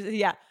his person,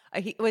 yeah,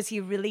 was he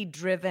really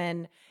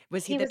driven?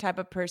 Was he He the was, type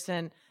of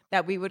person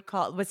that we would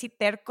call? Was he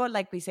terco,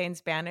 like we say in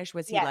Spanish?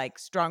 Was he yes, like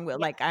strong will,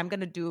 yes. like I'm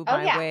gonna do Oh,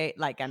 my yeah. way,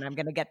 like, and I'm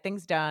gonna get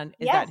things done?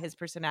 Is Yes. that his He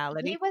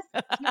personality? was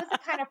he was the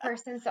kind of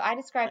person, so I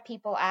describe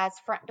people as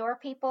front door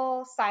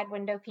people, side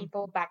window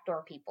people, Mhm. back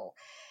door people.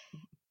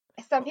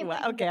 Some people Wow.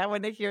 even Okay, I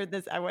want to hear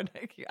this. I want to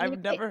hear. you I've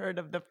know, never heard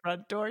of the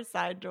front door,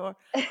 side door,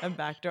 and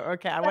back door.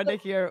 Okay, I want so to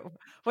hear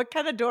what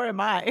kind of door am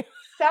I?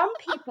 some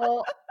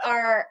people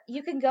are,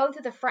 you can go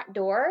to the front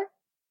door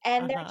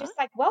and Uh they're huh. just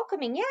like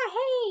welcoming. Yeah,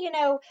 hey,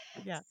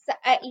 Yeah.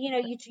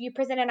 you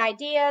present an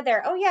idea,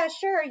 they're, oh yeah,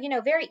 sure,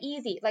 very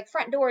easy. Like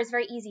front door is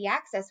very easy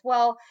access.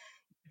 Well,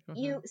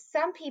 Hmm.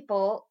 some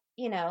people,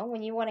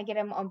 when you want to get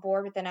them on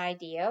board with an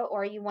idea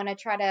or you want to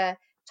try to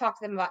talk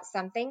to them about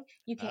something,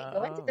 you can't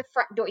go into the Oh.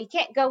 front door. You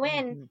can't go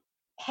in Mhm.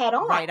 head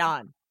on. Right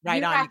on.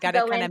 Right You on. You have to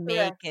gotta go kinda in through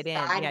a make it in.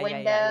 side Yeah, yeah, yeah,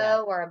 yeah.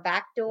 window or a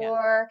back Yeah.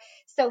 door.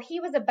 So he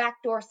was a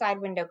back door, side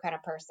window kind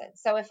of person.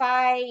 So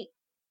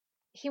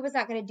he was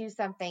not going to do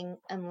something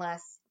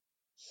unless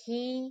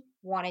he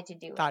wanted to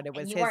do it. Thought it And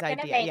was his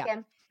idea.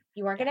 Yeah.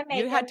 you weren't Yeah. going to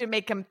You make had him. to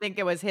make him think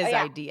it was Oh, his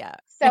yeah. idea.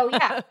 So,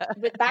 yeah,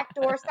 with back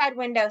door, side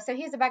window. So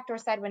he's a back door,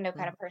 side window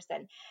kind Mhm. of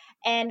person.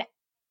 And,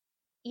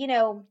 you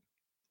know,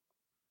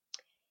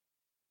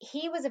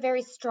 he was a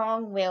very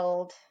strong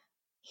willed,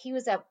 he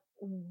was a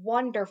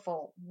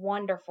wonderful,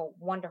 wonderful,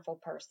 wonderful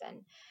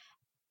person.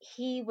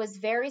 He was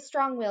very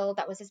strong willed.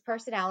 That was his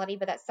personality,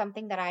 but that's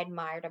something that I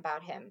admired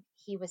about him.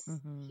 He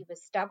Mhm.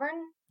 was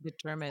stubborn.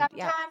 Determined.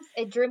 Yeah. Sometimes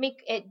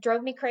it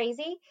drove me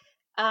crazy.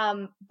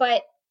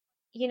 But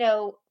you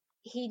know,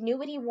 he knew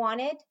what he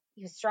wanted.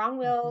 He was strong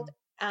willed.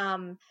 Mhm.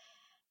 Um,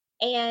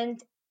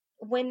 and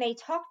when they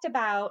talked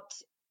about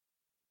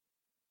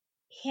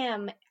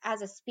him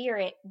as a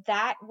spirit,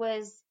 that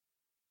was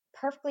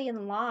perfectly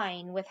in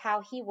line with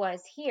how he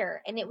was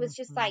here. And it was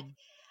just like Mhm.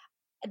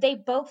 they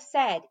both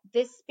said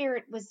this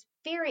spirit was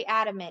very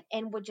adamant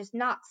and would just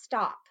not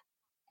stop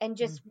and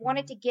just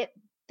wanted Mhm. to get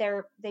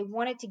they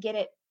wanted to get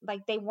it,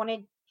 like he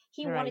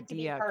Their wanted to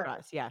be idea heard.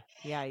 across. Yeah.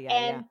 Yeah, yeah, yeah.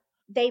 And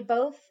they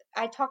both,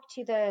 I talked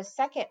to the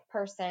second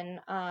person,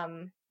 The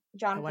one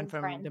Jonathan's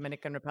from friend.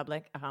 Dominican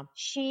Republic. Uh-huh.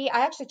 I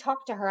actually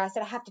talked to her. I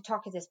said, I have to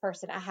talk to this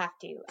person. I have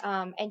to.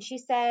 And she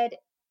said,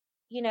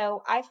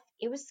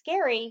 it was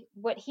scary.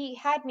 What he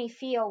had me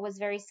feel was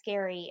very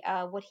scary,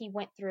 what he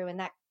went through. And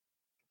that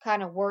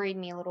kind of worried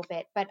me a little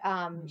bit. But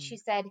she Mm.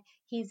 said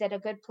he's at a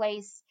good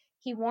place.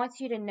 He wants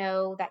you to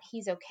know that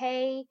he's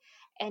okay,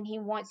 and he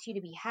wants you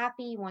to be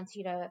happy. He wants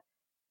you to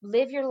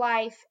live your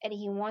life, and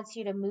he wants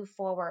you to move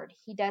forward.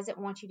 He doesn't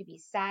want you to be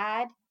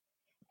sad.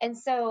 And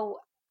so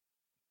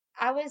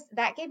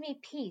that gave me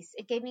peace.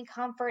 It gave me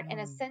comfort and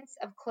a Mm. sense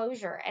of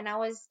closure. And I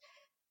was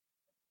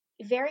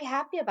very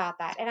happy about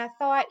that. And I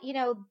thought,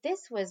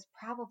 this was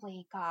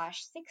probably,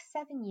 gosh, 6,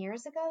 7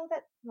 years ago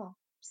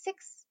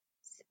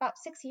about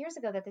 6 years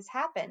ago that this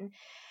happened.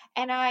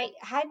 And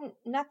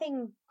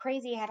nothing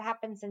crazy had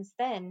happened since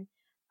then.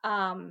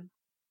 Um,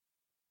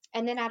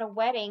 and then at a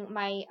wedding,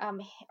 my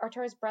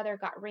Arturo's brother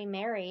got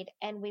remarried,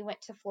 and we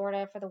went to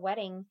Florida for the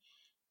wedding.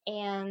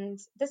 And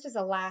this was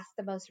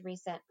the most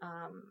recent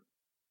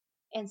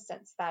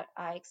instance that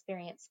I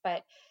experienced.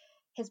 But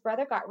his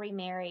brother got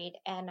remarried,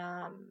 and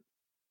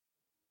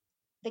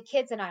the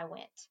kids and I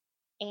went.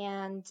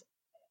 And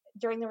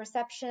during the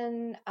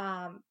reception,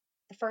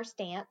 the first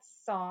dance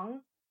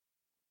song,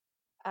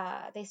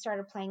 they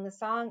started playing the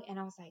song, and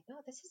I was like,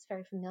 oh, this is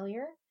very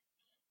familiar.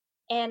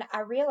 And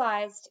I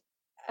realized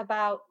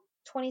about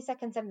 20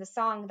 seconds into the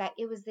song that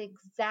it was the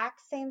exact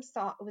same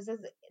song. It was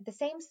the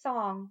same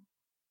song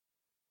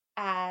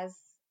as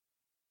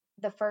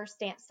the first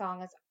dance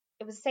song.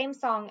 It was the same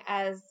song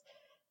as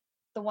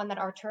the one that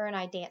Artur and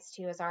I danced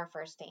to as our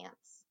first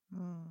dance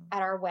Mm.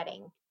 at our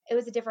wedding. It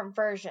was a different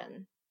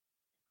version.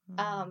 Mm.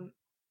 Um,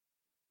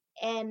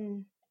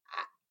 and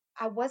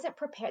I wasn't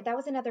prepared. That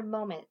was another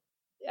moment.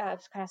 Kind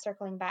of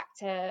circling back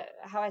to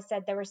how I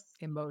said there were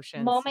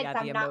Emotions. moments Yeah, the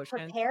I'm not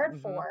emotions. prepared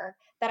Mhm. for,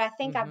 that I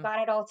think I've Mhm.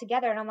 got it all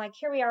together. And I'm like,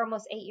 here we are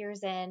almost 8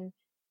 years in.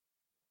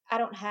 I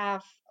don't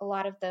have a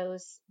lot of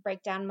those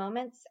breakdown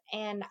moments.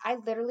 And I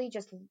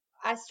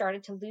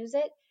started to lose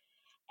it.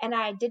 And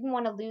I didn't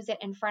want to lose it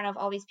in front of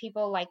all these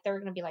people. Like, they're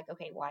going to be like,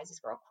 okay, why is this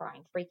girl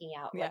crying, freaking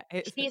out? Like, Yeah,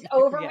 it's she's yeah.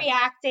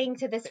 overreacting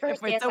to this If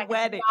first it's dance. a Like, it's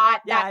wedding.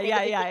 not that Yeah, big yeah,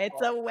 of a yeah.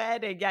 It's deal. a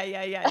wedding. Yeah,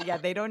 yeah, yeah, yeah.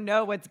 They don't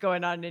know what's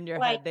going on in your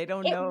Like, head. They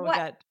don't it know was,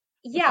 that.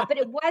 yeah, but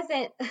it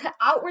wasn't,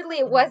 outwardly,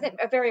 it Mhm. wasn't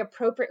a very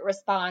appropriate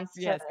response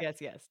to Yes,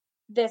 yes, yes.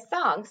 this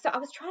song. So I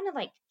was trying to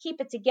like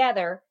keep it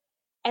together,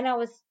 and I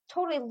was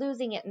totally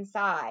losing it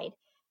inside.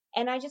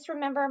 And I just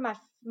remember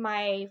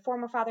my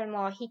former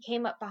father-in-law, he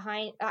came up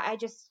behind. I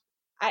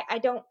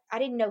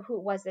didn't know who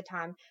it was at the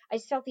time. I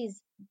just felt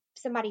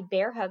somebody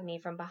bear hug me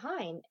from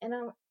behind, and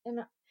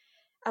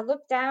I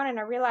looked down and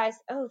I realized,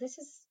 oh, this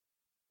is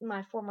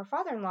my former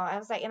father-in-law. I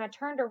was like, and I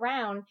turned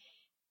around.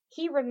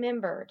 He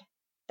remembered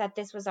that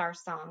this was our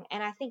song.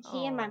 And I think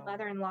he and my Oh.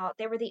 mother-in-law,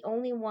 they were the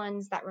only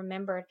ones that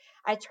remembered.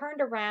 I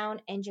turned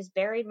around and just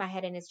buried my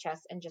head in his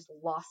chest and just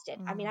lost it.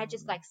 I mean, I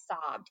just Mm. like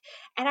sobbed.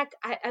 And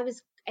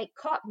it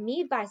caught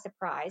me by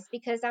surprise,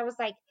 because I was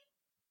like,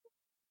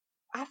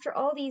 after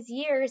all these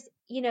years,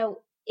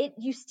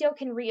 you still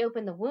can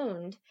reopen the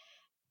wound.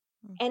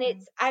 And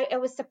Mhm. I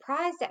was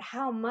surprised at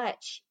how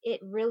much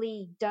it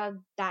really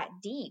dug that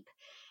deep.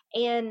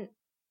 And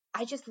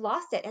I just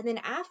lost it. And then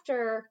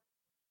after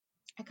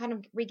I kind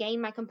of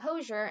regained my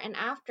composure, and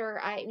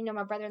after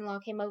my brother-in-law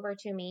came over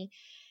to me,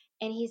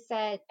 and he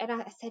said, and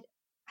I said,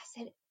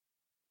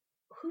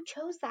 who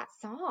chose that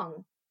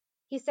song?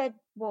 He said,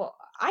 well,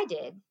 I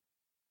did.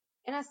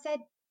 And I said,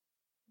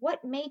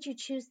 what made you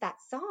choose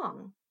that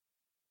song?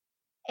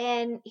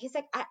 And he's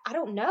like, I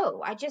don't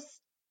know. I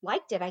just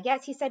liked it, I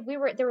guess. He said, there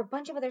were a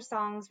bunch of other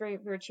songs we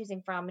were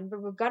choosing from, and we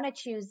were going to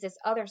choose this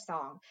other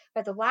song.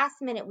 But at the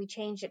last minute, we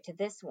changed it to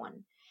this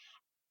one.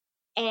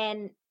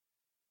 And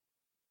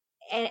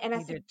And I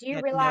He said, did. do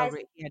you realize,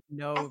 He had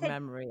I no said,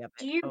 memory of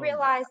do it. you Oh my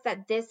realize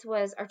that this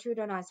was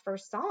Arturo and I's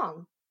first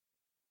song,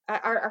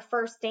 our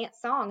first dance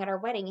song at our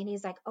wedding? And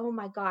he's like, oh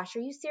my gosh, are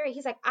you serious?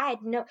 He's like, I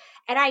had no,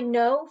 and I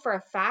know for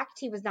a fact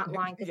he was not God.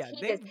 lying, because Yeah,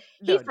 he they does,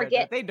 he no, no, no.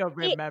 forgets. They don't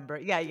He remember.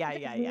 Yeah, yeah, does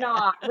yeah, yeah,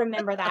 not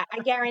remember yeah. that. I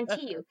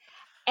guarantee you.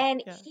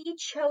 And Yeah. he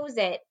chose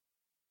it.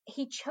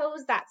 He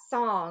chose that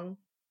song,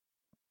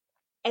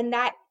 and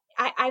that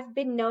I've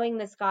been knowing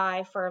this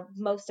guy for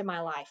most of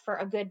my life, for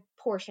a good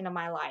portion of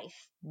my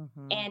life,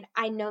 Mhm. and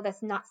I know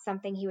that's not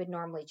something he would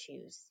normally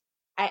choose.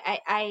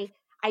 I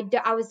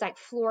was like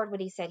floored when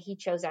he said he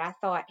chose it. I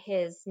thought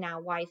his now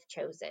wife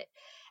chose it,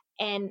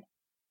 and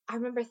I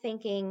remember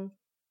thinking,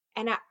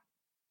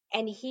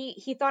 and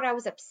he thought I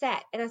was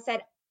upset, and I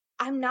said,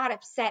 I'm not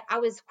upset. I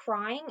was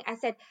crying. I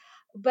said,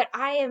 but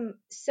I am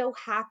so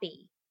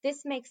happy.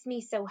 This makes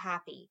me so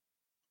happy.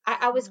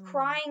 I was Mm.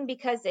 crying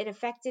because it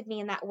affected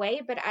me in that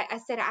way, but I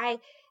said,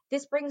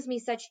 this brings me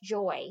such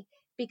joy,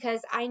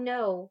 because I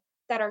know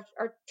that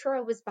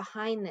Arturo was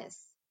behind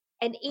this.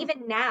 And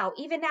even now,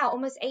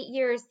 almost 8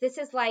 years, this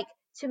is like,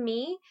 to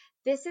me,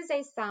 this is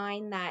a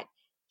sign that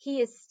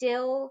he is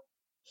still,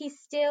 he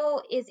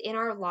still is in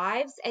our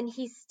lives, and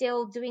he's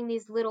still doing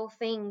these little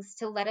things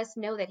to let us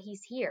know that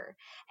he's here.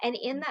 And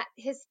in that,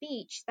 his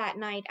speech that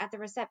night at the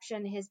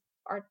reception,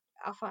 our,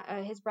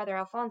 his brother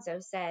Alfonso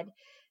said,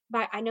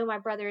 but I know my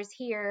brother is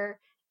here,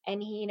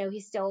 and he,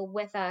 he's still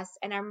with us.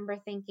 And I remember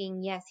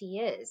thinking, yes, he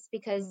is,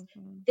 because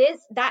Mhm.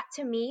 that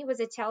to me was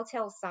a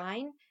telltale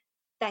sign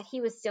that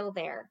he was still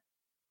there.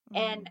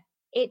 And Mhm.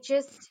 it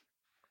just,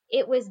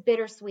 it was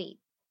bittersweet.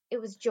 It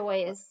was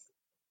joyous.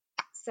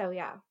 So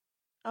yeah.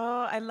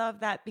 Oh, I love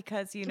that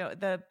because,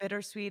 the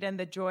bittersweet and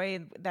the joy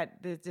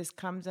that just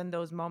comes in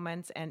those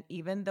moments. And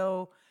even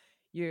though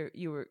you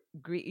were,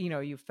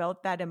 you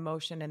felt that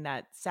emotion and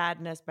that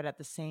sadness, but at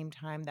the same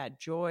time, that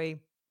joy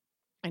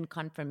and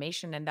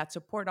confirmation and that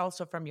support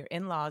also from your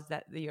in-laws,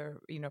 that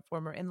your,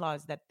 former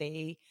in-laws, that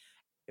they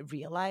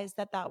realized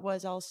that that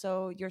was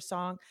also your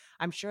song.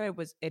 I'm sure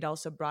it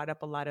also brought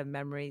up a lot of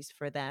memories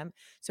for them.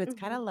 So it's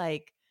kind Hmm. of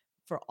like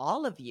for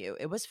all of you,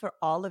 it was for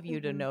all of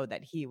you to Hmm. know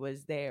that he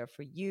was there,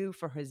 for you,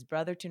 for his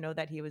brother to know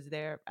that he was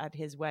there at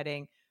his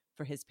wedding,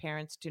 for his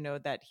parents to know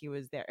that he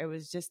was there. It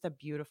was just a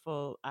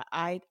beautiful,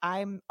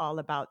 I'm all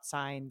about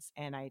signs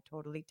and I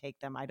totally take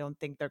them. I don't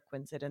think they're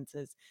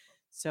coincidences.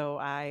 So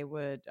I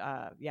would,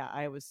 yeah,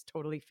 I was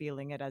totally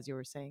feeling it as you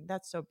were saying.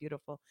 That's so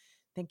beautiful.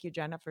 Thank you,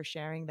 Jenna, for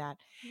sharing that.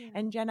 Yeah.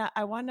 And Jenna,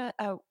 I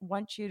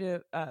want you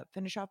to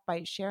finish off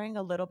by sharing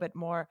a little bit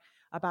more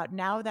about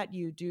now that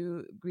you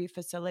do grief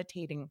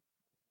facilitating.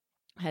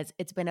 Has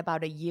it's been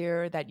about a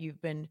year that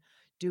you've been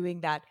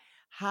doing that?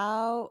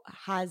 How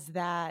has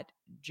that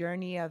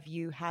journey of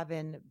you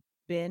having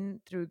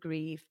been through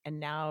grief and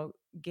now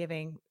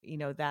giving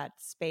that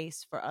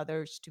space for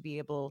others to be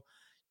able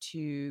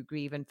to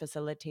grieve and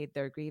facilitate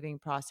their grieving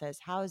process?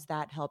 How has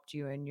that helped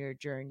you in your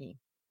journey?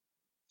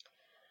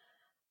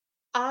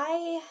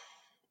 I,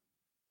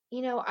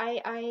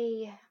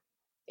 I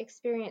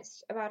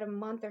experienced about a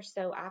month or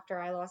so after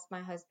I lost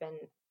my husband,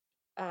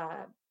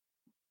 uh,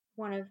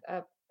 one of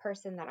a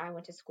person that I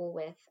went to school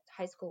with,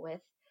 high school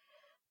with,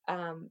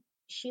 um,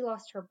 she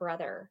lost her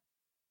brother,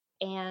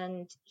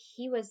 and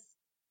he was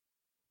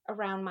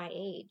around my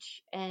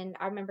age. And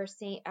I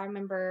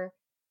remember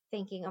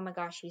thinking, oh my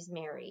gosh, he's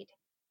married,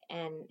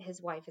 and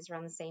his wife is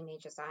around the same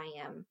age as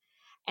I am.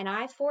 And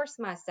I forced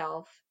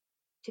myself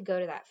to go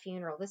to that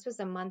funeral. This was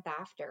a month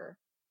after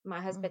my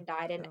Mm. husband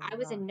died, and Oh I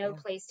was wow, in no yeah.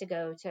 place to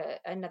go to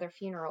another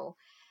funeral,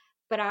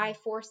 but I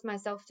forced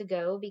myself to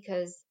go,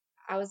 because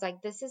I was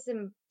like, this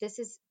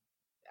is,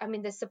 I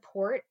mean, the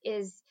support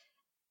is,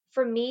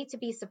 for me to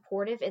be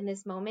supportive in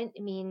this moment,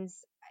 it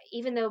means,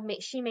 even though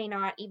she may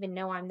not even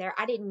know I'm there.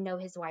 I didn't know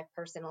his wife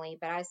personally,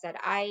 but I said,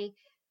 I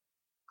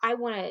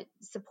want to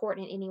support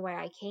in any way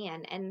I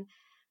can. And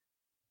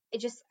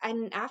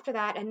and after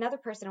that, another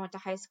person I went to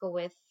high school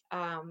with,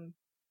 um,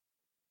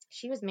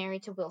 she was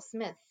married to Will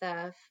Smith,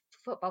 the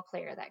football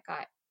player that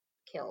got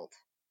killed.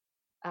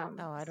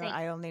 Oh, I don't. Saint.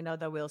 I only know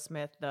the Will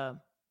Smith,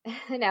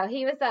 No,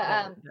 he was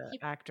the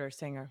actor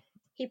singer.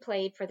 he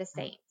played for the Mm,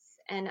 Saints,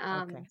 and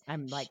okay,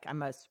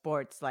 I'm a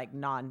sports like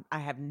non. I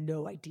have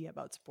no idea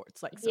about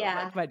sports like so much,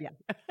 yeah, but yeah.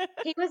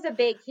 he was a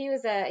big,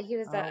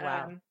 Oh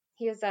wow,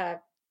 he was a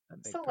a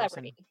big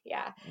celebrity. person.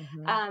 Yeah.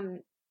 Hmm. Um,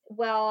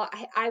 well,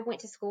 I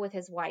went to school with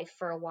his wife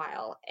for a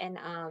while, and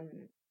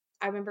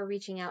I remember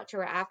reaching out to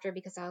her after,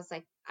 because I was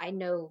like, I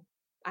know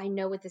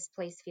what this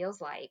place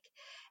feels like.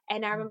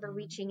 And I remember Hmm.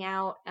 reaching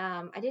out.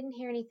 I didn't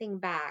hear anything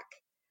back,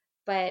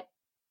 but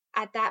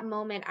at that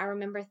moment, I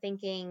remember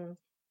thinking,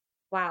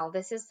 wow,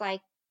 this is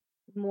like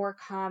more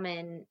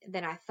common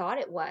than I thought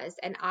it was.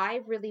 And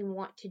I really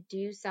want to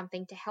do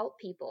something to help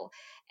people.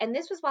 And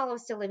this was while I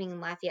was still living in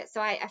Lafayette.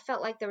 So I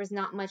felt like there was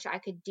not much I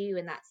could do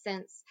in that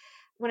sense.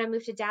 When I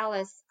moved to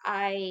Dallas,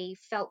 I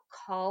felt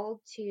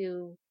called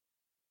to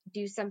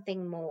do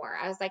something more.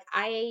 I was like,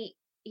 I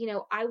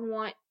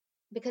want,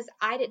 because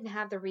I didn't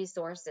have the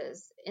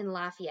resources in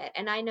Lafayette.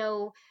 And I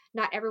know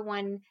not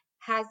everyone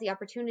has the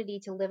opportunity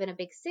to live in a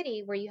big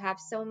city where you have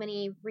so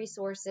many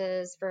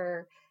resources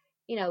for,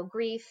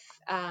 grief,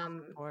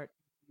 Support.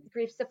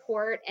 grief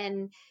support.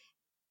 And,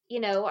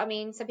 I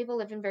mean, some people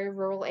live in very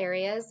rural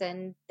areas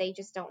and they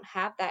just don't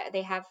have that.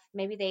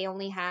 Maybe they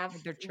only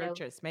have, Their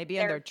churches, maybe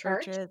in their their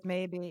church churches,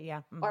 maybe.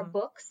 Yeah. or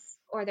books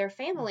or their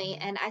family.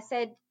 Hmm. And I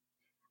said,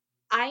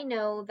 I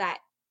know that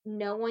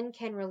no one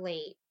can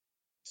relate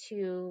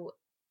to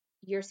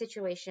your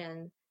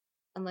situation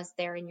unless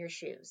they're in your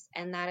shoes.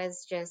 And that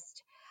is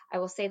just, I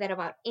will say that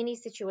about any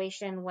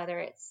situation, whether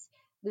it's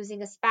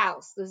losing a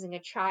spouse, losing a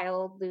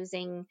child,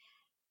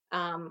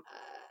 um, uh,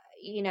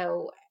 you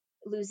know,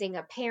 losing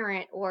a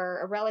parent or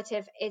a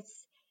relative.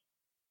 It's,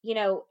 you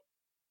know,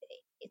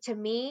 to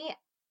me,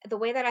 the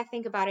way that I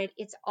think about it,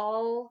 it's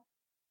all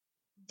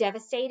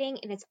devastating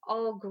and it's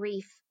all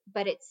grief,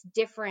 but it's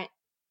different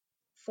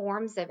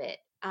forms of it.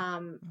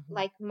 Hmm.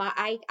 Like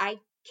I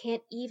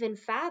can't even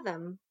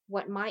fathom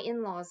what my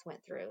in-laws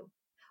went through,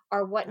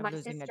 or Of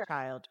losing a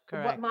child,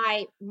 what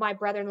correct. my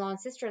brother-in-law and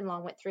sister-in-law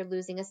went through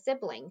losing a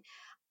sibling. Mm.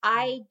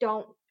 I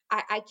don't,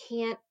 I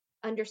can't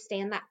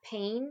understand that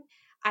pain.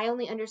 I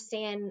only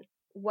understand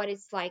what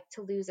it's like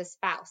to lose a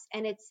spouse,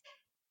 and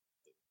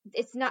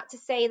it's not to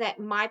say that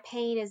my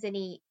pain is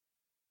any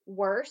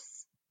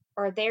worse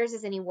or theirs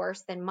is any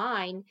worse than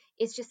mine.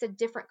 It's just a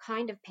different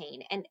kind of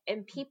pain.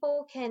 And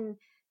people can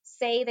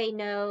say they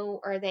know,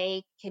 or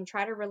they can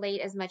try to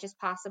relate as much as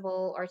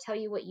possible or tell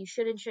you what you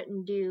should and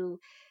shouldn't do,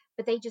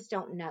 but they just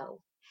don't know.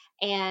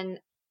 And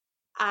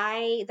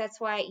that's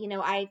why,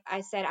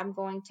 I said I'm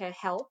going to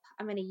help.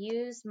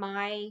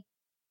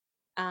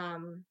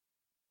 Um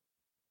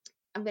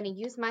I'm going to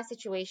use my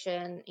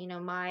situation,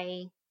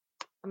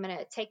 I'm going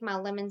to take my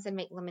lemons and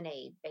make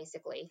lemonade,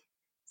 basically.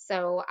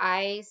 So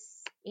I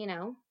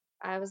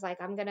was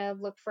like, I'm going to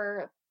look for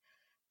a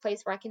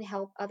place where I can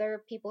help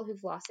other people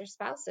who've lost their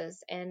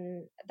spouses.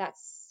 And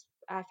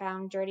I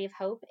found Journey of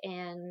Hope,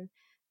 and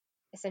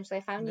essentially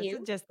I found This is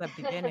you. just the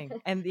beginning.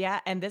 And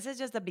yeah, and this is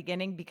just the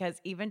beginning because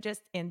even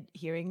just in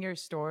hearing your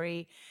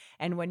story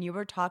and when you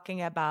were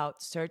talking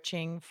about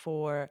searching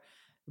for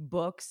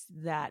books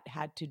that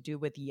had to do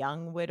with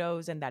young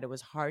widows and that it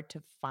was hard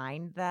to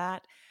find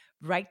that,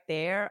 right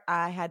there,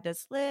 I had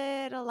this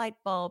little light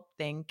bulb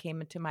thing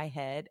came into my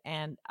head.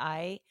 And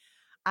I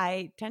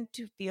tend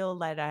to feel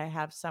that I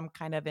have some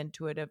kind of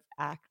intuitive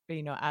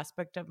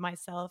aspect of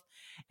myself,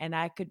 and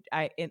I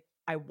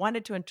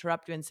wanted to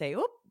interrupt you and say,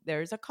 "Oop,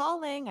 there's a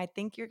calling. I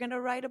think you're going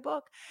to write a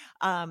book."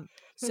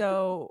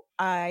 So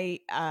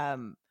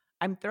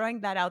I'm throwing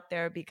that out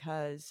there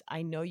because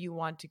I know you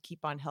want to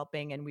keep on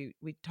helping, and we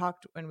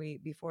talked when we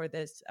before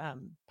this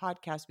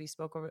podcast we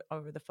spoke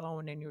over the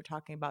phone, and you were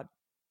talking about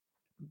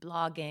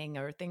blogging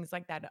or things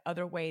like that,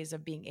 other ways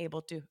of being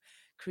able to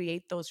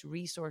create those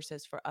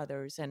resources for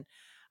others. And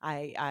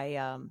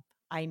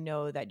I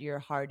know that your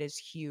heart is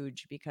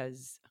huge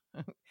because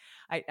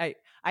I, I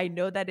I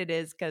know that it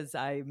is because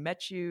I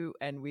met you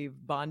and we've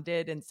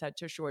bonded in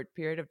such a short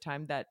period of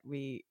time that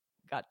we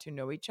got to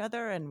know each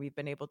other and we've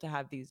been able to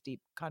have these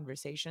deep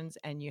conversations,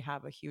 and you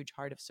have a huge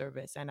heart of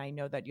service, and I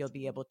know that you'll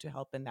be able to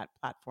help in that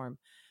platform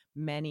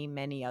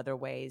many other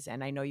ways.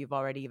 And I know you've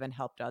already even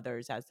helped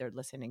others as they're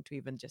listening to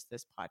even just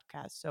this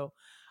podcast. So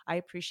I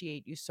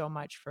appreciate you so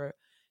much for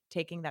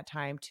taking that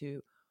time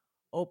to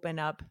open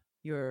up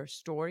your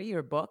story,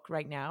 your book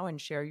right now, and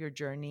share your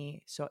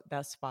journey so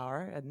thus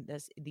far and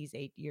these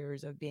 8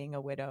 years of being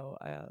a widow,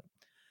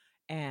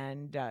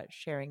 and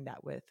sharing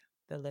that with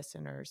the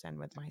listeners and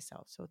with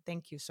myself. So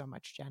thank you so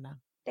much, Jenna.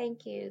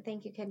 Thank you,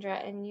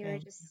 Kendra, and you're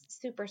Thank you.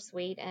 just super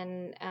sweet.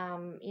 And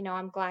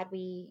I'm glad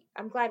we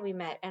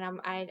met. And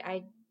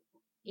I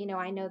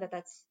know that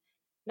that's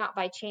not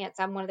by chance.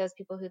 I'm one of those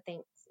people who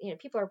thinks,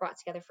 people are brought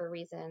together for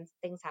reasons,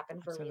 things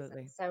happen for reasons.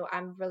 Absolutely. So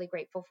I'm really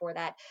grateful for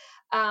that.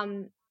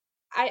 Um,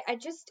 I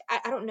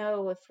don't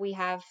know if we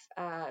have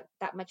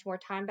that much more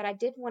time, but I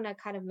did want to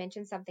kind of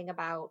mention something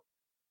about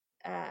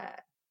uh,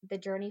 the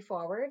journey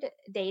forward,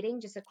 dating,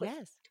 just a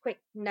Yes, quick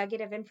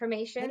nugget of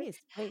information. please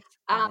go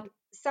ahead.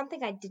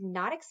 Something I did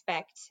not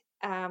expect,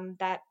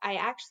 that I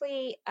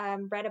actually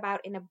read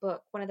about in a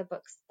book, one of the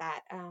books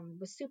that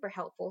was super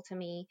helpful to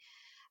me.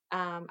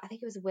 I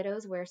think it was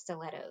Widows Wear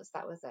Stilettos.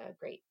 That was a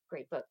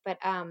great book. But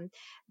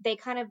they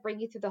kind of bring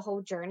you through the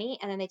whole journey,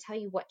 and then they tell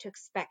you what to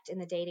expect in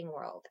the dating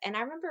world. And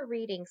I remember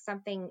reading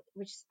something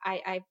which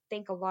I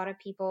think a lot of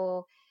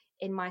people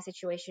in my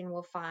situation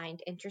will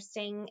find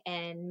interesting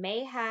and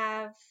may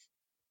have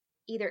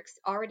either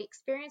already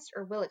experienced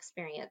or will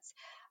experience,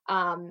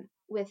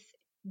 with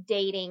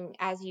dating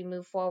as you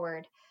move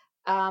forward.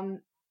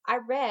 Um, I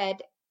read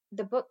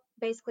the book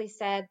basically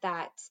said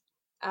that,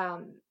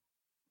 um,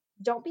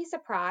 don't be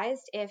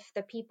surprised if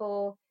the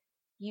people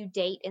you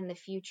date in the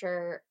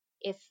future,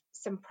 if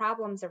some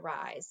problems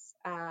arise,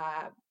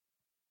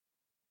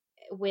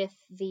 with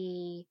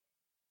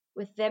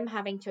them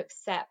having to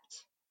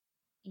accept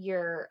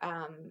your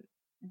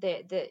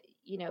the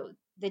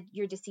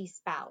your deceased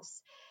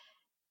spouse.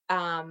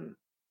 Um,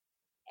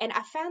 and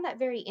I found that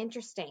very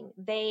interesting.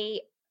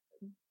 The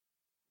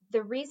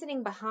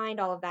reasoning behind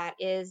all of that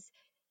is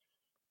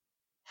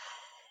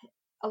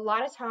a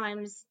lot of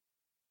times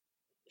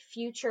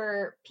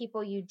future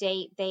people you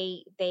date,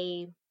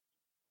 they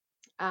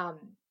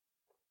um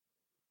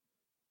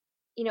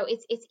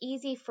it's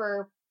easy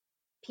for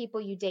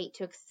people you date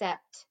to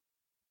accept,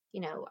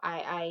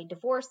 I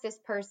divorced this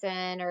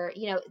person, or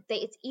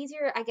it's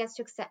easier, I guess,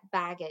 to accept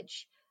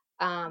baggage.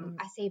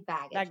 I say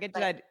baggage, Baggage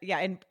but that,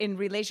 yeah, in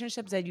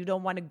relationships that you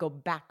don't want to go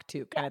back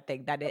to, yeah. kind of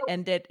thing, that it So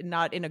ended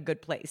not in a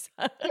good place.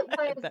 it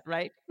was, Is that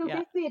right? so Yeah.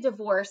 basically a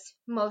divorce,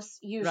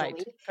 most usually,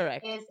 Right.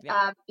 Correct. is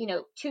Yeah.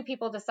 two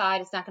people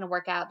decide it's not going to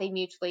work out. They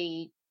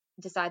mutually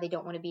decide they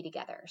don't want to be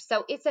together.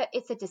 So it's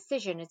a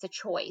decision, it's a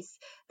choice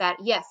that,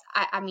 yes,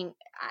 I mean,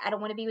 I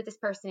don't want to be with this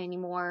person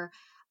anymore.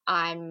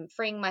 I'm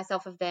freeing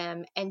myself of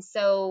them. And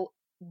so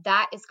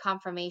that is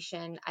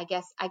confirmation. I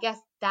guess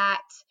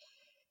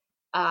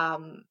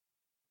um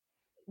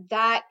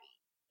that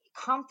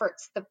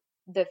comforts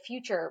the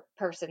future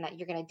person that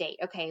you're going to date.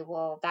 Okay,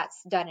 well,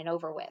 that's done and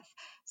over with.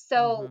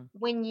 So Hmm.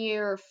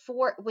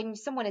 when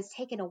someone is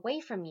taken away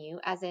from you,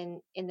 as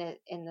in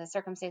the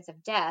circumstance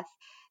of death,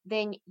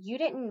 then you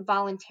didn't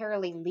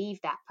voluntarily leave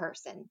that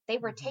person. They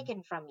were Hmm.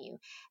 taken from you.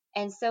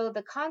 And so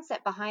the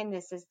concept behind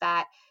this is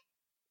that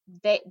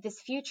this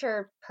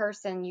future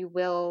person you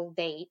will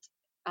date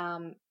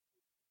um,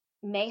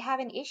 may have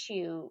an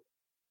issue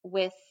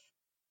with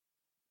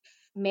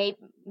may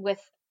with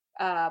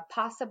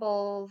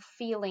possible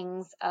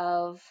feelings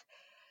of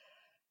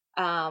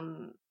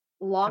um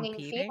longing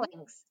Competing.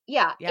 feelings.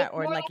 Yeah, Yeah, it's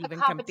or more like like a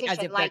even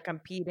as competition, if they're like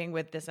competing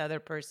with this other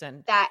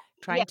person, that.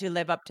 trying to Yes,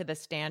 live up to the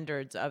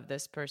standards of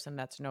this person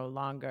that's no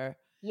longer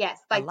yes,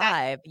 like that.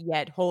 alive,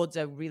 yet holds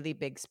a really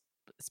big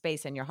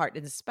space in your heart.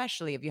 And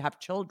especially if you have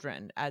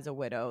children as a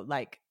widow,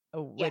 like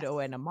a Yes, widow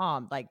and a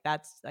mom, like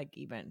that's like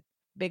even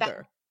that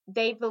bigger.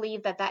 they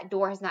believe that that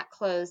door has not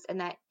closed,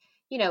 and that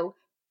you know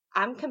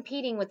I'm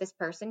competing with this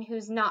person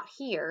who's not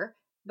here,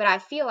 but I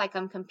feel like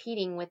I'm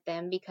competing with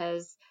them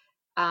because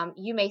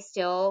you may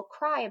still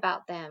cry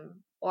about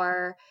them,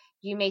 or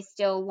you may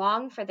still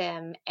long for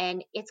them,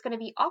 and it's going to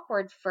be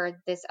awkward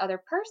for this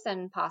other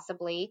person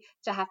possibly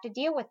to have to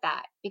deal with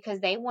that because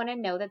they want to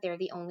know that they're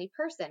the only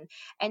person.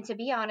 And to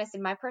be honest,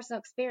 in my personal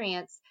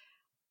experience,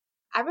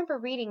 I remember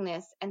reading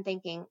this and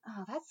thinking,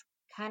 oh, that's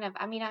kind of,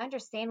 I mean, I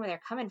understand where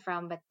they're coming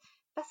from, but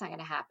that's not going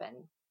to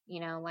happen.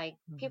 Like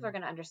people are Mhm,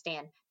 going to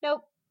understand.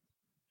 Nope.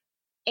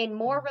 In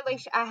more mhm,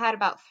 relation, I had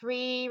about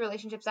three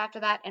relationships after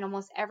that, and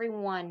almost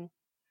everyone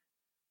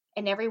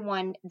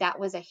that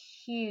was a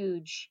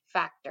huge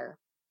factor.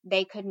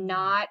 They could mhm.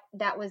 not,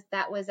 that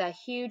was a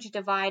huge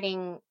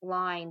dividing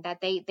line, that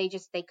they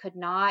could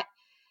not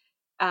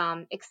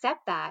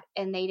accept that,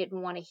 and they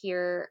didn't want to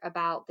hear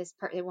about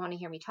they want to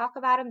hear me talk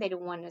about him. They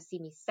didn't want to see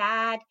me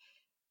sad.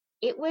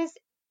 It was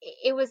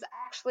it was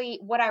actually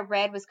what I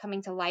read was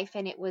coming to life,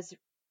 and it was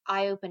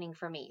eye opening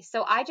for me.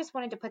 So I just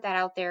wanted to put that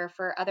out there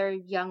for other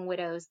young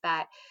widows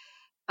that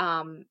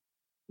um,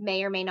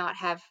 may or may not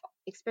have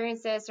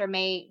experienced this, or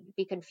may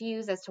be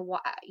confused as to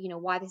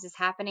why this is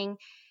happening.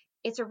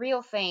 It's a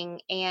real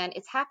thing, and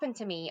it's happened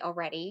to me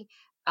already.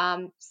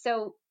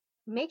 So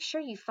make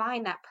sure you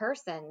find that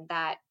person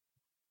that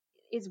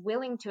is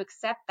willing to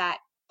accept that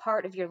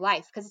part of your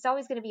life, because it's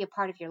always going to be a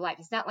part of your life.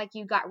 It's not like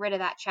you got rid of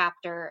that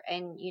chapter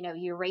and you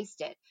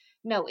erased it.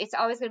 No, it's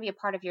always going to be a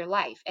part of your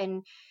life.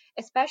 And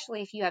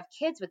especially if you have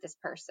kids with this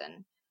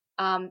person,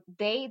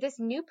 this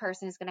new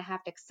person is going to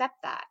have to accept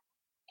that.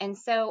 And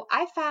so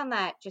I found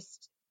that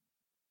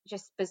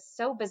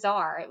so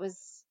bizarre. It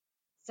was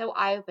so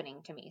eye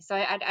opening to me. So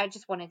I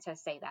just wanted to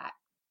say that.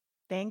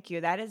 Thank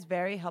you. That is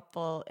very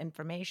helpful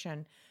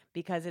information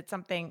because it's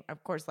something,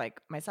 of course,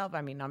 like myself,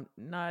 I mean, I'm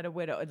not a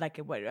widow. Like,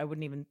 I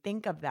wouldn't even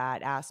think of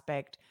that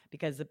aspect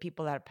because the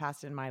people that have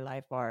passed in my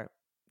life are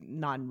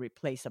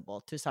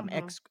non-replaceable to some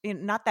Hmm.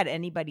 not that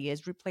anybody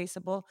is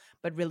replaceable,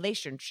 but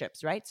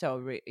relationships, right?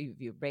 So if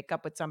you break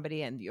up with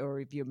somebody or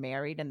if you're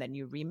married and then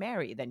you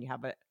remarry, then you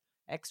have a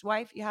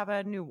ex-wife, you have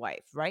a new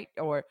wife, right?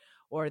 Or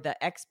the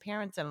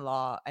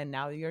ex-parents-in-law and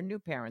now your new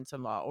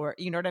parents-in-law, or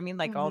you know what I mean?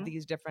 Like all Hmm.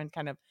 these different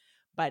kind of,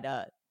 but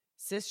a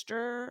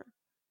sister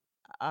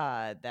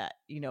that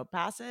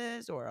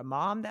passes, or a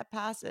mom that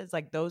passes,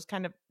 like those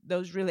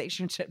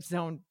relationships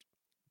don't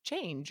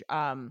change.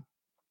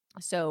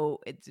 So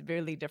it's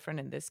really different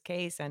in this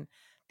case. And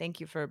thank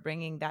you for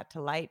bringing that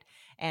to light.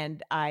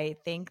 And I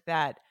think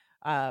that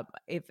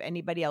if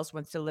anybody else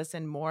wants to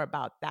listen more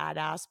about that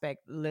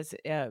aspect,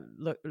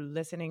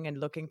 listening and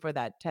looking for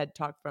that TED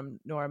talk from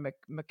Nora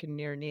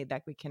McInerney,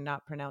 that we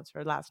cannot pronounce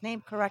her last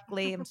name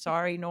correctly. I'm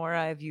sorry,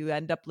 Nora, if you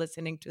end up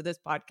listening to this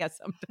podcast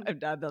sometime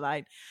down the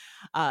line.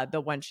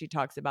 The one she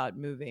talks about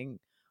moving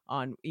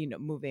on,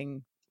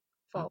 moving,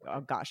 oh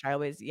Forward. gosh, I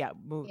always, yeah,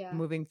 Yeah.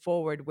 moving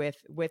forward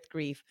with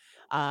grief.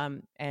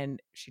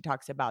 And she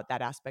talks about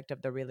that aspect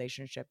of the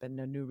relationship and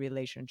the new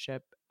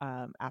relationship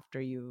after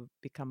you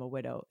become a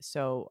widow.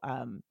 So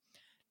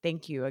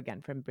thank you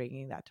again for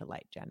bringing that to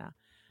light, Jenna.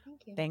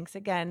 Thank you. Thanks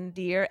again,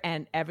 dear.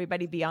 And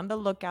everybody, be on the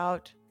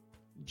lookout.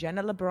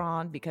 Jenna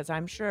Lebron, because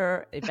I'm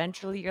sure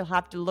eventually you'll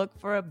have to look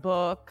for a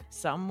book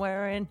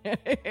somewhere in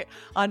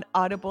on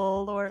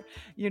Audible or,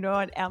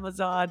 on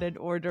Amazon and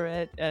order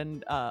it,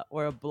 and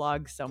or a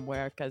blog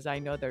somewhere, because I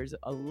know there's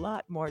a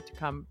lot more to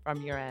come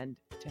from your end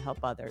to help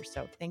others.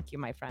 So thank you,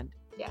 my friend.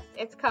 Yes,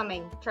 it's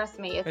coming. Trust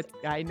me.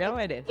 I know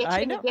it is. Itching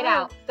I know. to get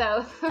out.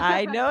 So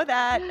I know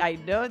that. I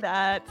know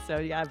that. So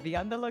yeah, be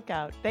on the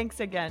lookout.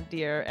 Thanks again,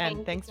 dear,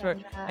 and thanks for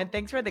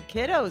the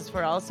kiddos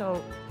for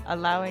also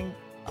allowing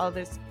all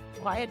this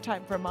quiet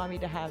time for mommy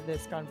to have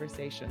this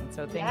conversation.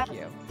 So thank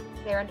you.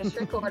 They're under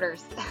strict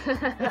orders.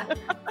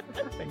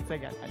 Thanks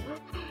again.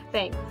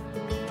 Thanks.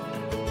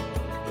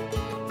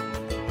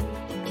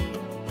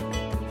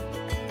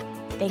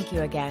 Thank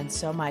you again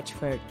so much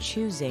for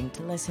choosing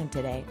to listen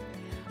today.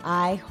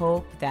 I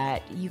hope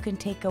that you can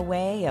take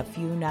away a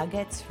few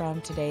nuggets from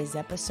today's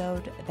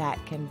episode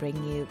that can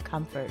bring you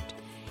comfort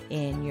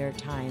in your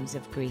times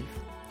of grief.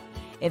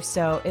 If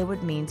so, it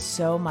would mean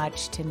so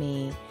much to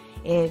me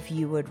if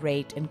you would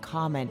rate and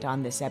comment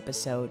on this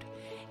episode.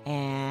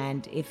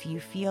 And if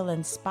you feel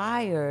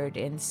inspired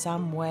in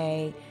some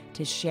way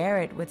to share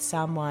it with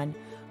someone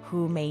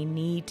who may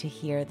need to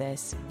hear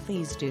this,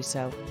 please do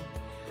so.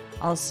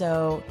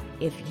 Also,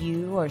 if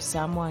you or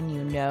someone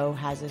you know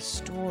has a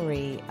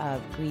story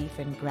of grief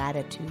and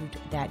gratitude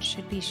that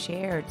should be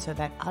shared so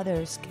that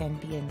others can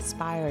be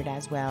inspired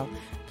as well,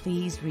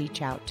 please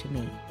reach out to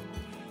me.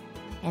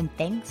 And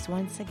thanks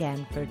once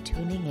again for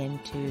tuning in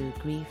to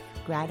Grief,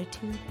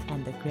 Gratitude,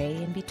 and the Gray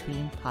in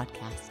Between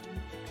podcast.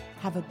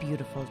 Have a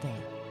beautiful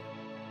day.